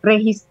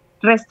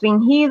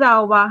restringida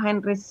o baja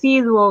en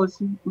residuos,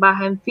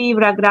 baja en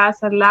fibra,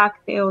 grasas,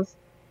 lácteos,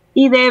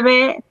 y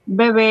debe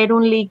beber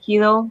un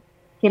líquido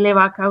que le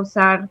va a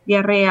causar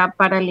diarrea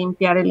para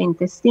limpiar el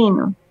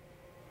intestino.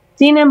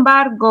 Sin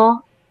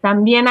embargo,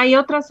 también hay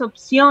otras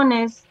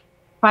opciones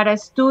para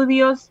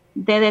estudios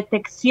de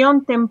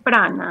detección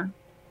temprana.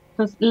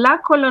 Entonces, la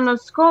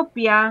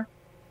colonoscopia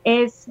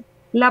es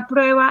la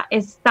prueba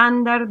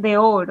estándar de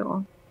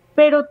oro,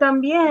 pero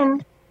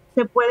también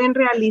se pueden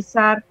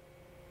realizar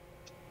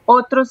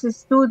otros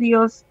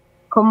estudios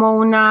como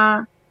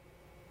una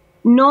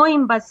no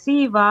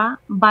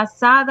invasiva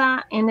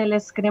basada en el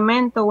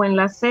excremento o en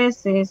las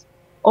heces,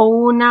 o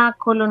una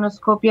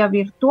colonoscopia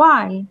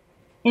virtual.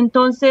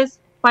 Entonces,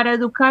 para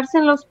educarse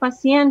en los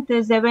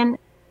pacientes deben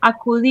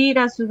acudir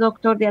a su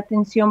doctor de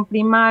atención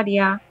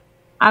primaria,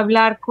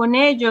 hablar con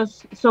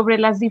ellos sobre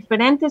las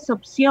diferentes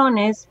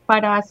opciones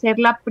para hacer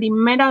la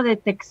primera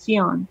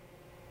detección.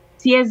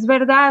 Si es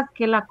verdad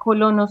que la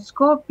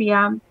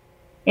colonoscopia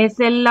es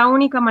la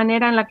única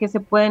manera en la que se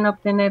pueden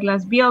obtener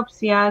las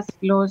biopsias,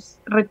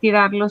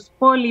 retirar los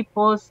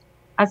pólipos,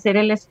 hacer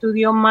el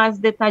estudio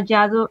más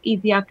detallado y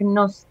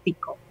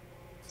diagnóstico.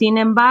 Sin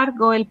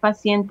embargo, el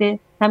paciente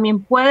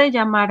también puede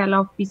llamar a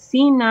la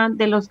oficina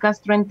de los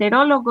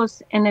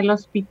gastroenterólogos en el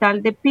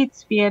hospital de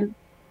Pittsfield,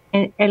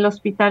 el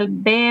hospital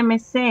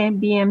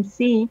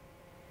BMC,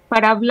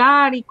 para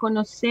hablar y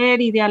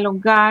conocer y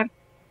dialogar,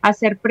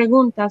 hacer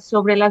preguntas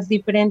sobre las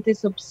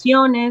diferentes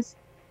opciones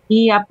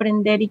y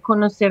aprender y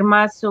conocer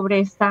más sobre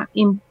esta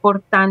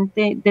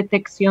importante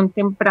detección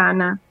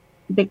temprana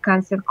de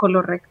cáncer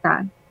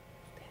colorectal.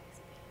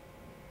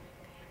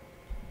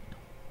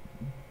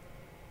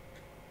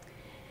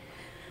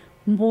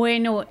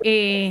 Bueno,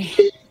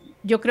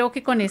 yo creo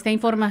que con esta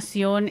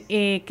información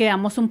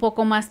quedamos un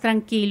poco más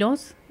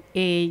tranquilos.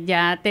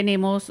 Ya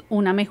tenemos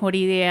una mejor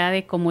idea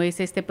de cómo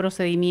es este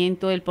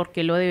procedimiento, del por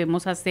qué lo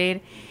debemos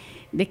hacer,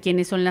 de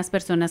quiénes son las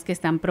personas que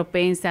están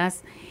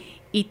propensas,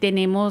 y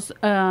tenemos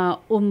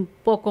un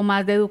poco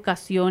más de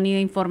educación y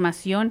de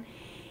información,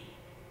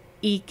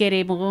 y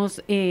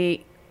queremos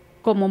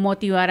como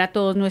motivar a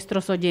todos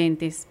nuestros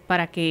oyentes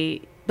para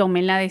que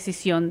tomen la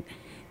decisión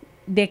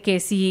de que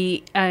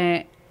si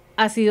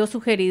ha sido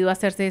sugerido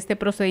hacerse este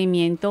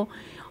procedimiento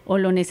o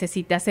lo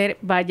necesita hacer,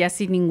 vaya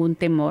sin ningún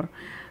temor.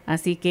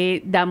 Así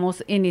que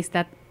damos en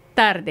esta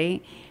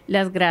tarde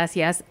las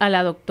gracias a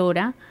la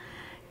doctora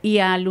y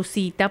a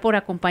Lucita por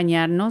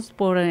acompañarnos,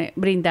 por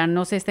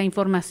brindarnos esta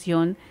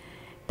información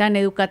tan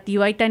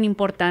educativa y tan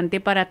importante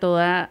para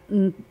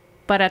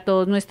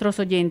todos nuestros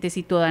oyentes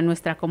y toda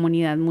nuestra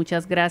comunidad.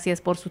 Muchas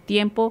gracias por su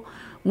tiempo,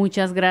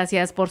 muchas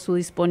gracias por su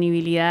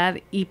disponibilidad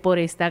y por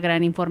esta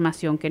gran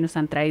información que nos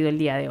han traído el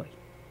día de hoy.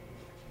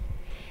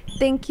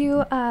 Thank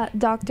you,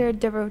 Dr.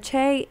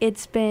 DeRoche.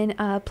 It's been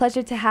a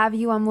pleasure to have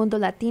you on Mundo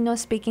Latino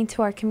speaking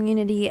to our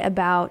community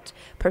about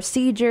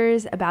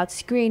procedures, about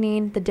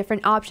screening, the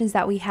different options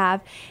that we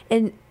have,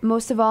 and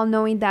most of all,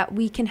 knowing that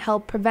we can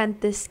help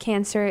prevent this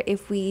cancer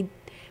if we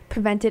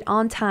prevent it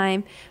on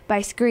time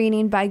by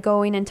screening, by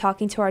going and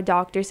talking to our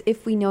doctors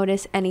if we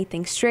notice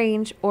anything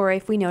strange or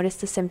if we notice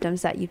the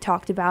symptoms that you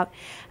talked about.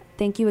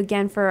 Thank you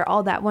again for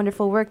all that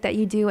wonderful work that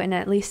you do, and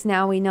at least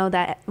now we know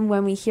that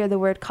when we hear the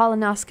word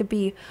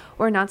colonoscopy,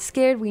 we're not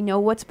scared. We know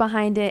what's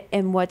behind it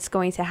and what's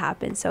going to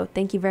happen. So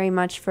thank you very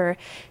much for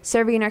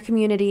serving our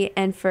community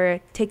and for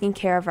taking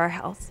care of our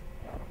health.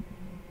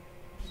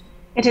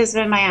 It has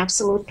been my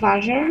absolute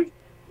pleasure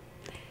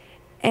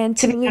and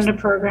to be on the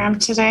program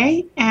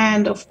today.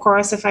 And of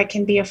course, if I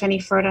can be of any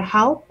further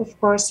help, of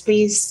course,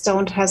 please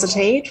don't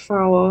hesitate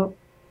for our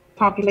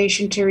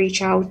population to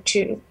reach out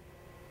to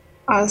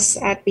us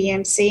at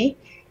BMC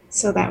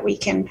so that we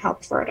can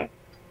help further.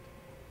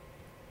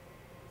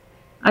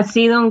 Ha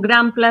sido un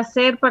gran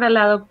placer para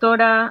la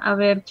doctora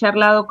haber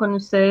charlado con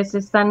ustedes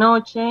esta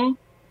noche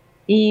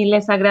y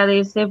les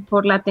agradece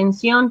por la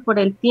atención, por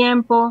el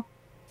tiempo.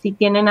 Si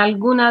tienen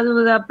alguna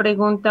duda,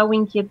 pregunta o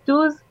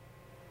inquietud,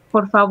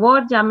 por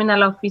favor llamen a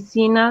la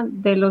oficina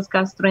de los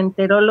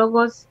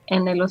gastroenterólogos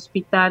en el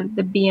hospital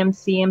de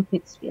BMC en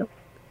Pittsfield.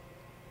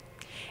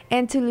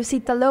 And to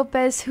Lucita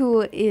Lopez,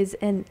 who is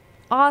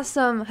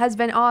has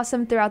been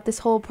awesome throughout this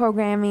whole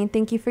programming.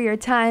 Thank you for your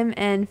time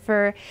and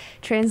for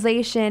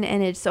translation,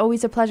 and it's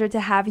always a pleasure to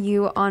have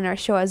you on our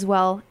show as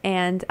well.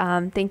 And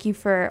thank you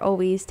for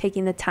always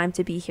taking the time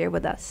to be here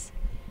with us.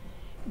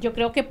 Yo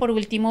creo que por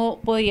último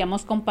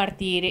podríamos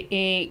compartir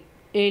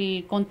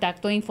el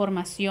contacto de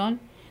información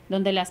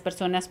donde las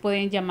personas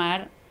pueden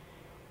llamar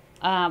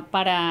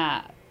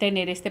para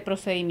tener este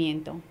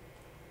procedimiento.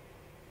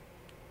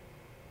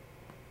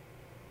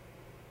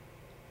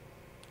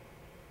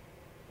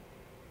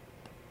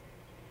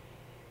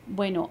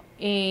 Bueno,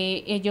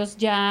 ellos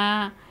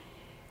ya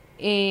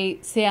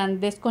se han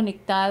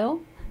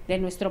desconectado de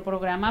nuestro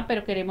programa,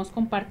 pero queremos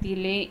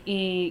compartirle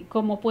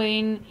cómo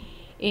pueden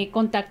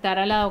contactar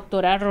a la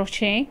doctora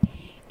Roche.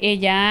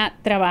 Ella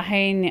trabaja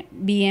en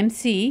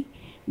BMC,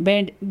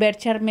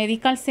 Berkshire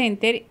Medical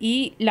Center,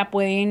 y la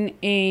pueden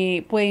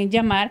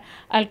llamar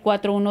al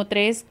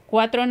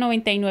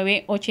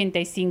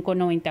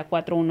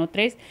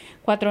 413-499-8590,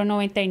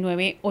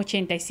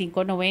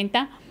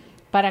 413-499-8590,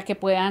 para que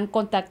puedan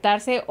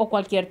contactarse, o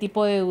cualquier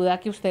tipo de duda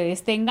que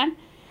ustedes tengan,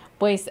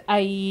 pues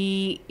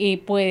ahí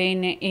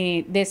pueden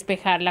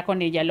despejarla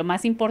con ella. Lo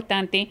más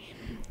importante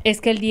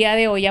es que el día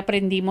de hoy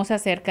aprendimos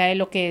acerca de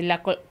lo que es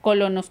la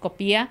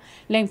colonoscopía,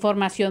 la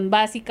información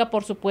básica.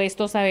 Por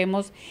supuesto,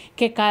 sabemos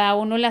que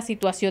la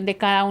situación de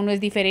cada uno es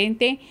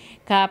diferente,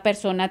 cada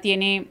persona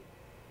tiene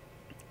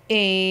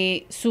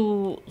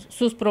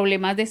sus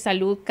problemas de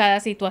salud, cada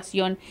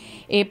situación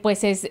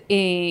pues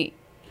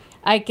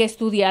hay que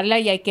estudiarla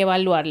y hay que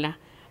evaluarla,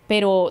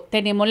 pero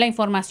tenemos la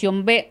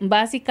información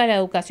básica, la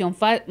educación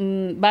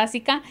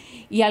básica,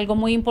 y algo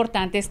muy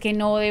importante es que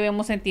no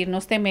debemos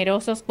sentirnos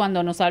temerosos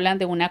cuando nos hablan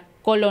de una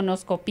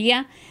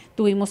colonoscopía.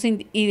 Tuvimos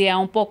idea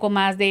un poco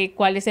más de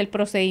cuál es el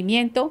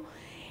procedimiento,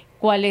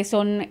 cuáles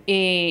son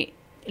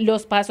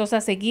los pasos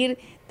a seguir,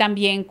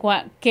 también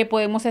qué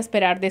podemos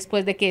esperar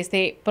después de que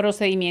este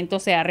procedimiento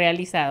sea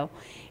realizado.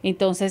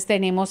 Entonces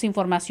tenemos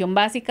información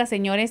básica,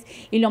 señores,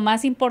 y lo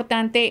más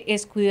importante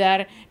es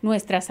cuidar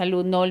nuestra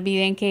salud. No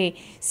olviden que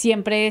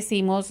siempre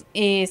decimos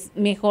es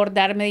mejor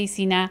dar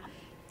medicina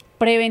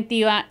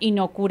preventiva y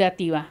no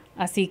curativa.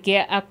 Así que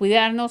a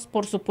cuidarnos,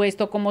 por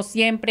supuesto, como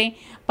siempre,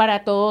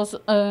 para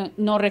todos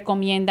nos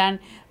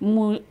recomiendan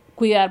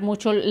cuidar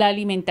mucho la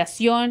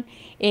alimentación,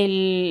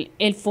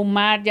 el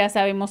fumar ya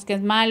sabemos que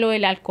es malo,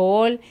 el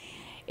alcohol,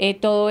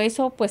 todo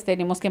eso pues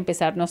tenemos que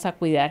empezarnos a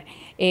cuidar.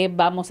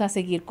 Vamos a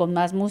seguir con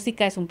más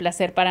música, es un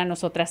placer para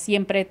nosotras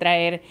siempre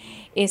traer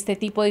este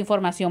tipo de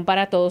información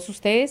para todos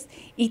ustedes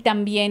y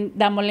también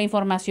damos la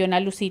información a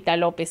Lucita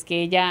López,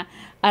 que ella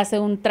hace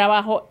un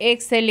trabajo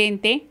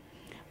excelente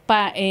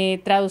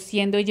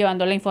traduciendo y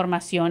llevando la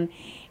información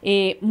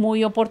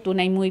muy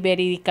oportuna y muy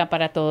verídica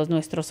para todos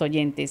nuestros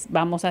oyentes.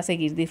 Vamos a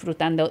seguir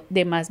disfrutando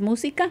de más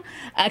música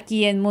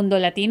aquí en Mundo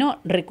Latino,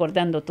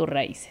 recordando tus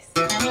raíces.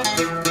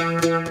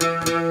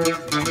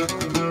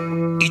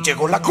 Y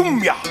llegó la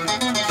cumbia.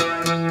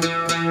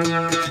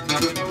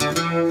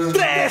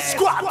 3,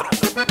 4.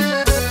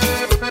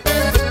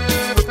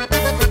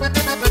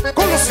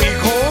 Con los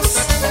hijos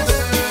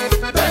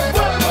del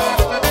pueblo.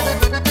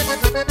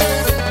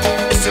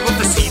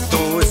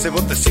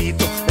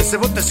 Ese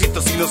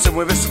botecito si no se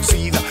mueve se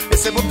oxida.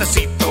 Ese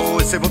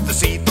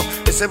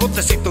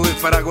botecito es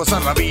para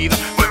gozar la vida.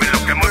 Mueve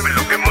lo que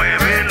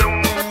muévelo.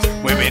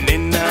 Mueve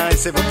nena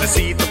ese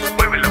botecito.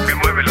 Mueve lo que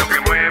muévelo.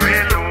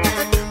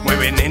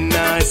 Mueve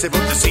nena ese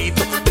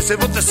botecito.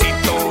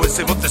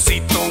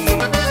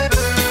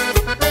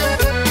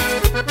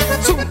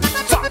 Zum,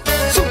 fa,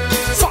 zum,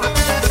 fa.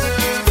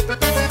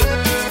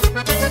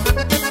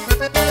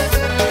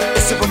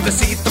 Ese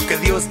botecito que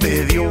Dios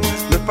te dio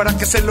no es para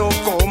que se lo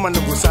coman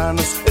los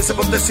gusanos. Ese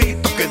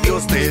botecito que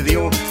Dios te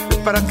dio es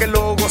para que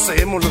lo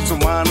gocemos los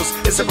humanos.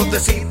 Ese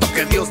botecito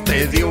que Dios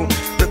te dio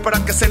no es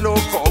para que se lo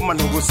coman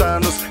los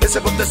gusanos. Ese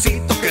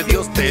botecito que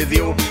Dios te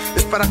dio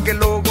es para que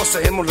lo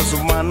gocemos los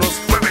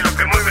humanos. Mueve lo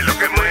que muévelo.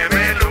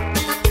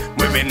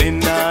 Mueve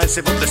nena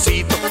ese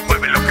botecito.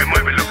 Mueve lo que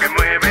muévelo.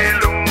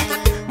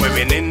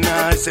 Mueve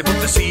nena ese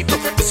botecito.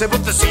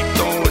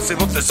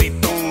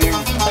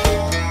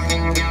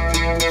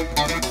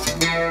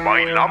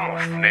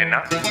 Bailamos,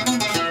 nena.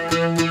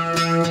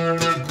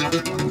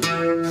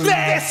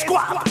 3,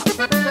 4.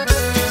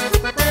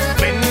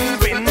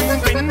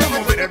 Ven a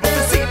mover el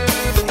botecito.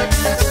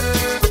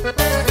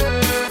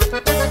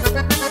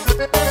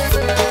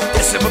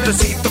 Ese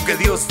botecito que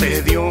Dios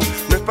te dio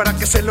no es para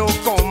que se lo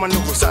coman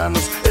los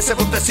gusanos. Ese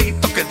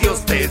botecito que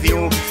Dios te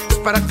dio es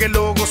para que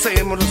lo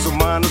gocemos los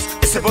humanos.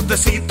 Ese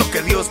botecito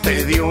que Dios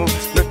te dio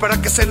no es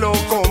para que se lo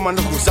coman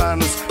los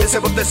gusanos. Ese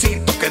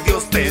botecito que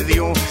Dios te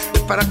dio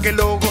es para que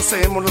lo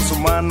gocemos los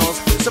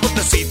humanos. Ese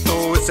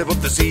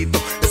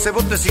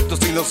botecito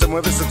si no se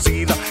mueve se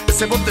oxida.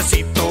 Ese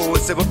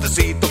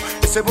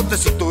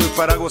botecito es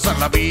para gozar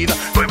la vida.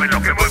 Mueve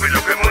lo que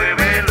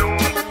muévelo.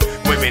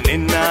 Mueve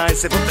nena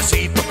ese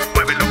botecito.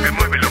 Mueve lo que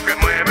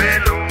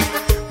muévelo.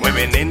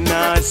 Mueve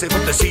nena ese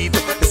botecito.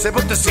 Ese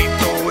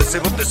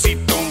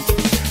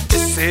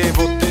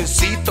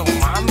botecito,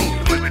 mami,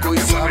 rico y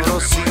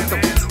sabrosito.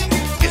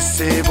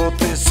 Ese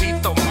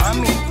botecito,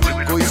 mami,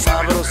 rico y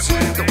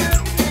sabrosito.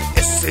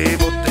 Ese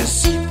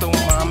botecito,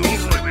 mami,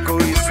 rico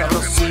y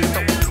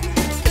sabrosito.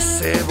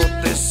 Ese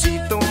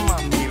botecito,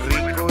 mami,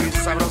 rico y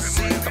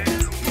sabrosito.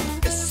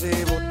 Ese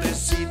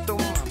botecito,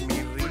 mami,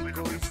 rico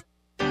y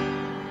sabrosito.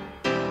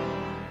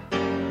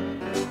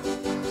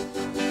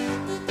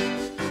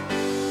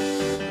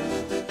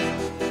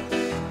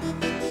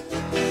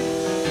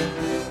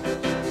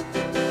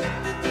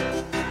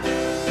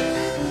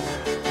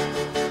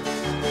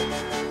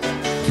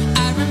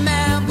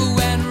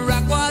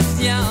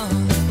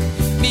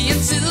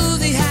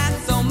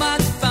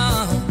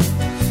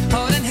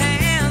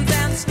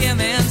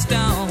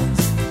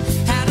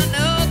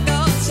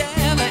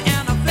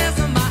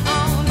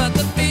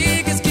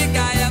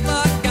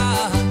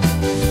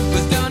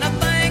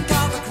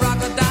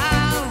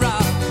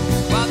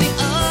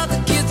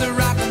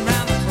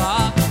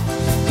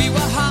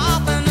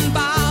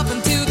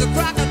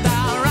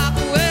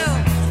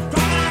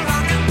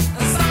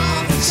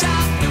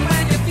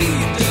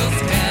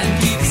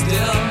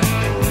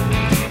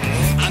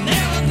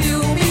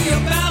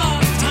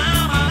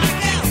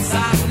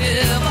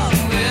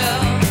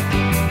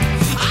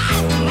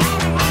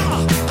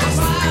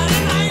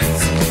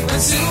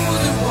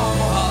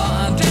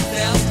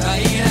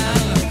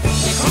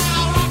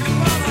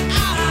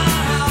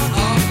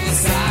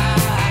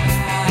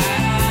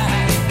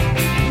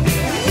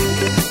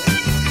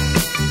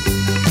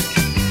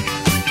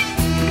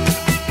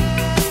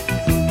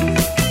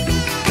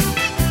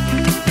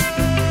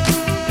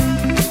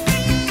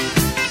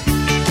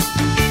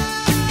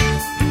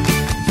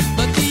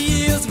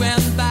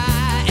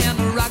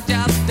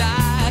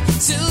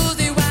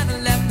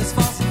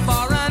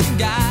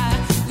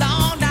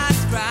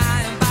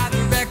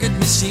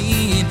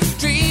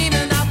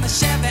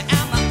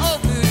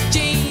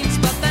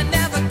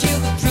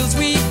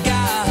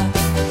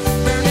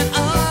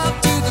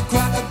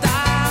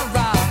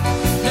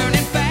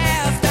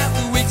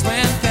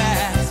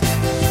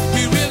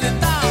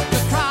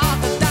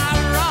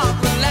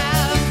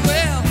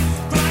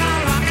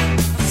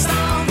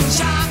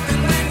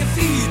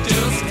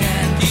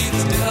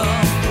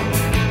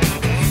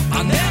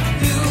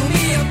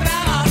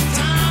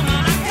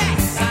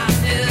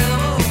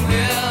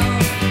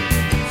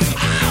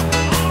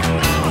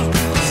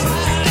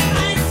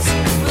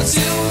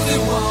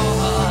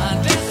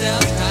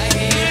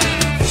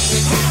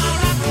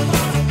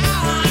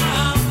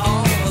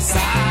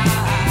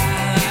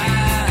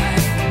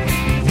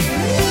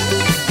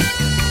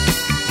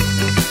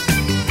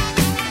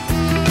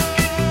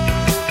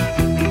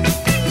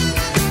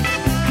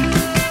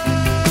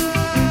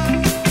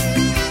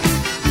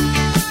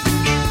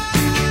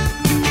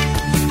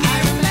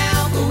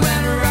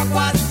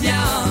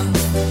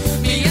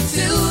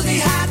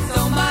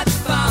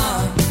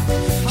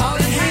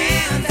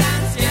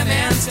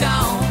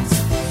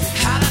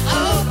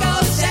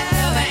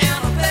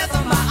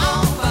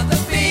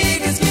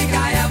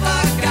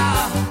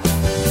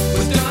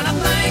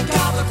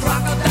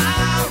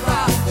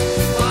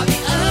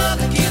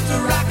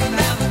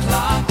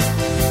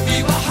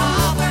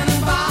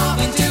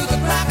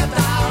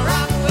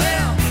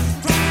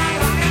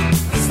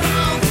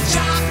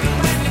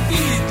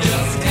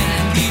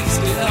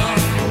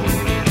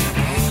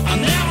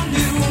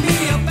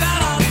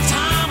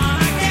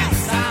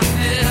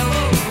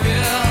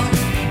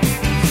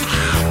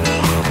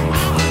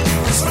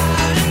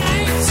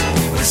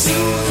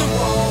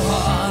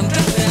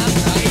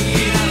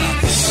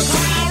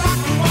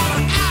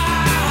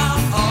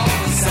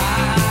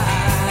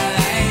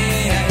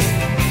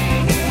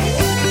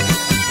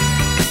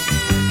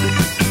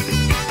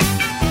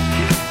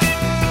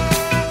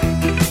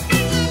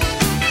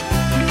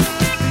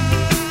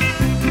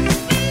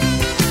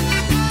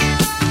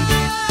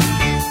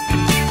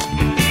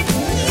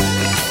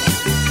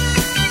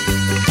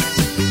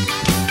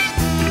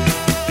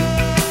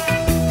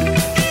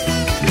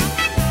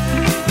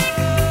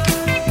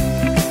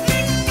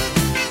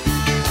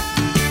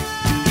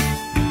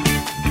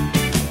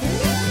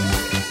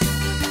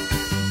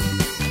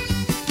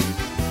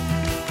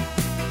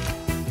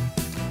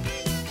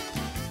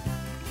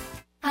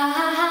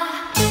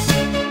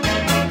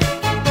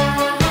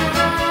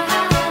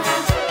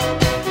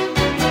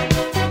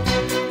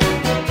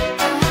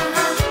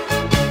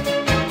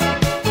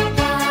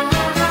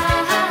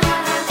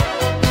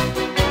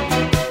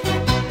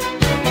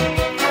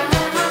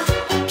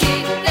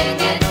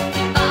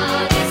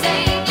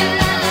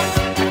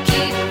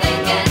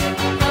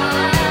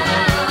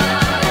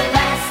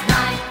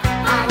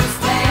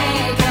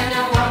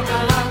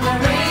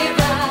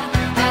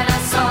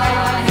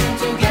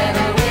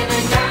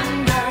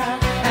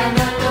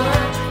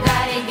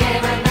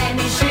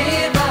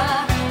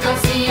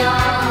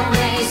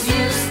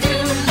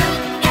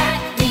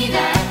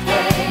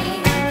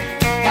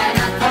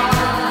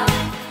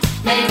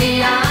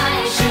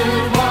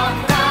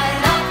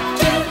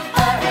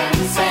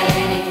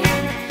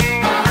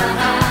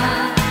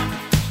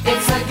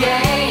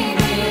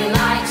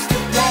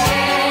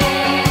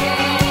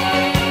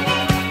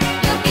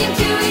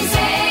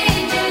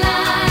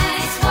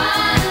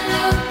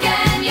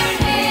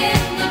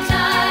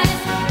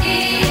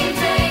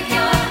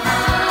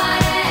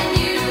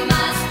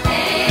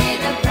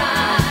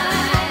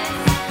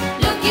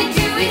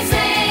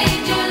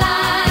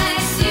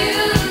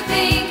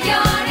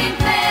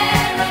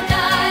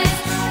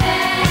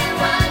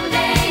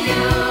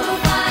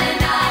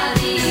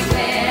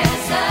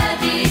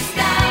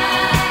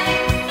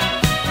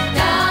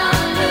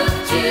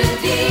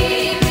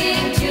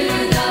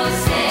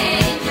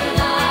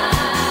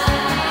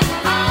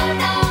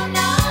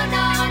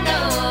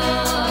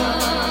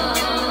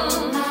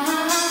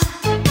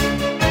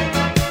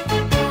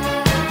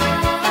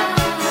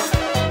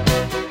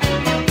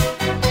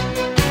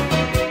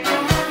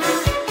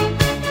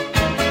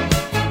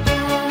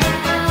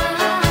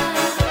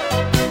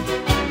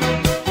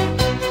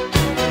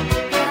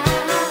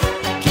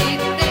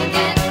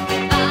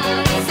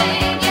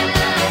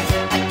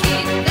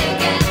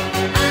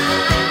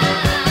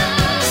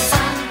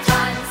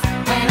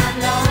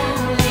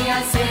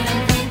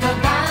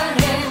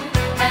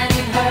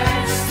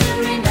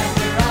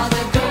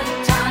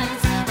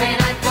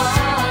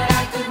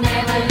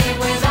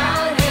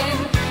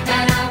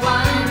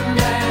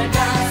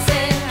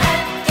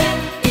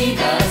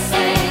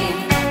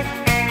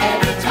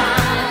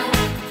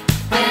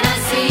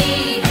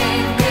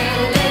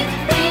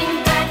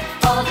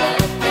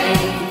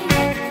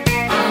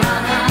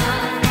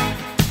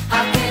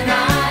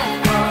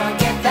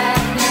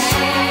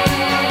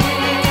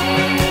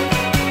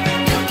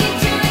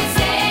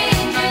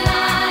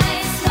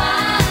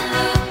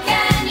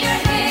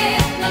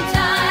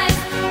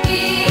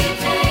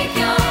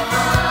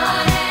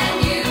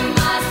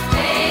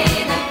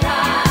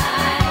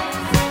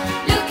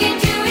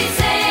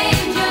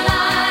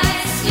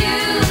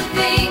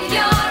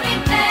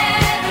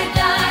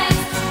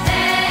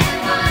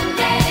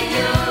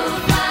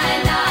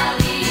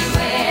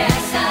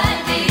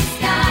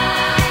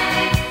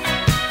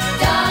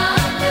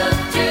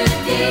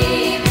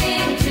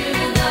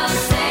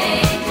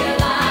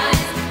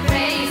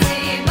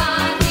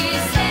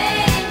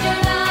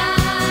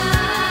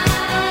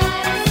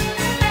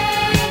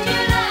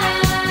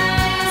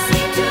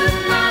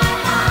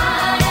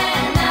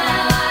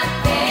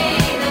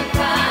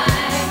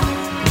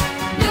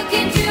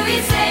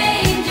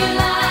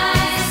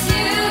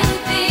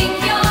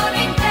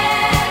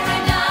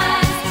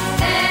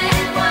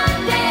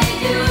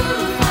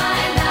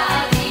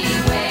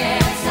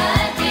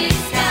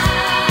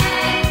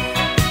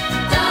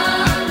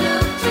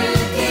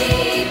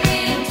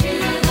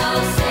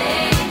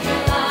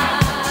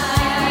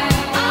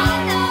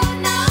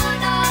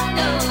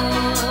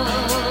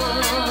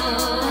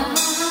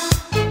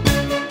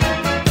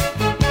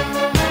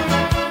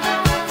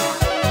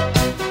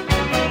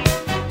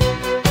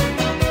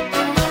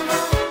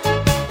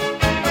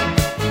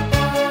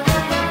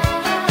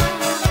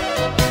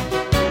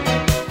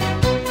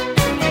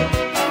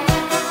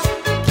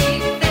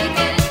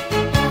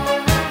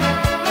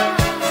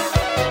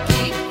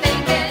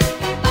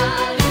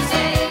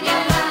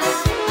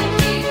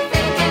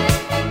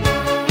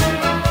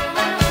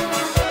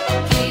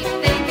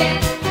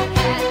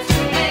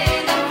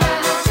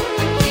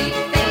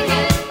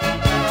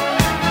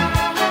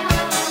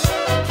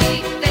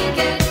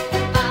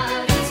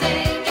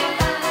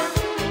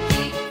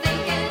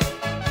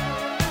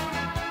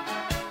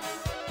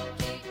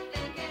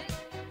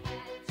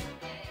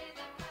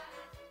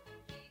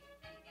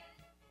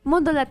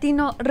 Mundo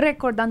Latino,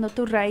 recordando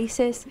tus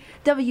raíces.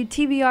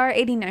 WTBR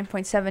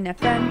 89.7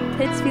 FM,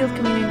 Pittsfield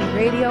Community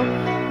Radio.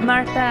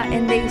 Marta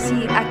and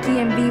Daisy aquí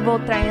en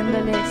vivo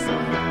trayéndoles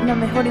la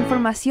mejor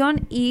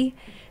información y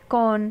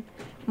con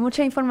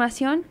mucha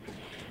información.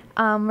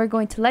 We're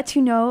going to let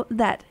you know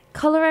that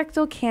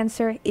colorectal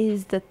cancer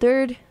is the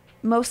third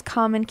most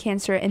common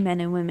cancer in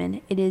men and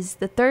women. It is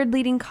the third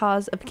leading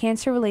cause of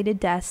cancer-related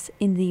deaths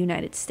in the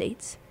United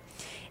States.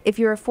 If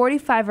you're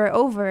 45 or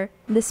over,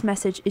 this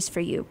message is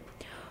for you.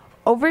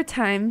 Over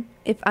time,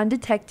 if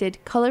undetected,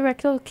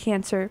 colorectal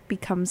cancer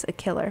becomes a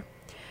killer.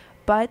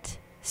 But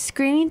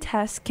screening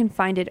tests can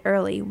find it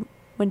early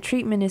when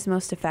treatment is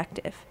most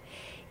effective.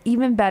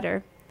 Even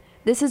better,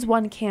 this is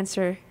one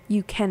cancer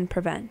you can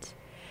prevent.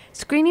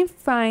 Screening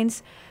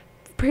finds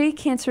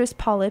precancerous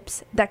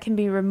polyps that can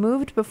be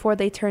removed before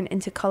they turn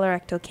into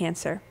colorectal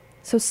cancer.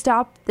 So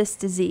stop this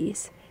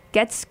disease.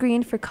 Get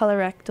screened for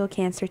colorectal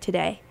cancer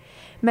today.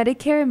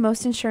 Medicare and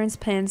most insurance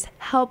plans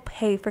help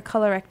pay for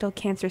colorectal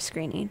cancer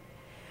screening.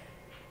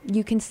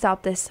 You can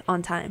stop this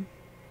on time.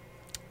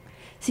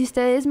 Si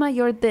usted es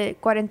mayor de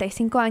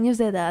 45 años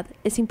de edad,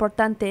 es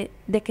importante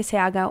de que se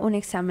haga un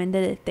examen de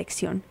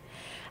detección.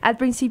 Al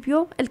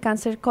principio, el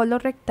cáncer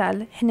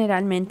colorectal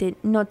generalmente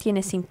no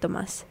tiene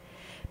síntomas,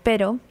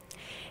 pero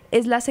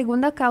es la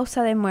segunda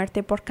causa de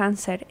muerte por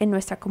cáncer en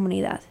nuestra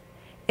comunidad.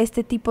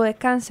 Este tipo de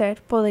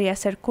cáncer podría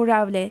ser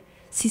curable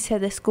si se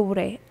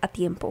descubre a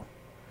tiempo.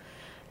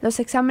 Los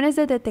exámenes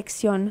de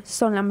detección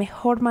son la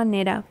mejor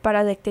manera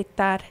para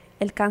detectar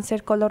el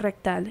cáncer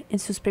colorectal en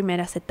sus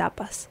primeras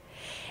etapas.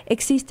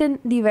 Existen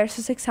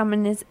diversos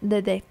exámenes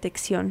de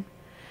detección.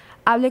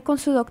 Hable con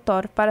su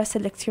doctor para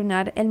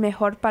seleccionar el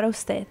mejor para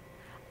usted.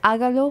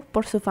 Hágalo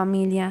por su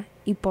familia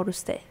y por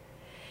usted.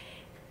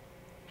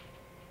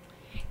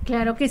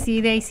 Claro que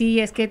sí, Daisy,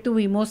 es que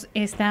tuvimos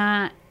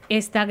esta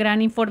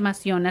gran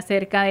información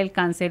acerca del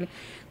cáncer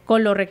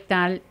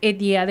colorectal el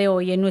día de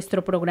hoy en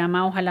nuestro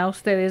programa. Ojalá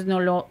ustedes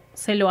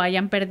se lo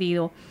hayan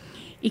perdido.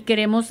 Y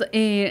queremos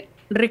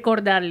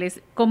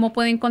recordarles cómo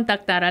pueden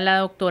contactar a la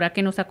doctora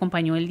que nos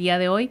acompañó el día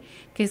de hoy,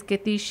 que es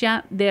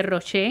Ketisha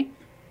DeRoche.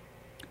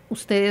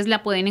 Ustedes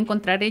la pueden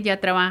encontrar, ella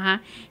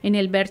trabaja en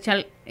el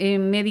Berkshire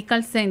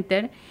Medical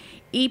Center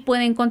y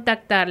pueden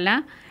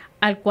contactarla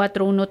al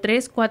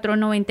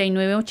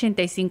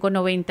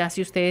 413-499-8590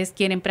 si ustedes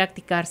quieren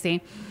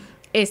practicarse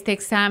este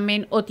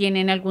examen o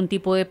tienen algún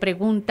tipo de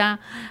pregunta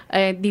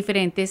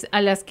diferentes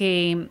a las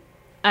que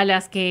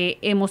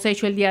hemos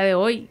hecho el día de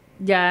hoy.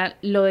 Ya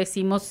lo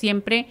decimos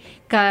siempre,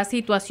 cada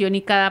situación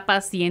y cada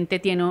paciente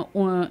tiene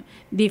un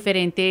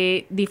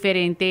diferente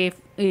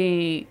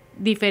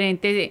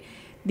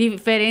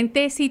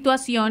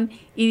situación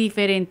y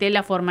diferente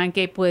la forma en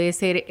que puede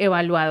ser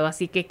evaluado.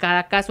 Así que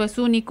cada caso es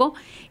único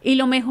y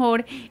lo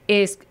mejor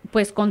es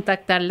pues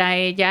contactarla a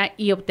ella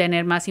y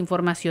obtener más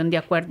información de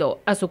acuerdo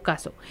a su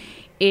caso.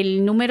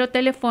 El número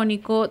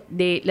telefónico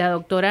de la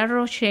doctora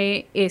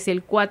Roche es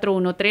el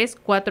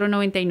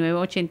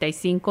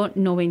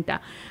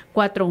 413-499-8590.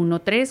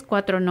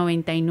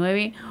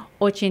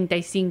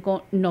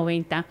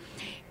 413-499-8590.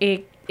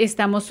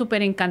 Estamos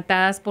súper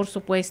encantadas, por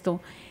supuesto,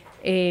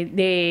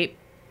 de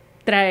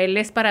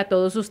traerles para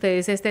todos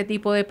ustedes este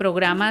tipo de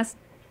programas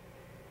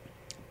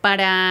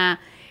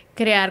para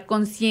crear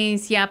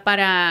conciencia,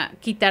 para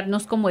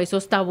quitarnos como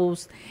esos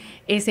tabús,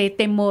 ese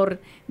temor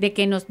de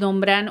que nos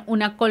nombran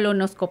una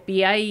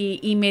colonoscopía y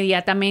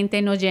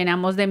inmediatamente nos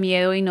llenamos de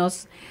miedo y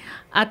nos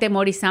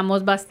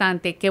atemorizamos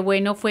bastante. Qué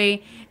bueno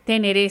fue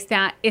tener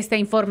esta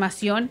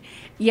información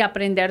y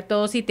aprender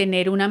todos y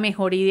tener una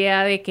mejor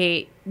idea de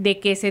qué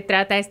se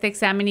trata este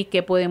examen y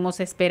qué podemos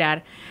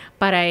esperar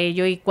para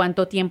ello y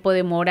cuánto tiempo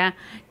demora,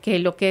 qué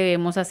es lo que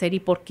debemos hacer y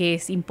por qué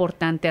es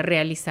importante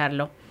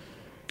realizarlo.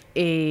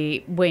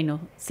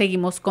 Bueno,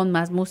 seguimos con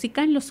más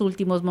música en los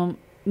últimos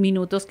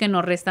minutos que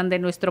nos restan de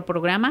nuestro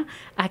programa.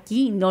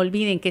 Aquí no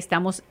olviden que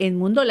estamos en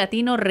Mundo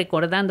Latino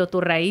recordando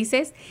tus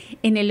raíces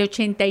en el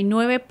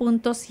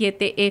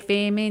 89.7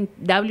 FM en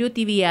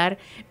WTBR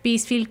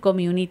Pittsfield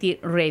Community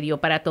Radio.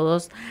 Para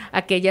todas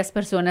aquellas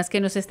personas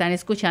que nos están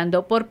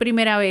escuchando por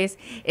primera vez,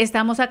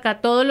 estamos acá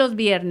todos los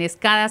viernes,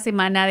 cada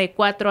semana de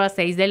 4 a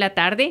 6 de la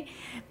tarde,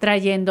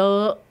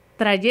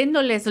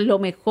 trayéndoles lo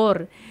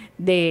mejor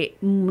de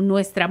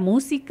nuestra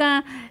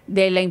música,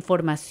 de la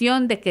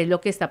información, de qué es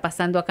lo que está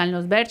pasando acá en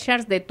los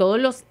Berkshires, de todos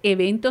los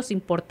eventos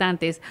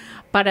importantes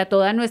para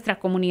toda nuestra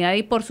comunidad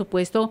y por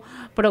supuesto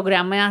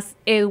programas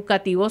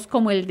educativos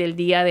como el del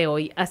día de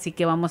hoy. Así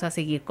que vamos a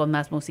seguir con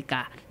más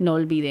música. No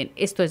olviden,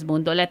 esto es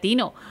Mundo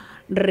Latino,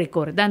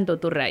 recordando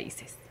tus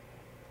raíces.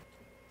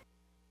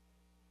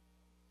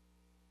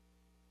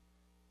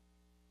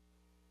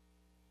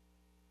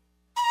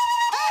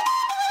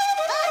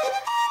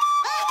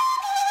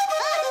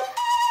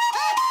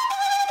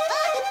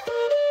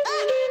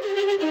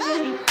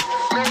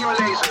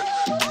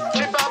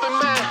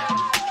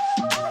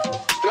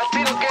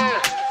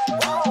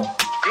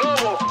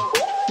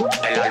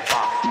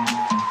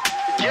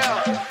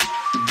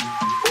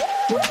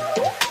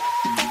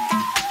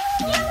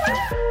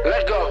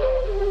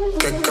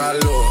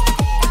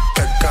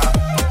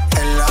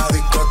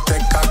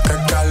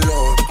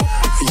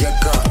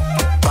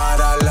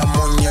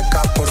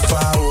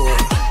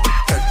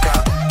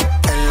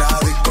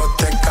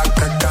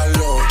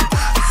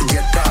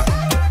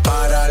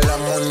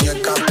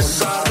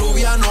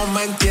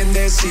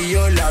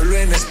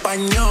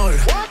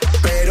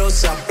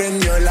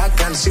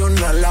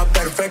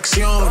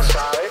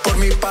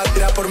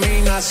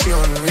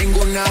 coordinación,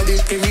 ninguna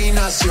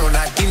discriminación.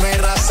 Aquí no hay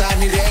raza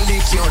ni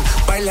religión,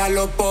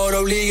 bailalo por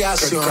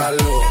obligación. Qué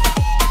calor.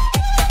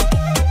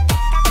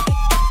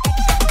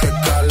 Qué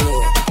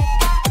calor.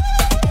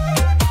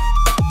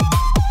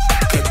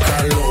 Qué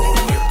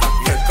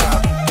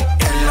calor.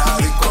 En la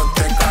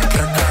discoteca,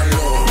 qué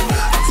calor.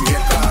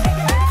 Llega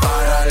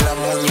para la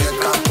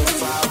muñeca, por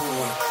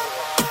favor.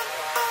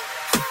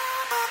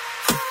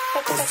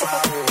 Por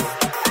favor.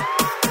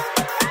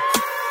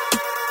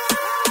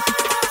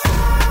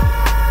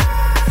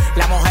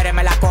 Las mujeres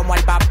me las como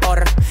al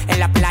vapor, en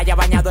la playa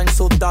bañado en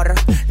sudor.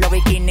 Los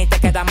bikinis te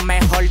quedan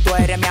mejor, tú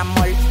eres mi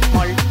amor,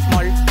 mol,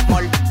 mol,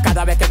 mol.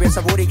 Cada vez que veo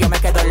ese booty yo me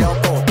quedo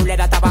loco. Tú le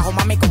das trabajo,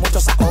 mami, con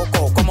mucho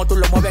saoco. Como tú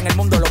lo mueves en el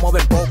mundo, lo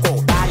mueves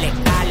poco. Dale,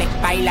 dale,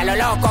 baila lo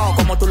loco.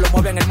 Como tú lo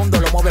mueves en el mundo,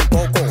 lo mueves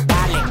poco.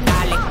 Dale,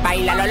 dale,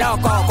 baila lo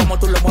loco. Como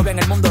tú lo mueves en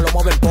el mundo, lo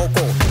mueves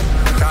poco.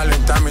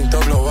 Calentamiento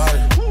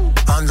global,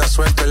 anda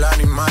suelto el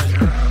animal.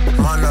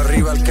 Mano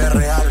arriba el que es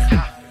real.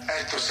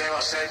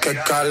 Qué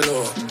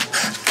calor,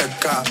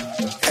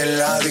 en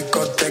la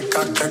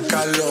discoteca, qué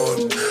calor.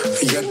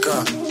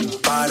 Yeca,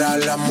 para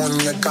la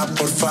muñeca,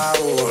 por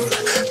favor.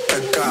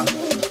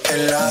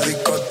 En la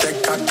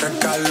discoteca, qué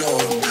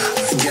calor.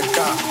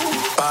 Yeca,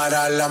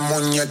 para la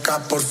muñeca,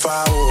 por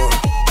favor.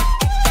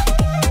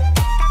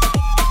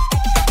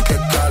 Qué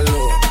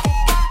calor.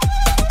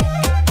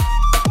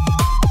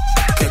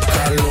 Qué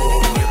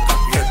calor.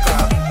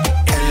 Yeca,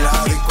 en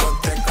la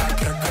discoteca,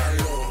 qué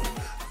calor.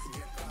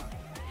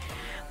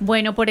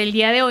 Bueno, por el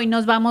día de hoy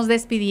nos vamos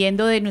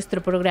despidiendo de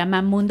nuestro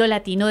programa Mundo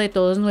Latino, de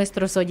todos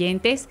nuestros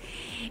oyentes.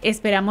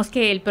 Esperamos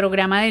que el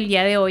programa del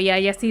día de hoy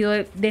haya sido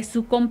de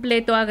su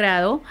completo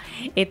agrado.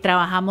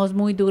 Trabajamos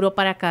muy duro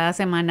para cada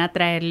semana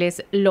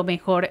traerles lo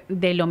mejor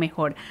de lo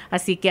mejor.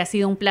 Así que ha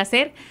sido un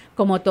placer,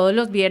 como todos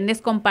los viernes,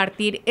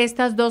 compartir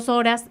estas 2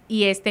 horas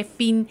y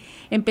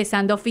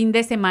empezando fin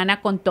de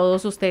semana con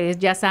todos ustedes.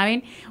 Ya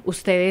saben,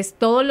 ustedes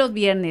todos los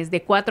viernes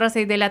de 4 a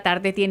 6 de la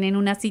tarde tienen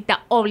una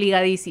cita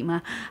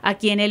obligadísima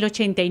aquí en el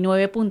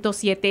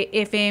 89.7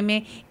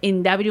 FM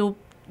en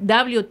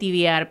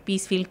WTVR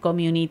Peacefield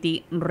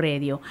Community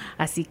Radio.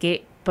 Así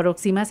que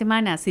próxima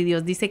semana, si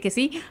Dios dice que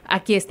sí,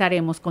 aquí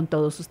estaremos con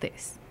todos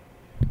ustedes.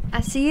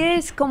 Así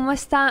es, ¿cómo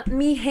está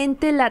mi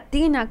gente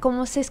latina?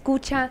 ¿Cómo se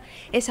escucha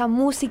esa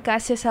música,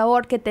 ese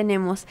sabor que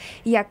tenemos?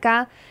 Y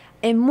acá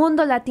en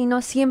Mundo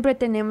Latino siempre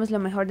tenemos lo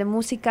mejor de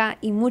música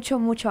y mucho,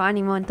 mucho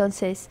ánimo.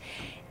 Entonces,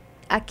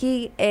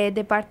 aquí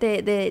de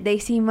parte de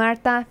Daisy y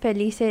Marta,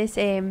 felices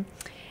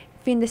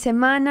fin de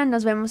semana.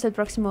 Nos vemos el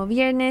próximo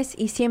viernes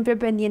y siempre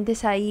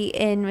pendientes ahí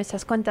en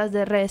nuestras cuentas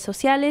de redes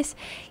sociales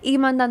y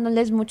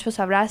mandándoles muchos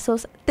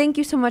abrazos. Thank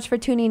you so much for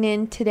tuning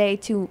in today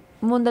to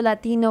Mundo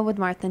Latino with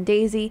Martha and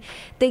Daisy.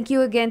 Thank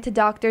you again to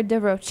Dr.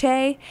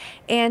 DeRoche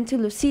and to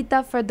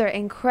Lucita for their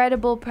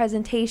incredible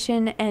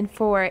presentation and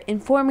for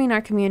informing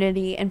our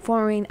community,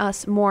 informing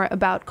us more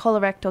about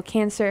colorectal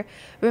cancer.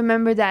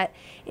 Remember that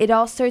it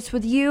all starts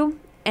with you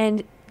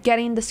and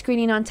getting the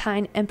screening on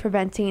time and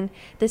preventing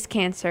this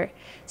cancer.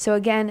 So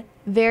again,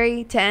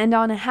 to end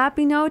on a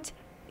happy note,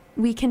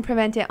 we can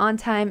prevent it on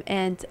time,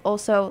 and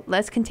also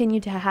let's continue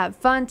to have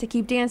fun, to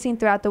keep dancing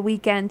throughout the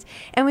weekend,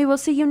 and we will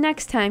see you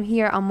next time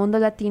here on Mundo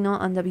Latino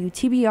on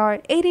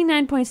WTBR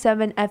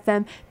 89.7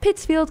 FM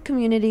Pittsfield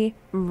Community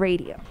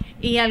Radio.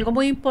 Y algo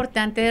muy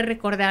importante de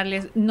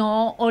recordarles,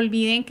 no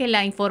olviden que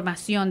la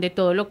información de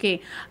todo lo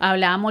que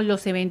hablábamos,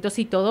 los eventos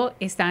y todo,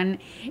 están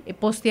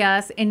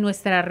posteadas en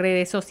nuestras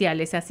redes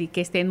sociales, así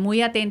que estén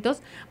muy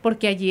atentos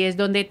porque allí es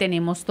donde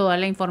tenemos toda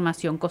la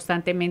información.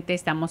 Constantemente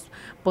estamos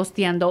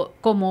posteando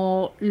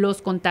como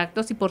los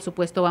contactos y por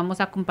supuesto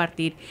vamos a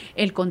compartir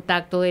el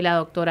contacto de la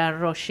doctora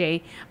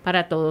Roche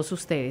para todos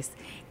ustedes.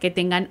 Que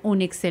tengan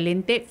un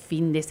excelente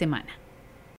fin de semana.